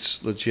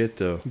 it's legit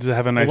though. Does it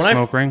have a nice when I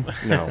smoke ring?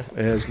 No,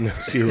 it has no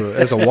zero. It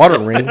has a water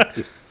ring.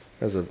 It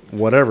has a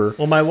whatever.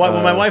 Well,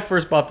 when my wife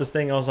first bought this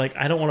thing, I was like,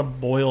 I don't want to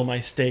boil my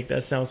steak.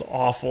 That sounds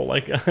awful.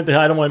 Like, I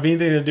don't want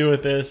anything to do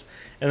with this.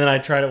 And then I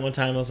tried it one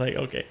time. I was like,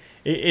 okay.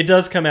 It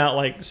does come out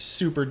like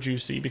super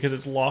juicy because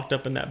it's locked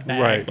up in that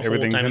bag Right, the whole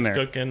everything's time in it's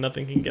there. cooking.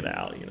 Nothing can get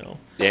out,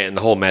 yeah, and the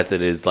whole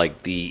method is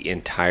like the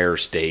entire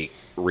steak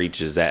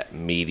reaches that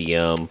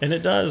medium And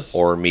it does.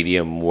 or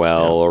medium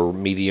well or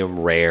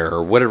medium rare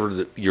or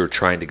whatever you're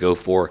trying to go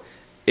for.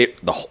 The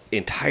whole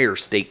entire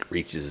steak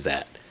reaches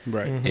that.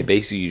 Right. And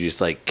basically you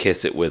just like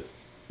kiss it with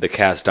the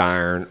cast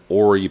iron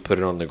or you put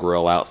it on the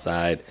grill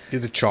outside,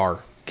 Get the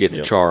char. get the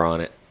Yep. char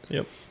on it.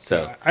 Yep.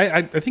 So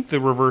I think the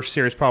reverse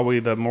sear is probably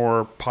the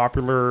more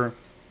popular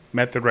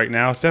method right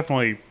now. It's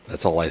definitely,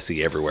 that's all I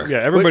see everywhere. yeah,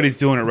 everybody's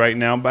doing it right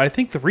now. But I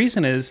think the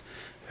reason is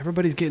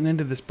everybody's getting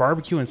into this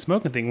barbecue and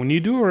smoking thing. When you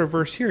do a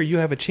reverse sear, you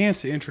have a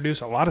chance to introduce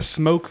a lot of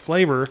smoke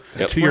flavor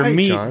Yep. to your Right,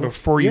 meat John.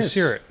 before you Yes.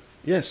 sear it.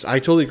 Yes, I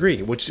totally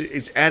agree. Which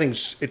it's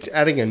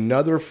adding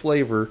another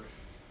flavor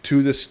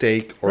to the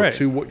steak or Right.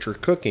 to what you're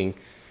cooking,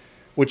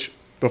 which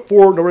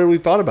before nobody really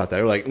thought about that.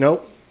 They're like,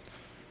 nope.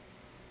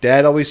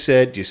 Dad always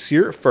said you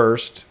sear it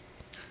first,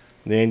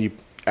 then you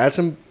add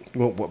some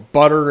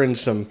butter and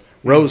some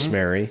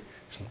rosemary,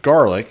 some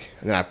garlic,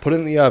 and then I put it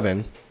in the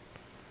oven.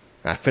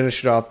 And I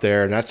finish it off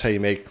there, and that's how you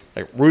make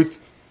like Ruth.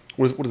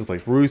 What is the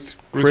place? Ruth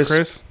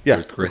Chris? Yeah,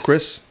 Ruth Chris.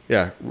 Chris.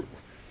 Yeah,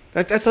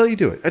 that's how you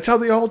do it. That's how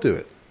they all do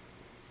it.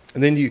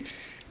 And then you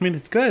I mean,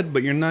 it's good,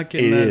 but you're not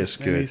getting It that, is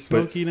good, any but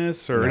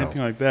smokiness or no.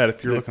 anything like that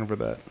if you're looking for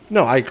that.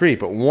 No, I agree.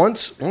 But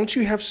once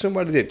you have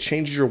somebody that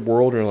changes your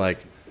world, and you're like,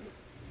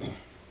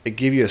 they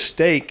give you a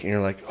steak, and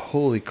you're like,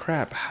 holy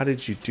crap, how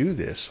did you do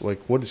this?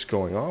 Like, what is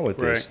going on with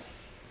this? Right.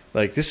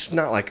 Like, this is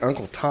not like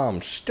Uncle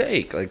Tom's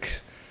steak. Like,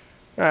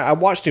 I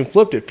watched him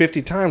flipped it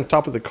 50 times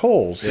top of the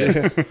coals.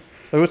 Yes. Like,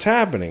 what's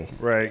happening?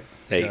 Right.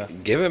 Hey, Yeah.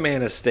 give a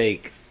man a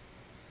steak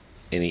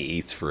and he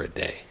eats for a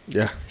day.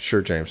 Yeah,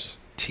 sure, James.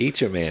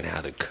 Teach a man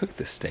how to cook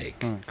the steak.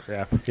 Oh,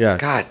 crap. Yeah,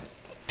 God,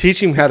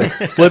 teach him how to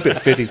flip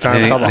it 50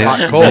 times top of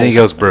hot coals. then he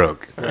goes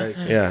broke. Right.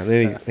 Yeah,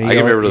 then he I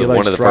can remember he one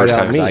likes of the dried first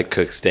out times I meat.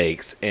 cooked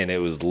steaks, and it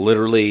was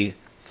literally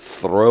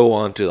throw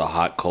onto the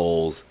hot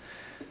coals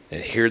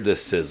and hear the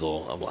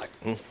sizzle. I'm like,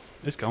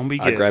 It's going to be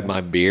I good. grabbed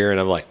my beer, and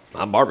I'm like,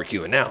 I'm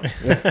barbecuing now.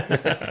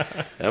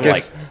 And I'm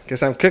Guess, like,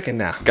 guess I'm cooking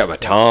now. got my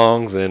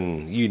tongs,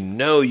 and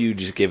you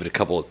just give it a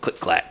couple of click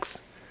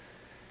clacks,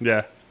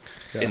 Yeah.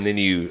 Yeah. and then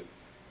you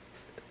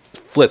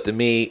flip the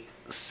meat,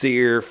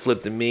 sear,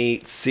 flip the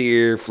meat,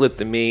 sear, flip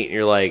the meat, and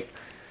you're like,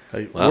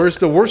 Hey, Well, where's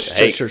the worst?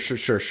 hey.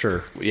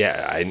 Sure.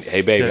 yeah,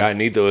 hey babe, Yeah. I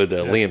need the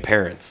Liam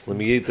Parents. Let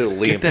me get the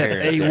Liam Get that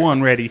Parents.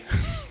 A1 ready.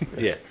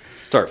 Yeah.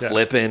 Start Yeah.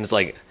 flipping. It's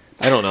like,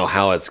 I don't know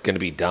how it's going to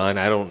be done.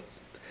 I'm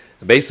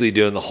basically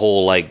doing the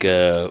whole, like,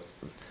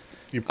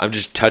 I'm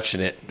just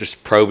touching it,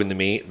 just probing the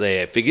meat.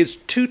 If it gets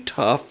too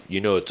tough,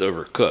 it's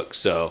overcooked.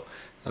 So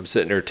I'm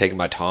sitting there taking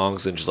my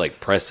tongs and just, like,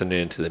 pressing it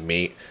into the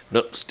meat.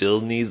 Nope,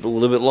 still needs a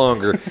little bit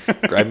longer.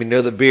 Grab me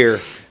another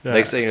beer. Yeah.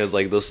 Next thing is,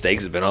 like, those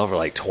steaks have been on for,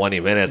 like, 20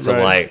 minutes. I'm,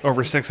 Right. like,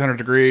 over 600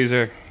 degrees.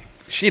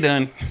 She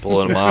done.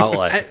 pulling them out.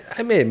 Like,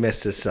 I may have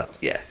messed this up.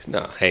 yeah,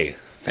 no, hey,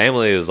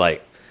 family is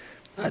like,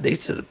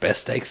 these are the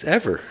best steaks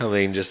ever. I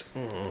mean, just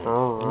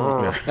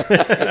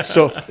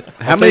So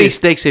How many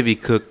steaks have you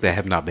cooked that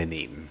have not been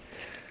eaten?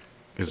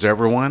 Is there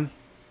ever one?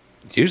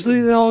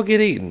 usually they all get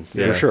eaten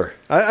Yeah. for sure.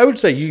 I would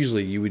say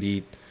usually you would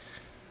eat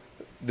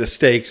the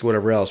steaks,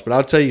 whatever else. But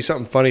I'll tell you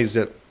something funny is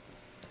that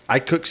I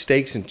cook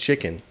steaks and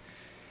chicken,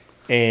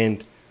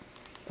 and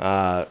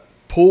I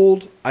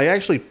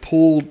actually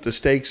pulled the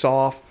steaks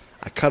off.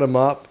 I cut them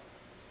up,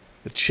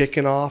 the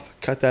chicken off,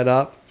 cut that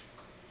up.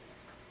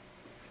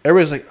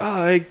 Everybody's like,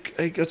 "Oh,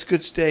 hey, that's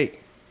good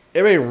steak."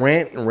 Everybody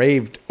rant and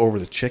raved over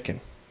the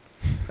chicken.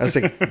 I was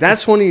like,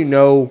 "That's when you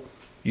know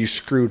you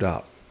screwed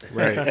up."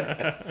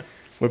 Right.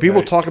 When people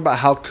Right. talk about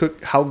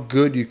how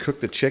good you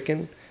cook the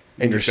chicken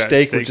and your That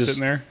steak was sitting just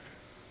there.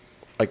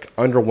 like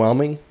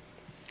underwhelming,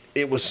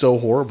 it was so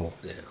horrible.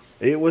 Yeah.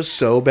 It was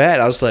so bad.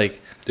 I was like,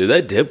 Dude,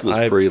 that dip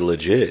was pretty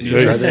legit.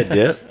 You tried that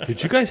dip?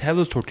 Did you guys have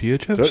those tortilla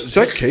chips? "Is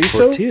that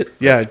queso?" Tortilla-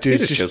 Yeah, dude. Potato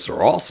It's just, chips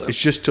are awesome. it's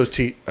just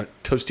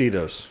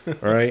Tostitos.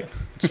 All right,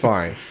 it's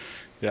fine.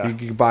 Yeah. You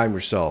can buy them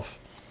yourself.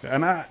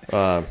 And I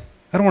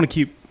don't want to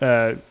keep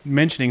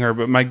mentioning her,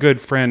 but my good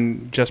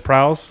friend Jess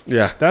Prowse.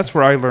 Yeah. That's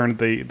where I learned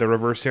the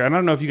reverse sear. And I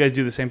don't know if you guys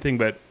do the same thing,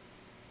 but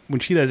when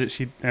she does it,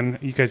 and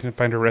you guys can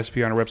find her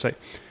recipe on her website.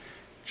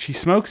 She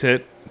smokes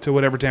it to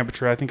whatever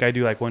temperature. I think I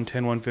do like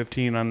 110,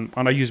 115 on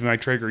I use my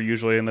Traeger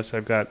usually, unless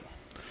I've got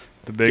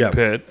the big Yeah.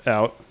 pit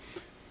out.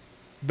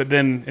 But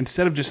then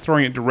instead of just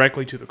throwing it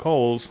directly to the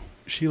coals,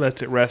 she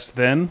lets it rest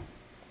then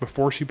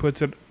before she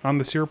puts it on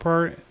the sear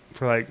part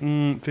for like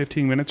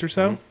 15 minutes or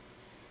so.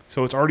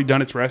 So it's already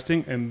done its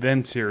resting and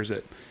then sears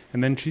it.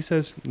 And then she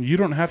says, you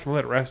don't have to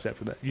let it rest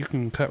after that. You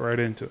can cut right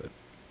into it.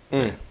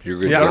 You're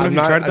good. Yeah, job. I don't know if you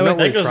tried I've that. not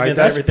really That goes tried against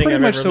that. everything Pretty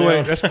I've much ever the way.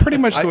 known. That's pretty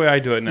much the way I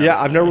do it now. Yeah,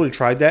 I've never really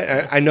tried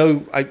that. I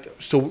know.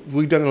 So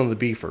we've done it on the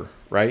beefer,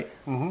 right?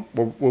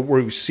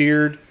 Where we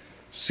seared,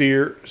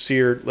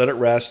 let it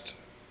rest,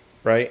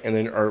 right, and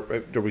then are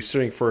we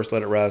searing first,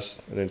 let it rest,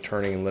 and then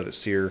turning and let it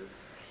sear.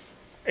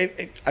 And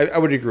I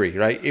would agree,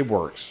 right? It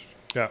works.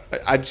 Yeah.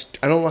 I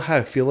don't know how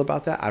I feel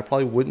about that. I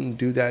probably wouldn't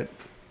do that.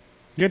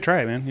 You gotta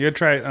try it, man. You gotta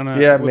try it on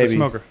Yeah, with maybe. a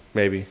smoker.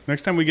 Maybe.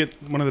 Next time we get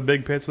one of the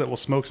big pits that will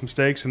smoke some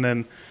steaks and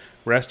then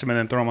rest them and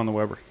then throw them on the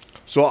Weber.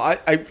 So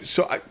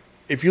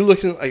if you're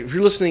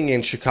listening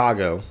in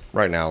Chicago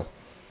right now,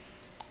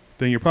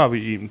 Then you're probably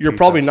eating. you're pizza.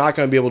 probably not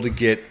going to be able to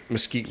get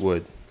mesquite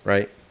wood,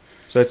 right?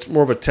 So that's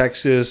more of a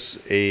Texas,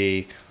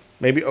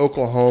 maybe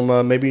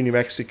Oklahoma, maybe New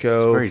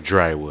Mexico, Very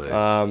dry wood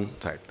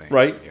type thing.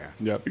 right? Yeah.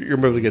 Yep. You're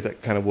able to get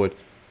that kind of wood.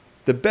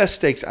 The best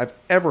steaks I've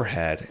ever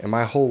had in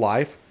my whole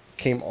life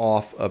came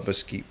off of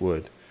mesquite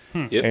wood,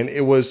 Yep. and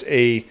it was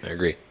I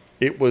agree.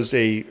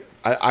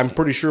 I'm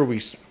pretty sure we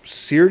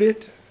seared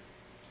it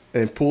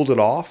and pulled it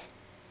off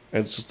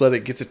and just let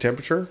it get to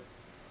temperature.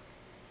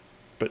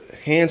 But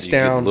hands You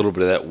get a down, little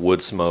bit of that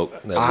wood smoke.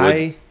 That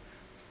wood.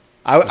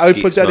 I would mesquite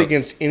put that smoke.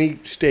 against any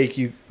steak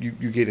you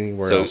get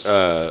anywhere So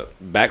else.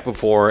 back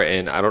before,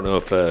 and I don't know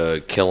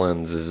if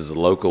Killen's is a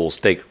local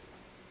steak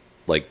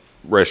like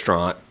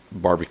restaurant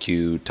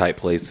barbecue type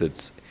place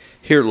that's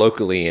here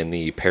locally in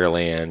the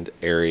Pearland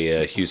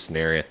area, Houston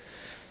area.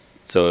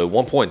 So at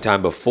one point in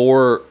time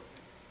before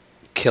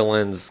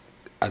Killen's,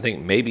 I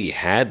think maybe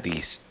had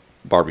the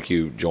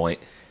barbecue joint,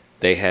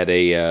 they had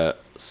a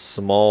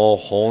small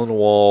hole in the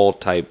wall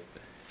type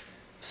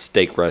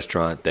steak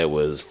restaurant that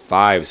was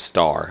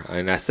 5-star.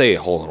 And I say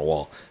a hole in the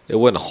wall. It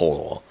wasn't a hole in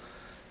the wall.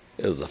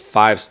 It was a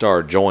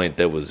 5-star joint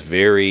that was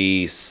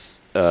very,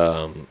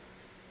 what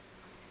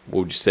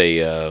would you say,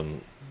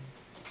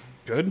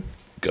 Good.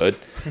 good?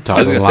 Top I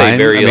was of going the to say line?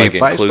 very I mean, like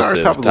 5 stars,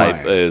 inclusive top of the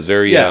type. line. It was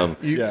very, Yeah,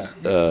 you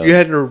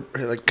had to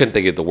like couldn't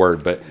think of the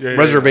word, but Yeah,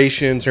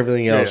 reservations and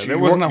everything Yeah, else. there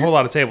You wasn't a weren't- whole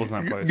lot of tables in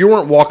that place. You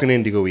weren't walking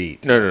in to go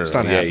eat. No. It's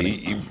not Yeah,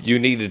 happening. you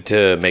needed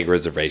to make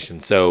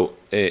reservations. So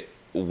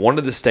one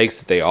of the steaks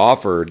that they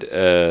offered,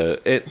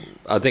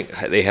 I think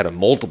they had a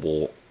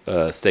multiple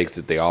steaks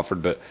that they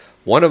offered, but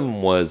one of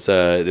them was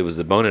it was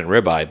the bone-in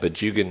ribeye,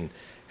 but you can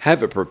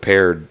have it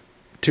prepared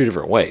 2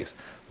 different ways.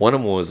 One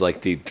of them was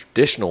like the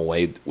traditional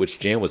way, which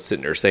Jan was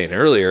sitting there saying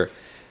earlier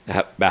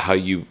about how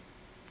you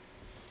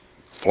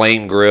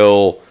flame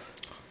grill,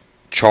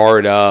 char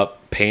it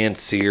up, pan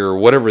sear,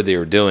 whatever they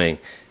were doing.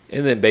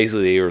 And then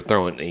basically they were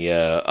throwing the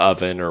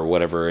oven or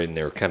whatever and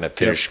they were kind of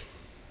finish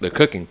the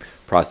cooking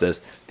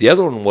process. The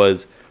other one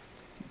was,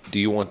 do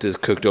you want this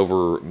cooked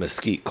over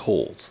mesquite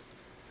coals?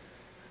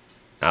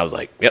 I was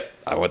like, yep,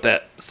 I want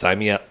that. Sign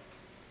me up.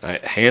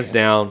 Hands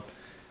down,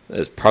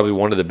 it's probably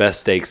one of the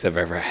best steaks I've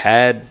ever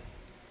had,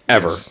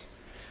 ever. Yes.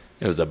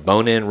 It was a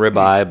bone-in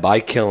ribeye by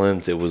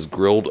Killen's. It was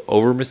grilled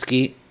over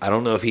mesquite. I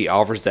don't know if he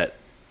offers that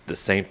the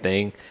same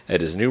thing at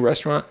his new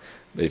restaurant,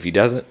 but if he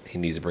doesn't, he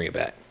needs to bring it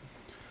back.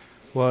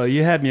 Well,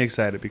 you had me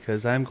excited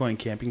because I'm going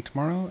camping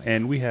tomorrow,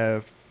 and we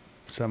have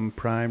some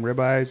prime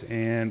ribeyes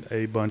and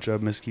a bunch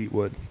of mesquite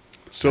wood.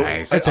 So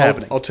Nice. It's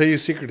happening. I'll tell you a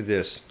secret to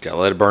this. Gotta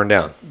let it burn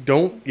down.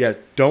 Don't.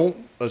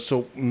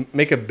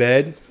 Make a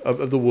bed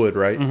of the wood,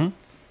 right? Mm-hmm.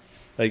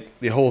 Like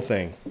the whole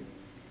thing,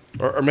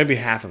 or maybe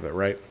half of it,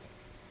 right?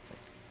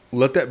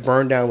 Let that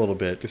burn down a little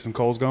bit. Get some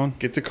coals going.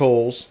 Get the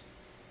coals.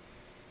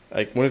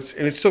 Like when it's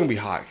still gonna be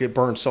hot. It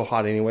burns so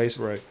hot anyways.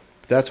 Right.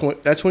 That's when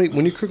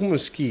you cook them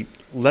with mesquite.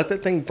 Let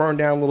that thing burn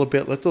down a little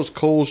bit. Let those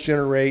coals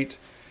generate,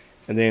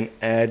 and then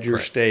add your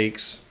Right.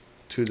 steaks.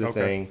 to the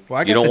thing. Well,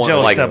 I You got don't the want,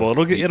 jello like, stubble.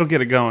 It'll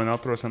get it going. I'll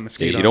throw some Yeah,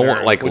 mosquito. you don't on want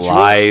there. like But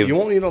live You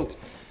won't need a.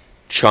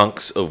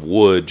 chunks of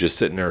wood just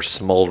sitting there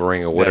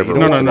smoldering or whatever. you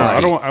No, don't no, want no. the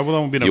I don't. I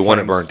won't be no You want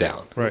it flames. burnt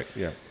down. Right.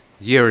 Yeah.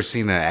 You ever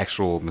seen an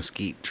actual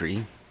mesquite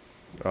tree?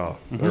 Oh.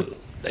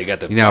 They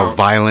got the You know how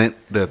violent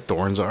the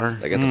thorns are?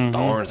 they got the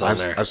thorns on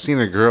there. I've seen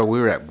a girl.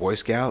 We were at Boy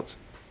Scouts.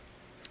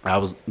 I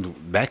was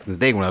back in the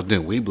day when I was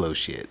doing weed blow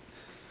shit.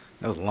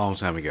 That was a long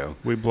time ago.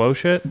 We blow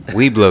shit.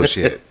 Weed blow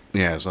shit.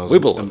 Yeah, so I was,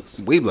 Weed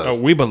blows. Weed blows.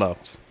 Oh, we below.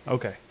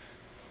 Okay.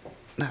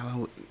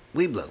 No,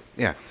 weed blow.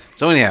 Yeah.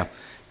 So anyhow,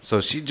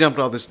 so she jumped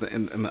off this,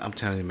 and I'm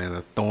telling you, man,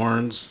 the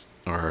thorns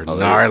are Oh,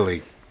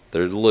 gnarly.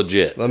 They're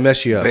legit. They'll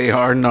mess you up. They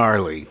are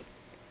gnarly.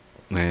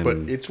 And But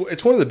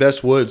it's one of the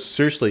best woods.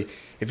 Seriously,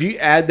 if you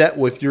add that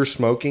with your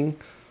smoking,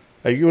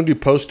 like you want to do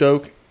post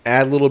oak,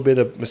 add a little bit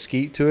of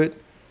mesquite to it.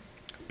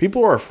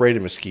 People are afraid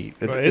of mesquite.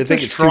 They It's think a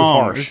it's too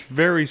strong. harsh. It's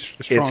very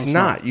strong. It's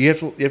not. You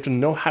have to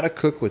know how to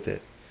cook with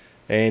it.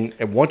 And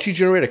once you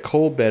generate a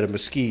cold bed of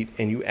mesquite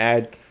and you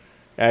add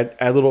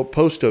a little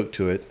post oak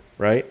to it,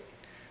 right?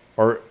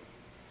 Or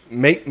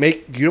make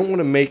you don't want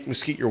to make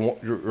mesquite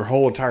your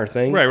whole entire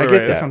thing. Right. I Right. get Right.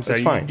 that. That's what I'm saying.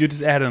 It's fine. You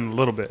just add in a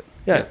little bit.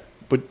 Yeah,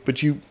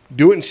 but you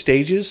do it in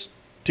stages,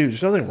 dude.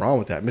 There's nothing wrong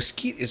with that.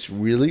 Mesquite is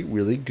really,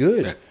 really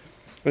good. Yeah.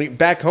 I mean,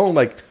 back home,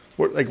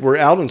 where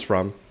Alden's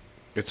from,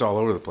 it's all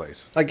over the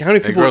place. like how many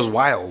It people? grows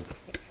wild.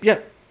 Yeah,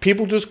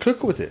 people just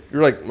cook with it.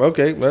 You're like,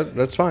 okay,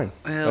 that's fine.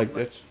 Well, Like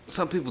that's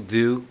some people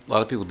do. A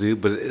lot of people do.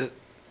 But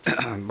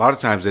a lot of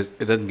times it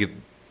doesn't get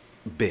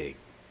big.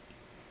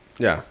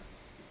 yeah.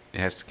 It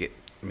has to get.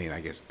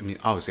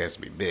 Obviously it has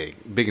to be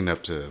big enough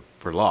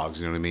for logs.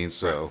 You know what I mean?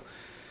 So,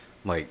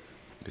 like,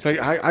 It's like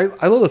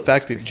I love the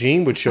fact that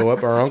Gene would show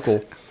up. Our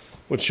uncle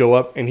would show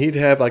up, and he'd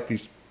have like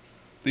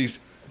these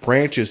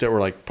branches that were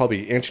like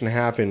probably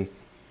 1.5 inches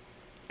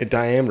in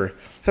diameter.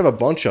 He'd have a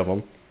bunch of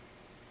them.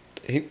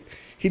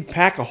 He'd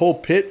pack a whole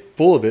pit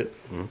full of it,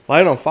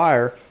 light it on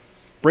fire,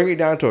 bring it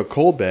down to a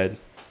cold bed,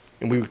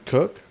 and we would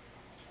cook.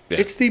 Yeah.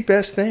 It's the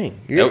best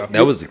thing.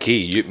 That was the key.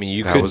 You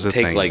That couldn't was the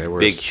take thing. like They were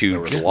big, s- they huge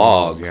were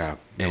small, logs yeah.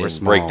 They were and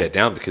small. break that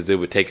down because it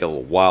would take a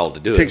little while to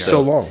do it. Takes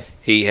so long.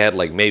 He had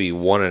like maybe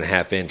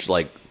 1.5 inch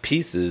like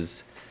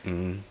pieces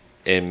and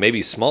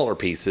maybe smaller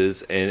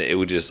pieces, and it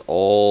would just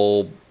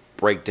all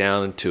break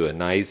down into a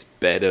nice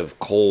bed of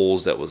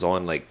coals that was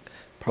on like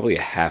probably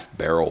a half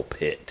barrel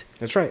pit.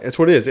 That's right. That's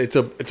what it is. It's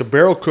a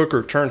barrel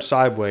cooker turned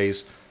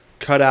sideways,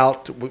 cut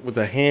out with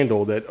a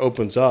handle that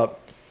opens up.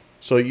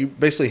 So you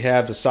basically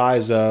have the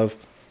size of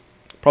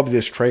probably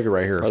this Traeger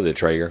right here. Probably the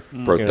Traeger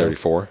Pro You know.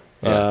 34.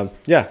 Yeah.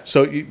 Yeah.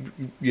 So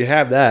you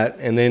have that,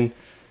 and then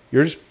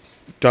you're just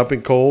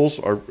dumping coals,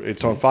 or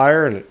it's on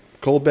fire and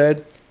cold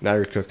bed. Now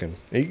you're cooking.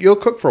 And you'll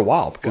cook for a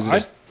while because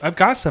I've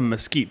got some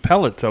mesquite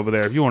pellets over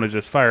there. If you want to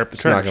just fire up the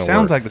It's not trash, gonna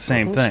sounds work. like the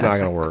same It's thing. not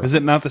gonna work. Is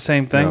it not the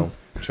same thing? no,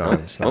 John,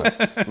 it's not.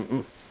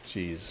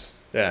 Jeez.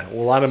 Yeah,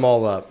 we'll line them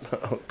all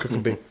up. Cook a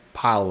big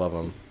pile of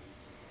them.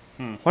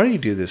 Why do you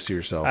do this to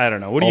yourself? I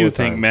don't know. What do all you the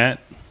think, time? Matt?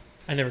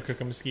 I never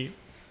cook a mesquite.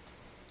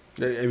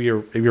 Have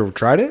you ever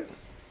tried it?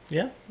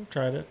 Yeah, I've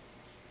tried it.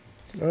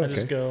 I Okay.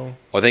 just go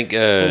I think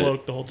full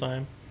oak the whole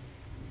time.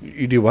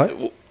 You do what?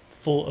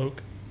 Full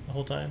oak the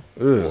whole time.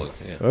 Ugh.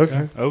 yeah.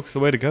 Okay. Oak's the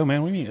way to go,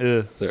 man. What do you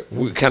mean? So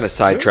we kind of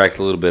sidetracked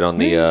a little bit on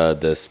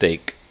the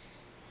steak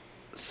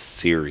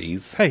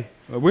series. Hey,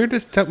 we're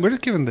just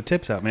giving the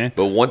tips out, man.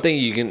 But one thing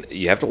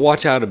you have to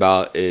watch out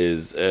about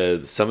is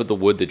some of the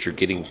wood that you're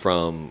getting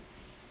from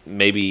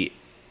maybe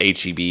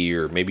HEB,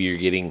 or maybe you're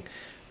getting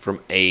from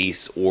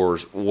Ace, or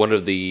one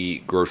of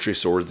the grocery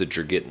stores that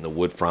you're getting the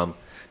wood from.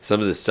 Some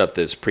of the stuff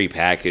that's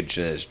prepackaged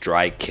and is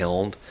dry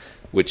kilned,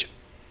 which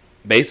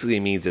basically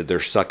means that they're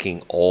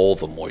sucking all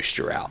the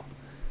moisture out.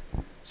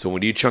 So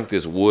when you chunk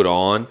this wood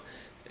on,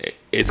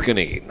 it's going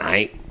to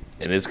ignite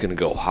and it's going to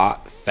go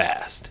hot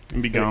fast.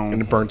 And be gone.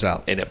 And it burns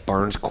out. And it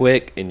burns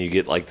quick, and you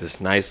get like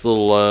this nice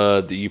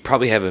little you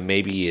probably have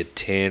maybe a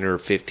 10 or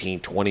 15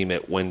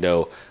 20-minute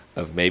window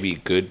of maybe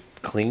good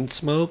clean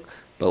smoke,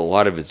 but a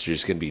lot of it's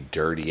just going to be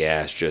dirty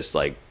ass just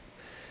like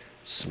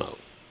smoke.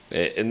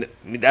 And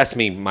that's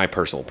my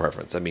personal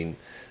preference. I mean,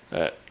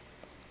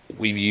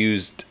 we've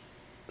used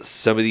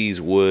some of these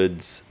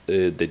woods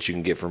that you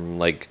can get from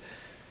like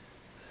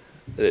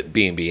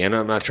B&B, and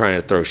I'm not trying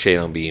to throw shade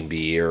on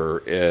B&B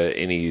or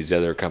any of these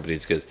other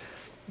companies, because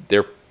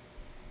they're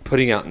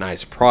putting out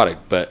nice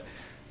product, but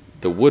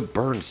the wood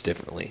burns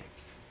differently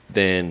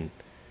than,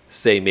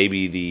 say,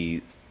 maybe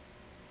the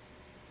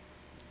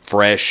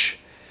fresh,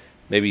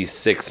 maybe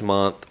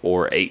 6-month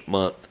or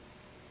 8-month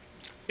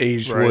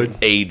Aged Right. wood.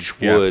 aged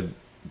Yeah. wood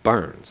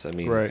burns. I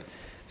mean, Right.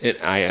 and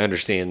I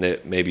understand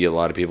that maybe a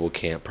lot of people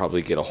can't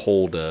probably get a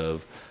hold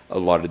of a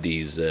lot of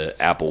these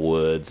apple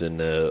woods and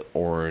the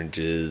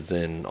oranges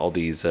and all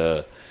these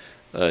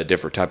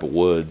different type of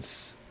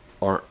woods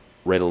aren't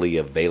readily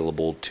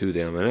available to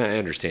them, and I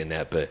understand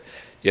that, but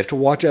you have to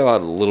watch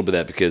out a little bit of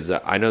that, because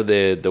I know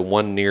the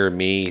one near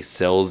me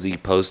sells the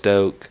post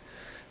oak,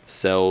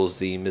 sells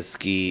the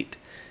mesquite,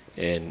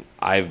 and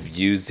I've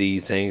used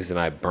these things and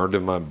I burned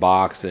them in my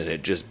box and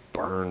it just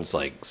burns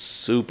like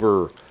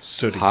super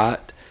Sooty.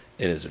 hot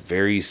and is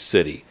very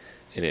sooty,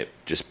 and it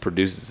just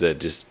produces a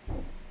just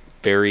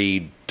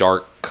very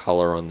dark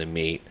color on the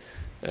meat.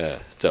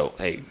 So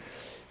hey,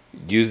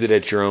 use it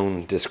at your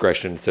own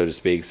discretion, so to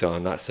speak. So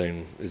I'm not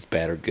saying it's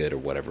bad or good or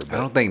whatever. But I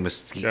don't think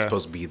mesquite's Yeah.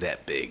 supposed to be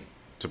that big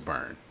to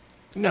burn.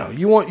 No,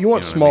 you want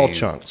what I small mean?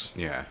 chunks.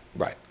 Yeah,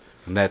 right.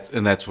 and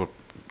that's what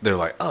they're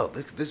like. Oh,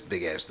 look at this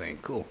big ass thing.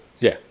 Cool.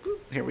 Yeah.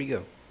 Here we go.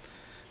 All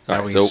Now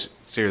right, we so can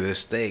sear this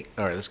steak.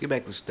 All right, let's get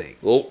back to the steak.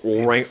 we'll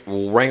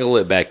wrangle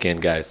it back in,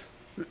 guys.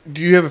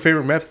 Do you have a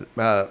favorite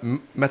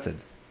method?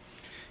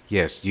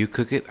 Yes, you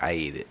cook it, I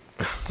eat it.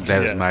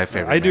 That is Yeah. my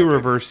favorite. I do method.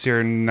 reverse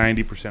sear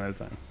 90% of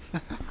the time.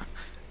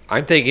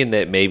 I'm thinking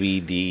that maybe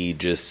the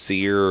just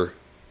sear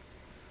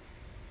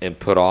and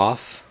put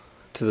off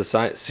to the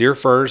side, sear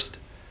first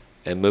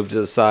and move to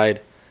the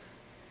side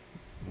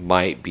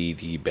might be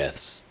the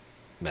best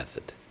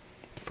method.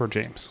 For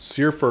James.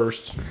 Sear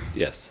first,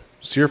 Yes.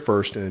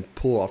 and then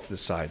pull off to the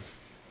side.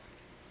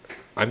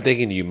 I'm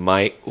thinking you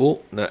might.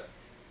 Oh, no.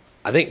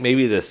 I think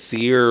maybe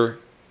the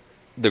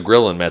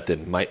grilling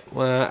method might.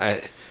 Well,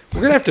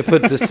 we're gonna have to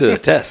put this to the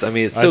test. I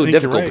mean, it's I so think you're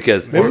difficult right.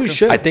 because Maybe we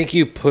should. I think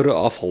you put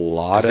off a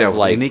lot Is that of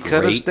like any cut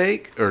of great-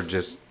 steak or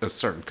just a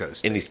certain cut of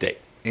steak? any steak.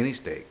 Any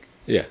steak.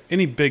 Yeah,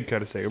 Any big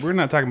cut of steak. We're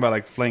not talking about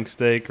like flank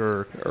steak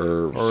or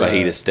or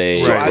fajita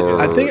steak. So Right. or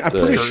I'm pretty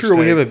the- sure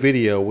we steak. have a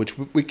video which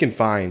we can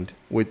find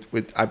with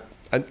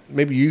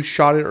maybe you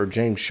shot it or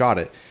James shot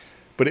it,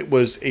 but it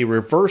was a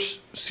reverse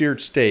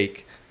seared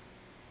steak.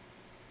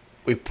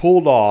 We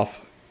pulled off.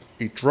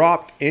 We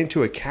dropped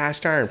into a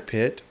cast iron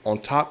pit on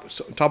top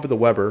of the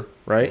Weber.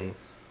 Right,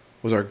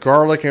 was our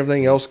garlic and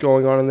everything else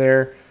going on in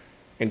there,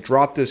 and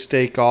dropped this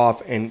steak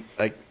off, and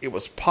like it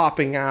was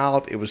popping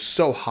out. It was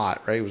so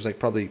hot. Right, it was like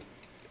probably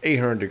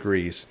 800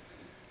 degrees.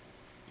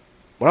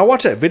 When I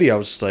watched that video, I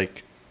was just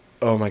like,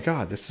 "Oh my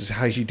god, this is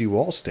how you do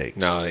all steaks."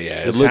 No,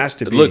 yeah, this it looked, has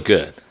to it be. looked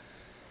good.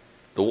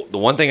 The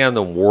one thing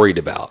I'm worried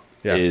about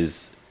Yeah.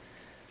 is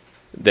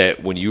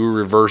that when you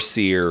reverse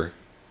sear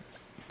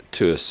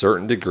to a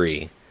certain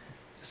degree,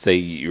 say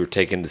you're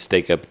taking the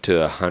steak up to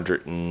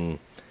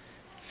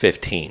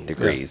 115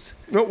 degrees,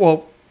 No,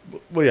 well,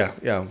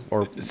 yeah,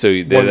 or so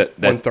one, that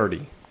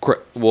 130.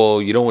 well,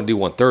 you don't want to do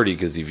 130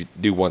 because if you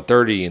do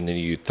 130 and then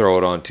you throw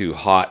it on too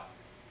hot,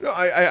 No,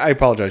 I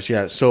apologize.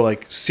 Yeah, so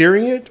like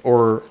searing it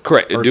or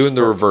correct, or, doing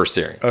the reverse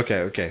searing.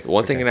 Okay. The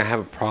one thing that I have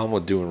a problem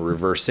with doing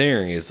reverse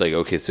searing is like,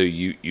 okay, so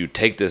you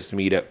take this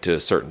meat up to a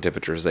certain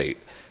temperature, say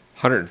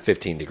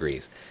 115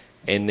 degrees,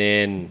 and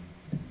then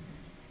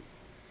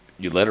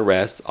you let it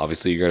rest.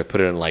 Obviously, you're going to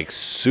put it in like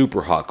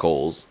super hot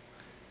coals,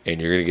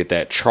 and you're going to get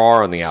that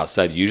char on the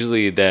outside.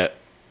 Usually that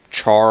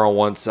char on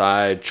one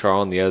side, char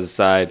on the other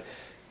side,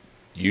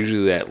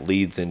 usually that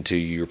leads into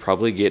you're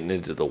probably getting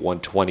into the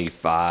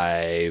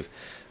 125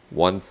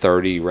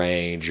 130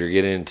 range. You're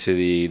getting into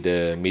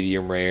the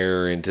medium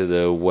rare, into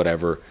the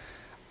whatever.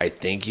 I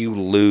think you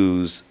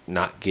lose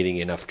not getting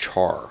enough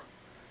char.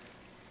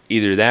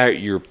 Either that or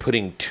you're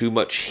putting too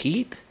much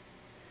heat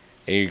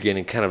and you're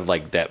getting kind of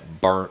like that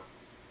burnt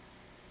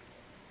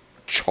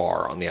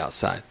char on the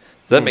outside.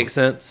 Does that make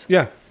sense?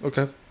 Yeah.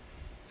 Okay.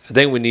 I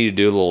think we need to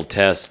do a little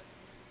test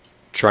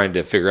trying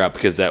to figure out,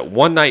 because that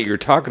one night you're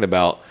talking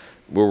about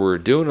where we're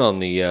doing on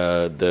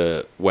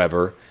the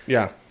Weber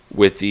Yeah.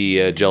 with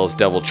the Jealous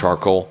Devil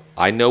charcoal,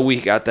 I know we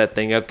got that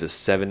thing up to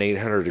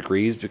 700-800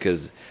 degrees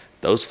because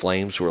those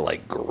flames were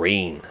like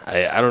green.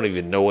 I don't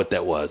even know what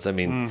that was. I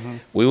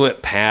mean, we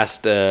went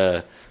past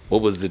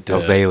what was it? That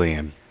was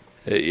alien.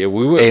 Yeah,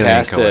 we went Alien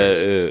past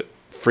colors.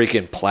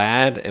 freaking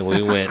plaid, and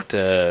we went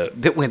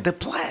That went the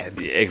plaid.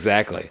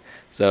 exactly.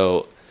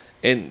 So,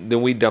 and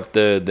then we dumped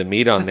the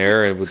meat on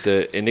there, and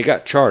and it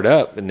got charred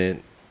up, and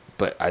then.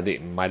 But I think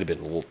it might have been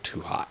a little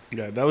too hot.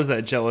 Yeah, that was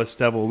that jealous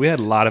devil. We had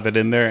a lot of it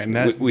in there, and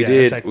that We yeah,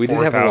 did- it's like we did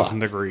have a lot. 4,000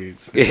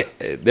 degrees.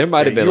 There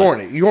might have been.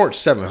 You weren't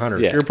 700.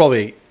 Yeah. You're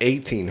probably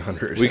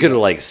 1,800. We could have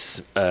like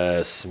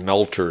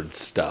smeltered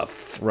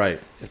stuff, Right.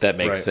 if that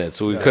makes Right. sense.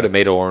 So we could have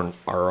made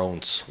our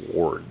own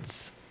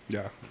swords.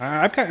 Yeah,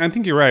 I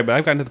think you're right, but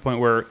I've gotten to the point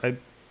where,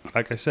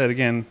 like I said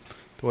again,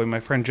 the way my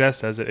friend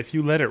Jess does it, if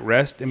you let it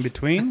rest in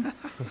between,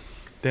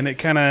 then it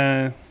kind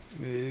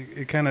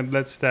of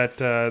lets that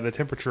the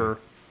temperature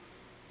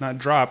not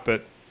drop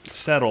but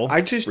settle. I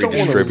just don't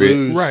want to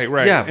Redistribute. lose.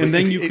 right, Yeah, but and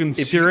then if- you can if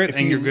sear it if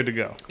and you- you're good to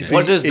go. if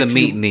What you- does the if you-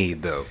 meat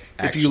need, though?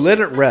 If you let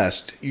it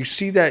rest, you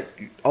see that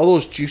all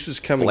those juices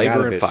coming Flavor out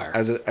of and it fire.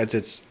 as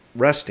it's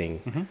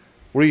resting.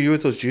 What do you do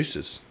with those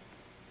juices?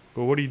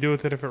 But what do you do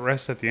with it if it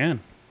rests at the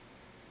end?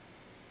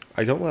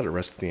 I don't let it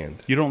rest at the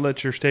end. You don't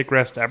let your steak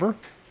rest ever?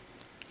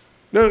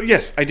 No,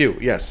 yes, I do.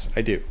 Yes,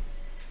 I do.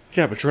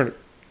 Yeah, but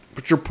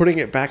you're putting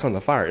it back on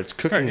the fire. It's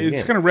cooking Right, again.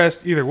 it's going to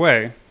rest either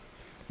way.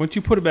 Once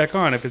you put it back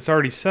on, if it's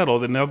already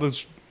settled, and now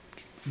those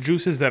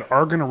juices that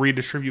are going to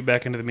redistribute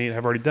back into the meat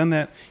have already done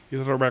that,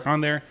 you throw it back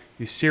on there,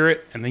 you sear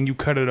it, and then you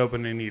cut it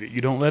open and eat it.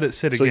 You don't let it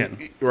sit So again.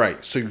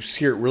 right. So you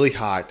sear it really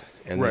hot,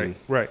 and Right, then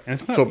right. And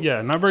it's not, So-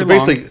 not very so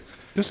long. basically-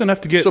 Just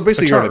enough to get so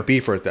basically a you're char. on a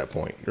beefer at that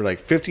point. You're like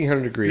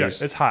 1,500 degrees.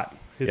 Yeah, it's hot.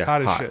 It's Yeah,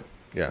 hot as shit.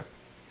 Yeah.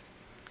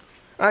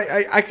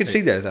 I could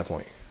see that at that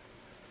point.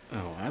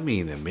 Oh, I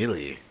mean a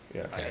million.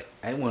 Yeah.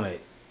 I want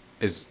it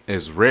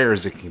as rare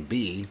as it can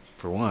be.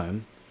 For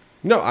one,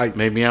 No,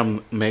 maybe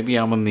I'm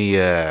in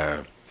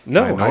the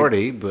No,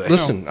 minority, but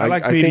listen. I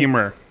like think- medium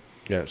rare.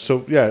 Yeah.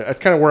 So yeah, that's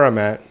kind of where I'm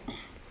at.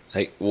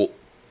 Hey, well,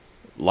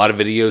 a lot of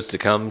videos to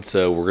come,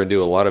 so we're gonna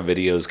do a lot of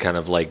videos, kind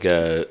of like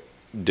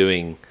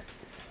doing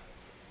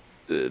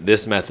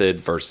this method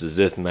versus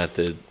this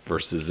method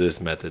versus this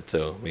method.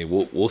 So I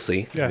mean, we'll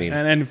see. Yeah, I mean,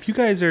 and if you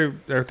guys are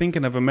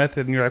thinking of a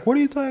method and you're like, what are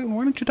you talking?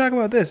 Why don't you talk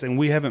about this? And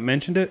we haven't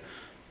mentioned it,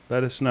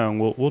 let us know, and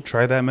we'll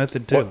try that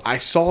method too. Well, I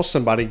saw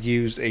somebody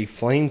use a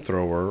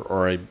flamethrower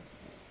or a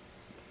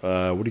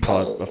what do you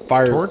call it? A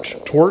fire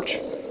torch.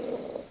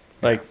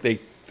 Like they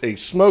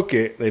smoke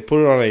it. They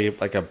put it on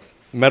a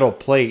metal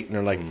plate, and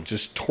they're like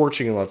just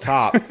torching on the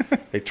top.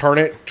 They turn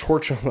it,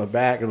 torch on the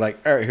back, and like,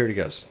 all right, here it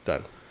goes,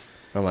 done.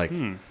 I'm like,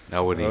 I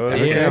wouldn't eat that.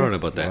 yeah, okay. I don't know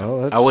about that.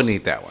 well, I wouldn't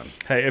eat that one.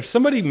 Hey, if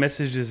somebody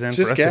messages in for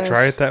Just us gas. to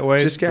try it that way,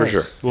 Just gas. For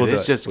sure. we'll do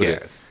It's it. just We'll do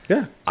gas.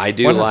 Yeah, I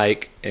do Why not?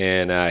 like,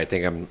 and I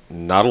think I'm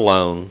not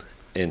alone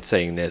in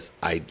saying this.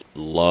 I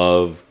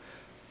love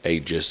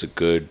just a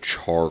good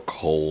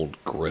charcoal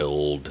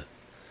grilled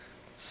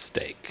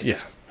steak. Yeah,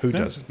 who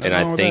doesn't? And Nothing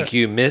wrong I with think that.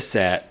 you miss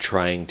that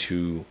trying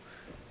to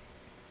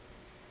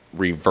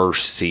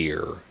reverse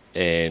sear,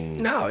 and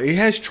No, it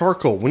has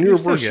charcoal. When you You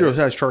still reverse get sear, it. it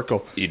has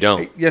charcoal. You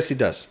don't. Yes, it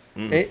does.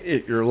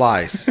 You're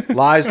lies,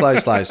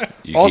 lies.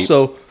 You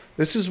Also,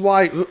 this is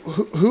why.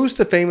 Who's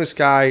the famous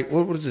guy?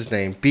 What was his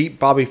name? Beat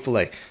Bobby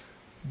Flay.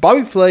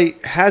 Bobby Flay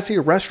has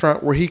a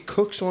restaurant where he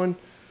cooks on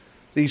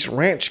these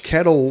ranch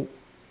kettle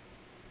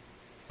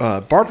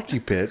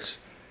barbecue pits,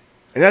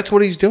 and that's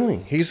what he's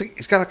doing. He's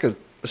got like a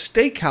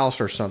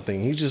steakhouse or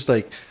something. He's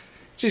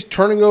just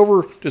turning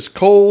over just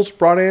coals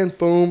brought in,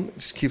 boom,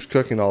 just keeps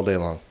cooking all day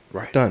long.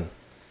 Right. Done.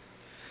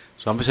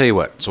 So I'm gonna tell you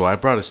what. So I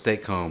brought a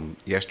steak home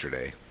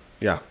yesterday.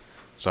 Yeah.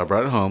 So I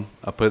brought it home.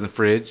 I put it in the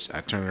fridge.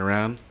 I turned it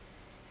around.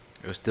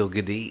 It was still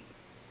good to eat.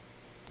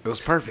 It was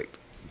perfect.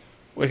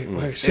 Wait,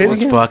 say It it was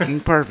again. fucking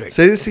perfect.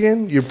 Say this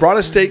again. You brought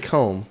a steak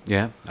home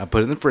Yeah, I put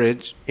it in the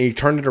fridge. and you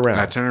turned it around.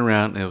 I turned it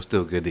around, and it was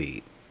still good to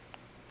eat.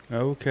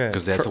 Okay.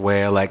 Because that's the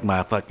way I like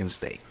my fucking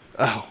steak.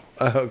 Oh,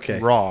 okay.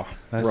 Raw.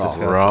 That's Raw.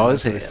 disgusting. Raw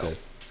as That's what hell.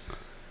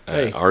 I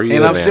said. Hey. Are you?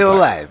 And a I'm still vampire?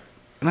 alive.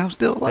 And I'm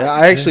still alive. Yeah,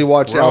 I actually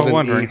watched We're all Alden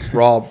wondering. eat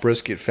raw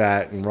brisket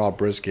fat and raw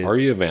brisket. Are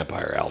you a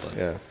vampire, Alden?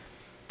 Yeah.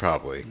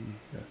 Probably.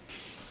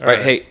 All right,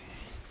 hey,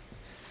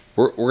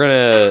 we're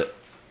gonna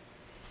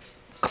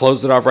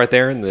close it off right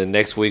there, and then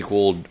next week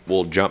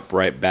we'll jump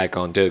right back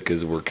onto it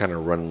because we're kind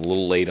of running a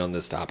little late on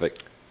this topic.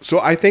 So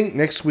I think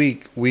next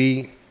week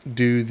we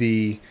do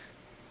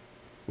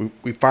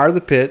we fire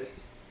the pit,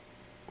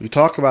 we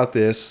talk about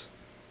this,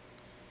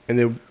 and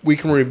then we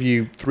can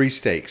review 3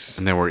 steaks.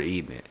 And then we're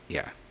eating it.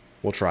 Yeah.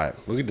 We'll try it.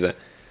 We could do that.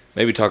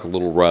 Maybe talk a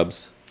little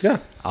rubs. Yeah.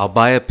 I'll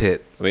buy a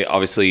pit, I mean,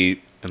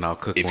 obviously, and I'll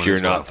cook if one you're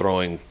as not well.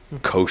 throwing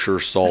kosher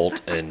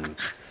salt and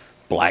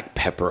black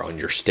pepper on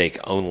your steak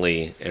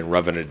only and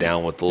rubbing it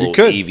down with the little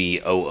could.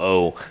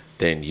 EVOO,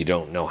 then you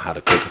don't know how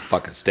to cook a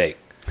fucking steak.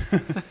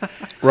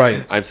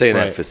 Right. I'm saying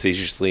Right. that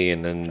facetiously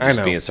and then I just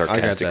know. being I got that,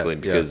 sarcastically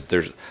yeah. because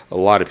there's a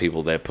lot of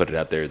people that put it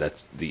out there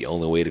that's the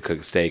only way to cook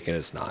a steak, and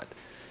it's not.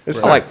 It's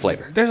I not. like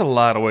flavor. There's a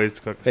lot of ways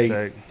to cook a Hey,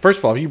 steak. first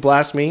of all, if you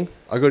blast me,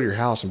 I'll go to your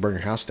house and burn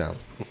your house down.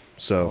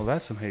 So Well,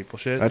 that's some hateful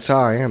shit. that's how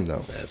I am,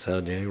 though. That's how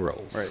Jay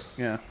rolls. Right.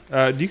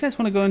 Yeah. Do you guys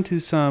want to go into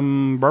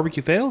some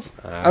barbecue fails?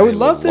 I would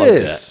love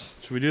this.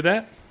 Should we do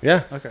that?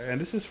 Yeah. Okay. And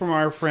this is from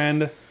our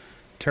friend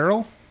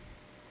Terrell.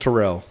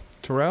 Terrell.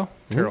 Terrell.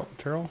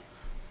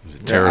 I'm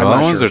Terrell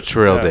not Owens sure. or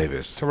Terrell Yeah.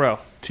 Davis? Terrell.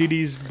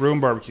 TD's Brewing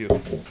Barbecue.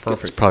 Perfect.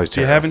 It's probably If you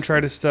Terrell. haven't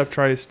tried his stuff,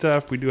 try his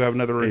stuff. We do have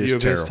another It is review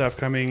of his Terrell. stuff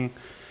coming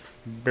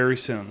very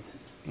soon.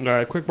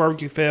 Quick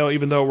barbecue fail.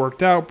 Even though it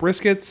worked out,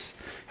 briskets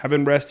have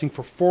been resting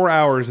for 4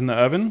 hours in the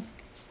oven.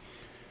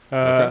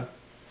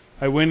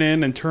 I went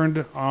in and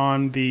turned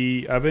on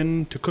the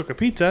oven to cook a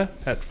pizza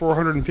at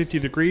 450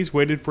 degrees,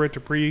 waited for it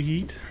to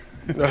preheat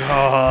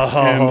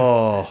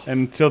Oh.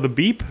 until it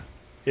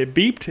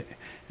beeped.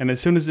 And as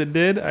soon as it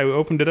did, I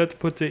opened it up to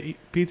put the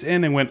pizza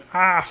in and went,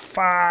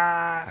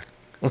 fuck.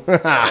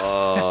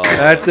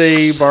 That's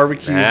a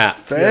barbecue Nah.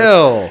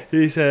 fail.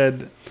 He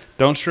said,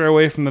 don't stray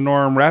away from the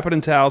norm. Wrap it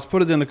in towels.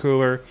 Put it in the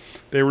cooler.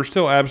 They were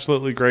still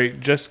absolutely great.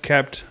 Just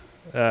kept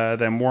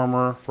them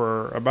warmer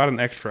for about an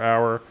extra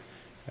hour.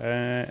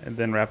 And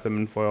then wrap them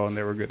in foil, and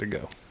they were good to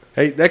go.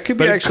 Hey, that could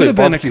be But it actually a could have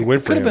been barbecue win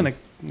for could have him. been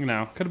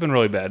could have been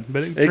really bad,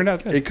 but it turned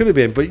out good. It could have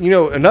been, but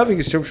an oven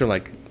gets temperature in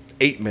like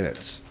 8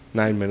 minutes,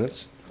 9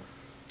 minutes.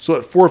 So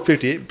at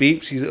 450, it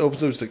beeps. He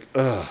opens it. It's like,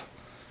 ugh.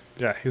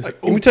 Yeah, he was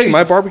like, Let me tell you,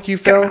 my barbecue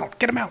Get him fail. out!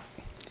 Get him out!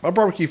 My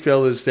barbecue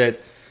fail is that.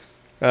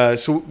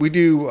 So we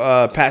do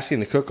passing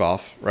the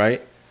cook-off,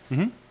 right?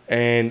 Mm-hmm.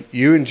 And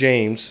you and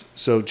James.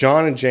 So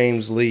John and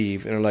James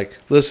leave and are like,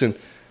 listen,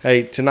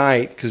 hey,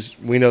 tonight, because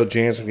we know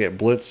Jan's gonna get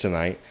blitzed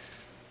tonight.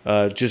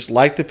 Just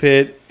light the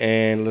pit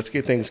and let's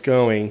get things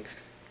going.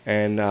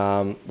 And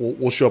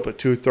we'll show up at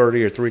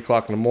 2:30 or 3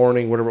 o'clock in the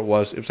morning, whatever it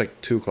was. It was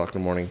like 2 o'clock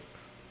in the morning.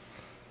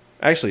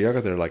 Actually, I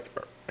got there like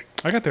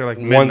I got there like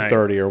midnight.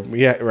 1:30 or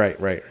yeah,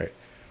 right.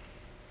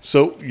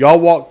 So y'all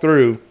walked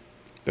through,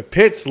 the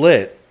pit's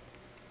lit,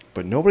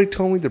 but nobody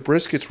told me the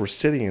briskets were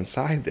sitting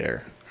inside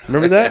there.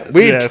 Remember that?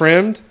 We had Yes.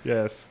 trimmed.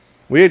 Yes.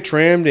 We had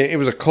trimmed, and it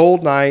was a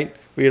cold night.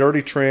 We had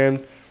already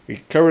trimmed. We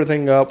covered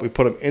everything up. We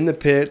put them in the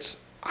pits.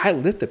 I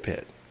lit the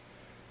pit.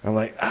 I'm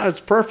like,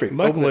 it's perfect.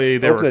 Luckily,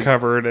 they Open were it.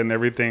 covered and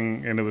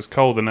everything, and it was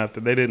cold enough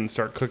that they didn't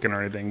start cooking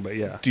or anything. But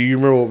yeah, Do you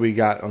remember what we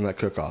got on that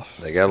cook-off?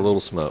 They got a little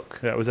smoke.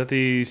 yeah. Was that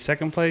the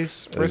second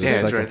place? It was the Yeah,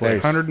 it's second right there.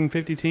 place.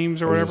 150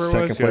 teams or It was whatever the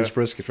it was. second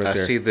place Yeah. briskets right I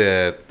there. see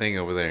the thing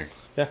over there.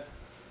 Yeah.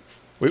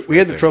 We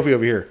had the there. trophy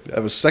over here.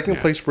 That was second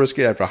place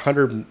brisket after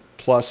 100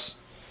 plus,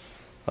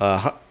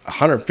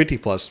 150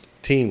 plus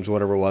teams,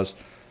 whatever it was.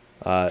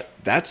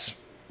 That's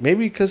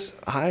maybe because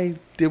I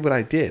did what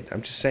I did.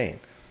 I'm just saying.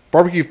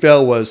 Barbecue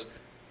fail was,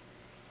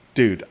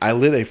 dude, I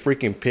lit a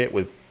freaking pit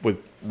with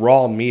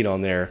raw meat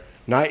on there.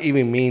 Not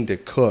even mean to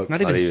cook.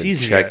 Not Not even even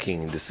seasoned yet.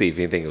 checking to see if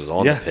anything was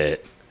on Yeah. the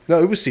pit.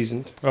 No, it was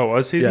seasoned. Oh, it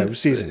was Yeah, seasoned? it was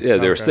seasoned. Yeah,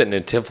 they were Okay. sitting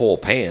in tinfoil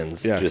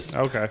pans. Yeah. Just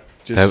Okay.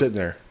 Just Have- sitting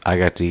there. I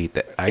got to eat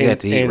that. I And- got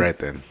to eat and- right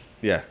then.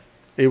 Yeah.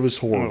 It was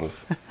horrible.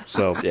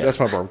 So Yeah. that's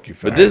my barbecue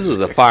fail. But this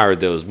is a fire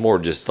that was more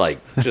just like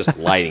just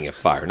lighting a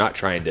fire, not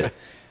trying to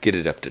get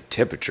it up to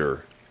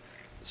temperature,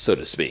 so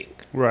to speak.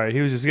 Right.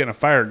 He was just getting a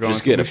fire going.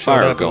 Just getting we a showed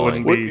fire up, it going.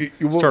 wouldn't What, be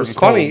what starting was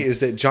funny cold. is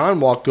that John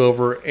walked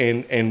over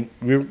and you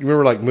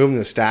remember like moving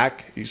the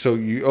stack. So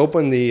you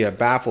open the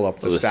baffle up,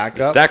 the stack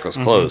the up. stack was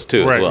closed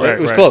too Right, as well. right. It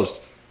was closed.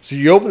 So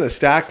you open the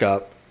stack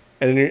up,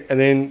 and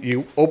then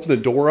you open the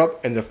door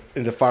up, and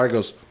the fire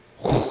goes,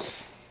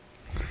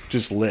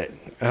 just lit.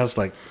 And I was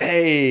like,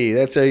 hey,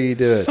 that's how you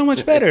do it. So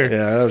much better.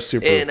 Yeah, that was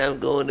super. And I'm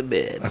going to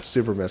bed. I'm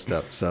super messed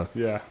up. So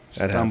Yeah.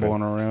 that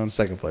Stumbling happened. around.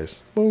 Second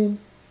place. Boom.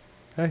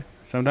 Hey,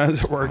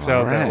 sometimes it works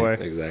out that Alright.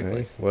 way.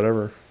 Exactly. Hey,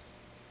 whatever.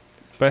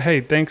 But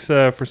hey, thanks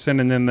for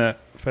sending in that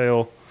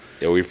fail.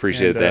 Yeah, we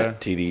appreciate And, that.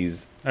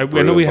 TD's. I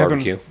Brew know we and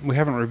barbecue.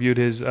 haven't reviewed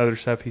his other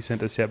stuff he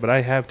sent us yet, but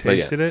I have But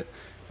yeah. tasted it.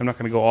 I'm not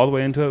going to go all the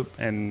way into it,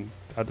 and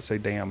I'll just say,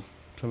 damn,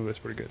 some of it's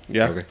pretty good.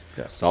 Yeah. Okay.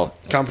 Yeah. Solid.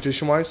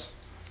 Competition wise,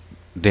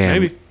 Damn.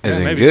 Maybe. As Yeah,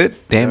 in maybe. good?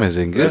 Damn Yeah. as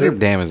in good or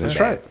damn as in that's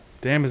bad? right.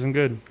 Damn isn't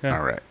good. Yeah.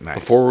 All right. Nice.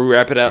 Before we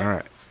wrap it up, All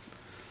right.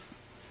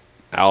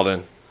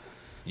 Alden,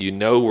 you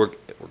know we're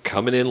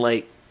coming in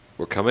late.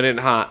 We're coming in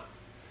hot.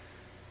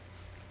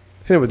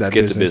 Hit it with Let's that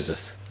get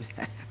business. to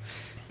business.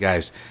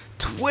 Guys,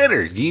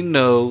 Twitter, you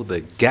know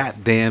the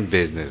goddamn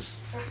business.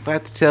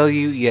 About to tell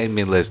you, you ain't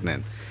been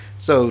listening.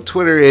 So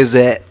Twitter is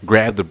at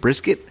Grab the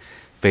Brisket.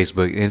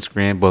 Facebook,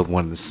 Instagram, both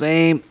one and the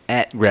same.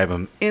 At Grab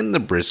 'em in the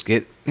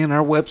Brisket. And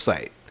our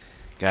website.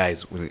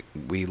 Guys,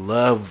 we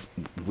love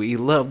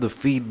the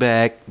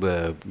feedback,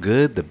 the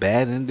good, the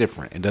bad, and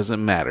different. It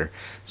doesn't matter.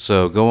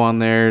 So go on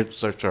there,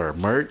 search our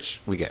merch.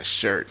 We got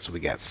shirts, we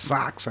got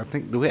socks. I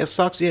think, do we have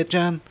socks yet,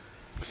 John?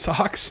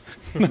 Socks?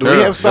 Do No, we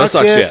no have socks,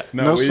 socks yet? yet.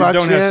 No, we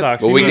don't have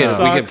socks. But You we need can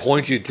socks?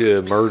 point you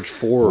to Merge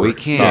 4 We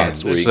can.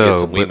 socks where you So, get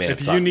some but Wee Man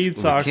If socks. you need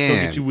socks, go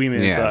get you Wee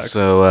Man socks.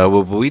 So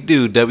what we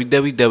do,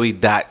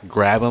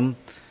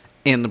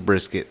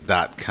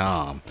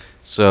 www.grabeminthebrisket.com.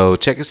 So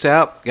check us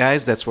out,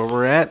 guys. That's where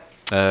we're at.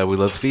 We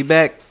love the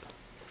feedback.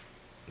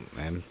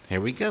 And here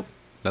we go.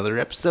 Another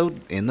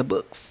episode in the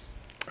books.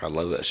 I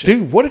love that shit.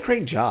 Dude, what a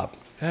great job.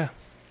 Yeah.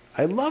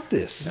 I love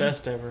this.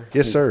 Best ever.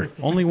 Yes, sir.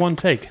 Only one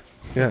take.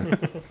 Yeah.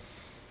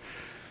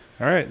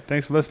 All right.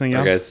 Thanks for listening, All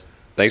y'all. right, guys.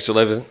 Thanks for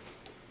listening.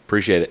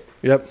 Appreciate it.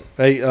 Yep.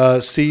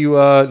 Hey, see you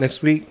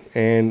next week,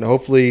 and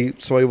hopefully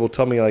somebody will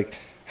tell me like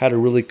how to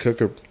really cook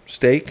a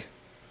steak.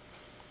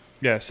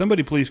 Yeah,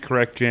 somebody please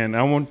correct Jen.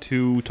 I want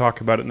to talk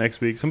about it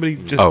next week. Somebody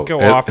just Oh, go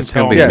off and it's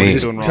tell gonna me be Yeah, what me. he's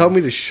just doing wrong. tell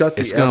me to shut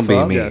the It's gonna F be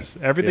up. me. Yes,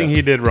 everything Yeah.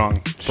 he did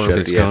wrong. Shut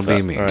It's the gonna F be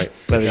up. me. All right.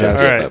 Later, Shut guys. the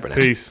All F right, up now.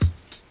 peace.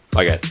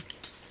 Bye, guys.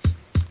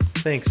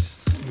 Thanks.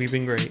 We've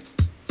been great.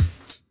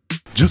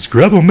 Just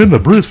grab 'em in the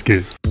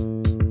brisket.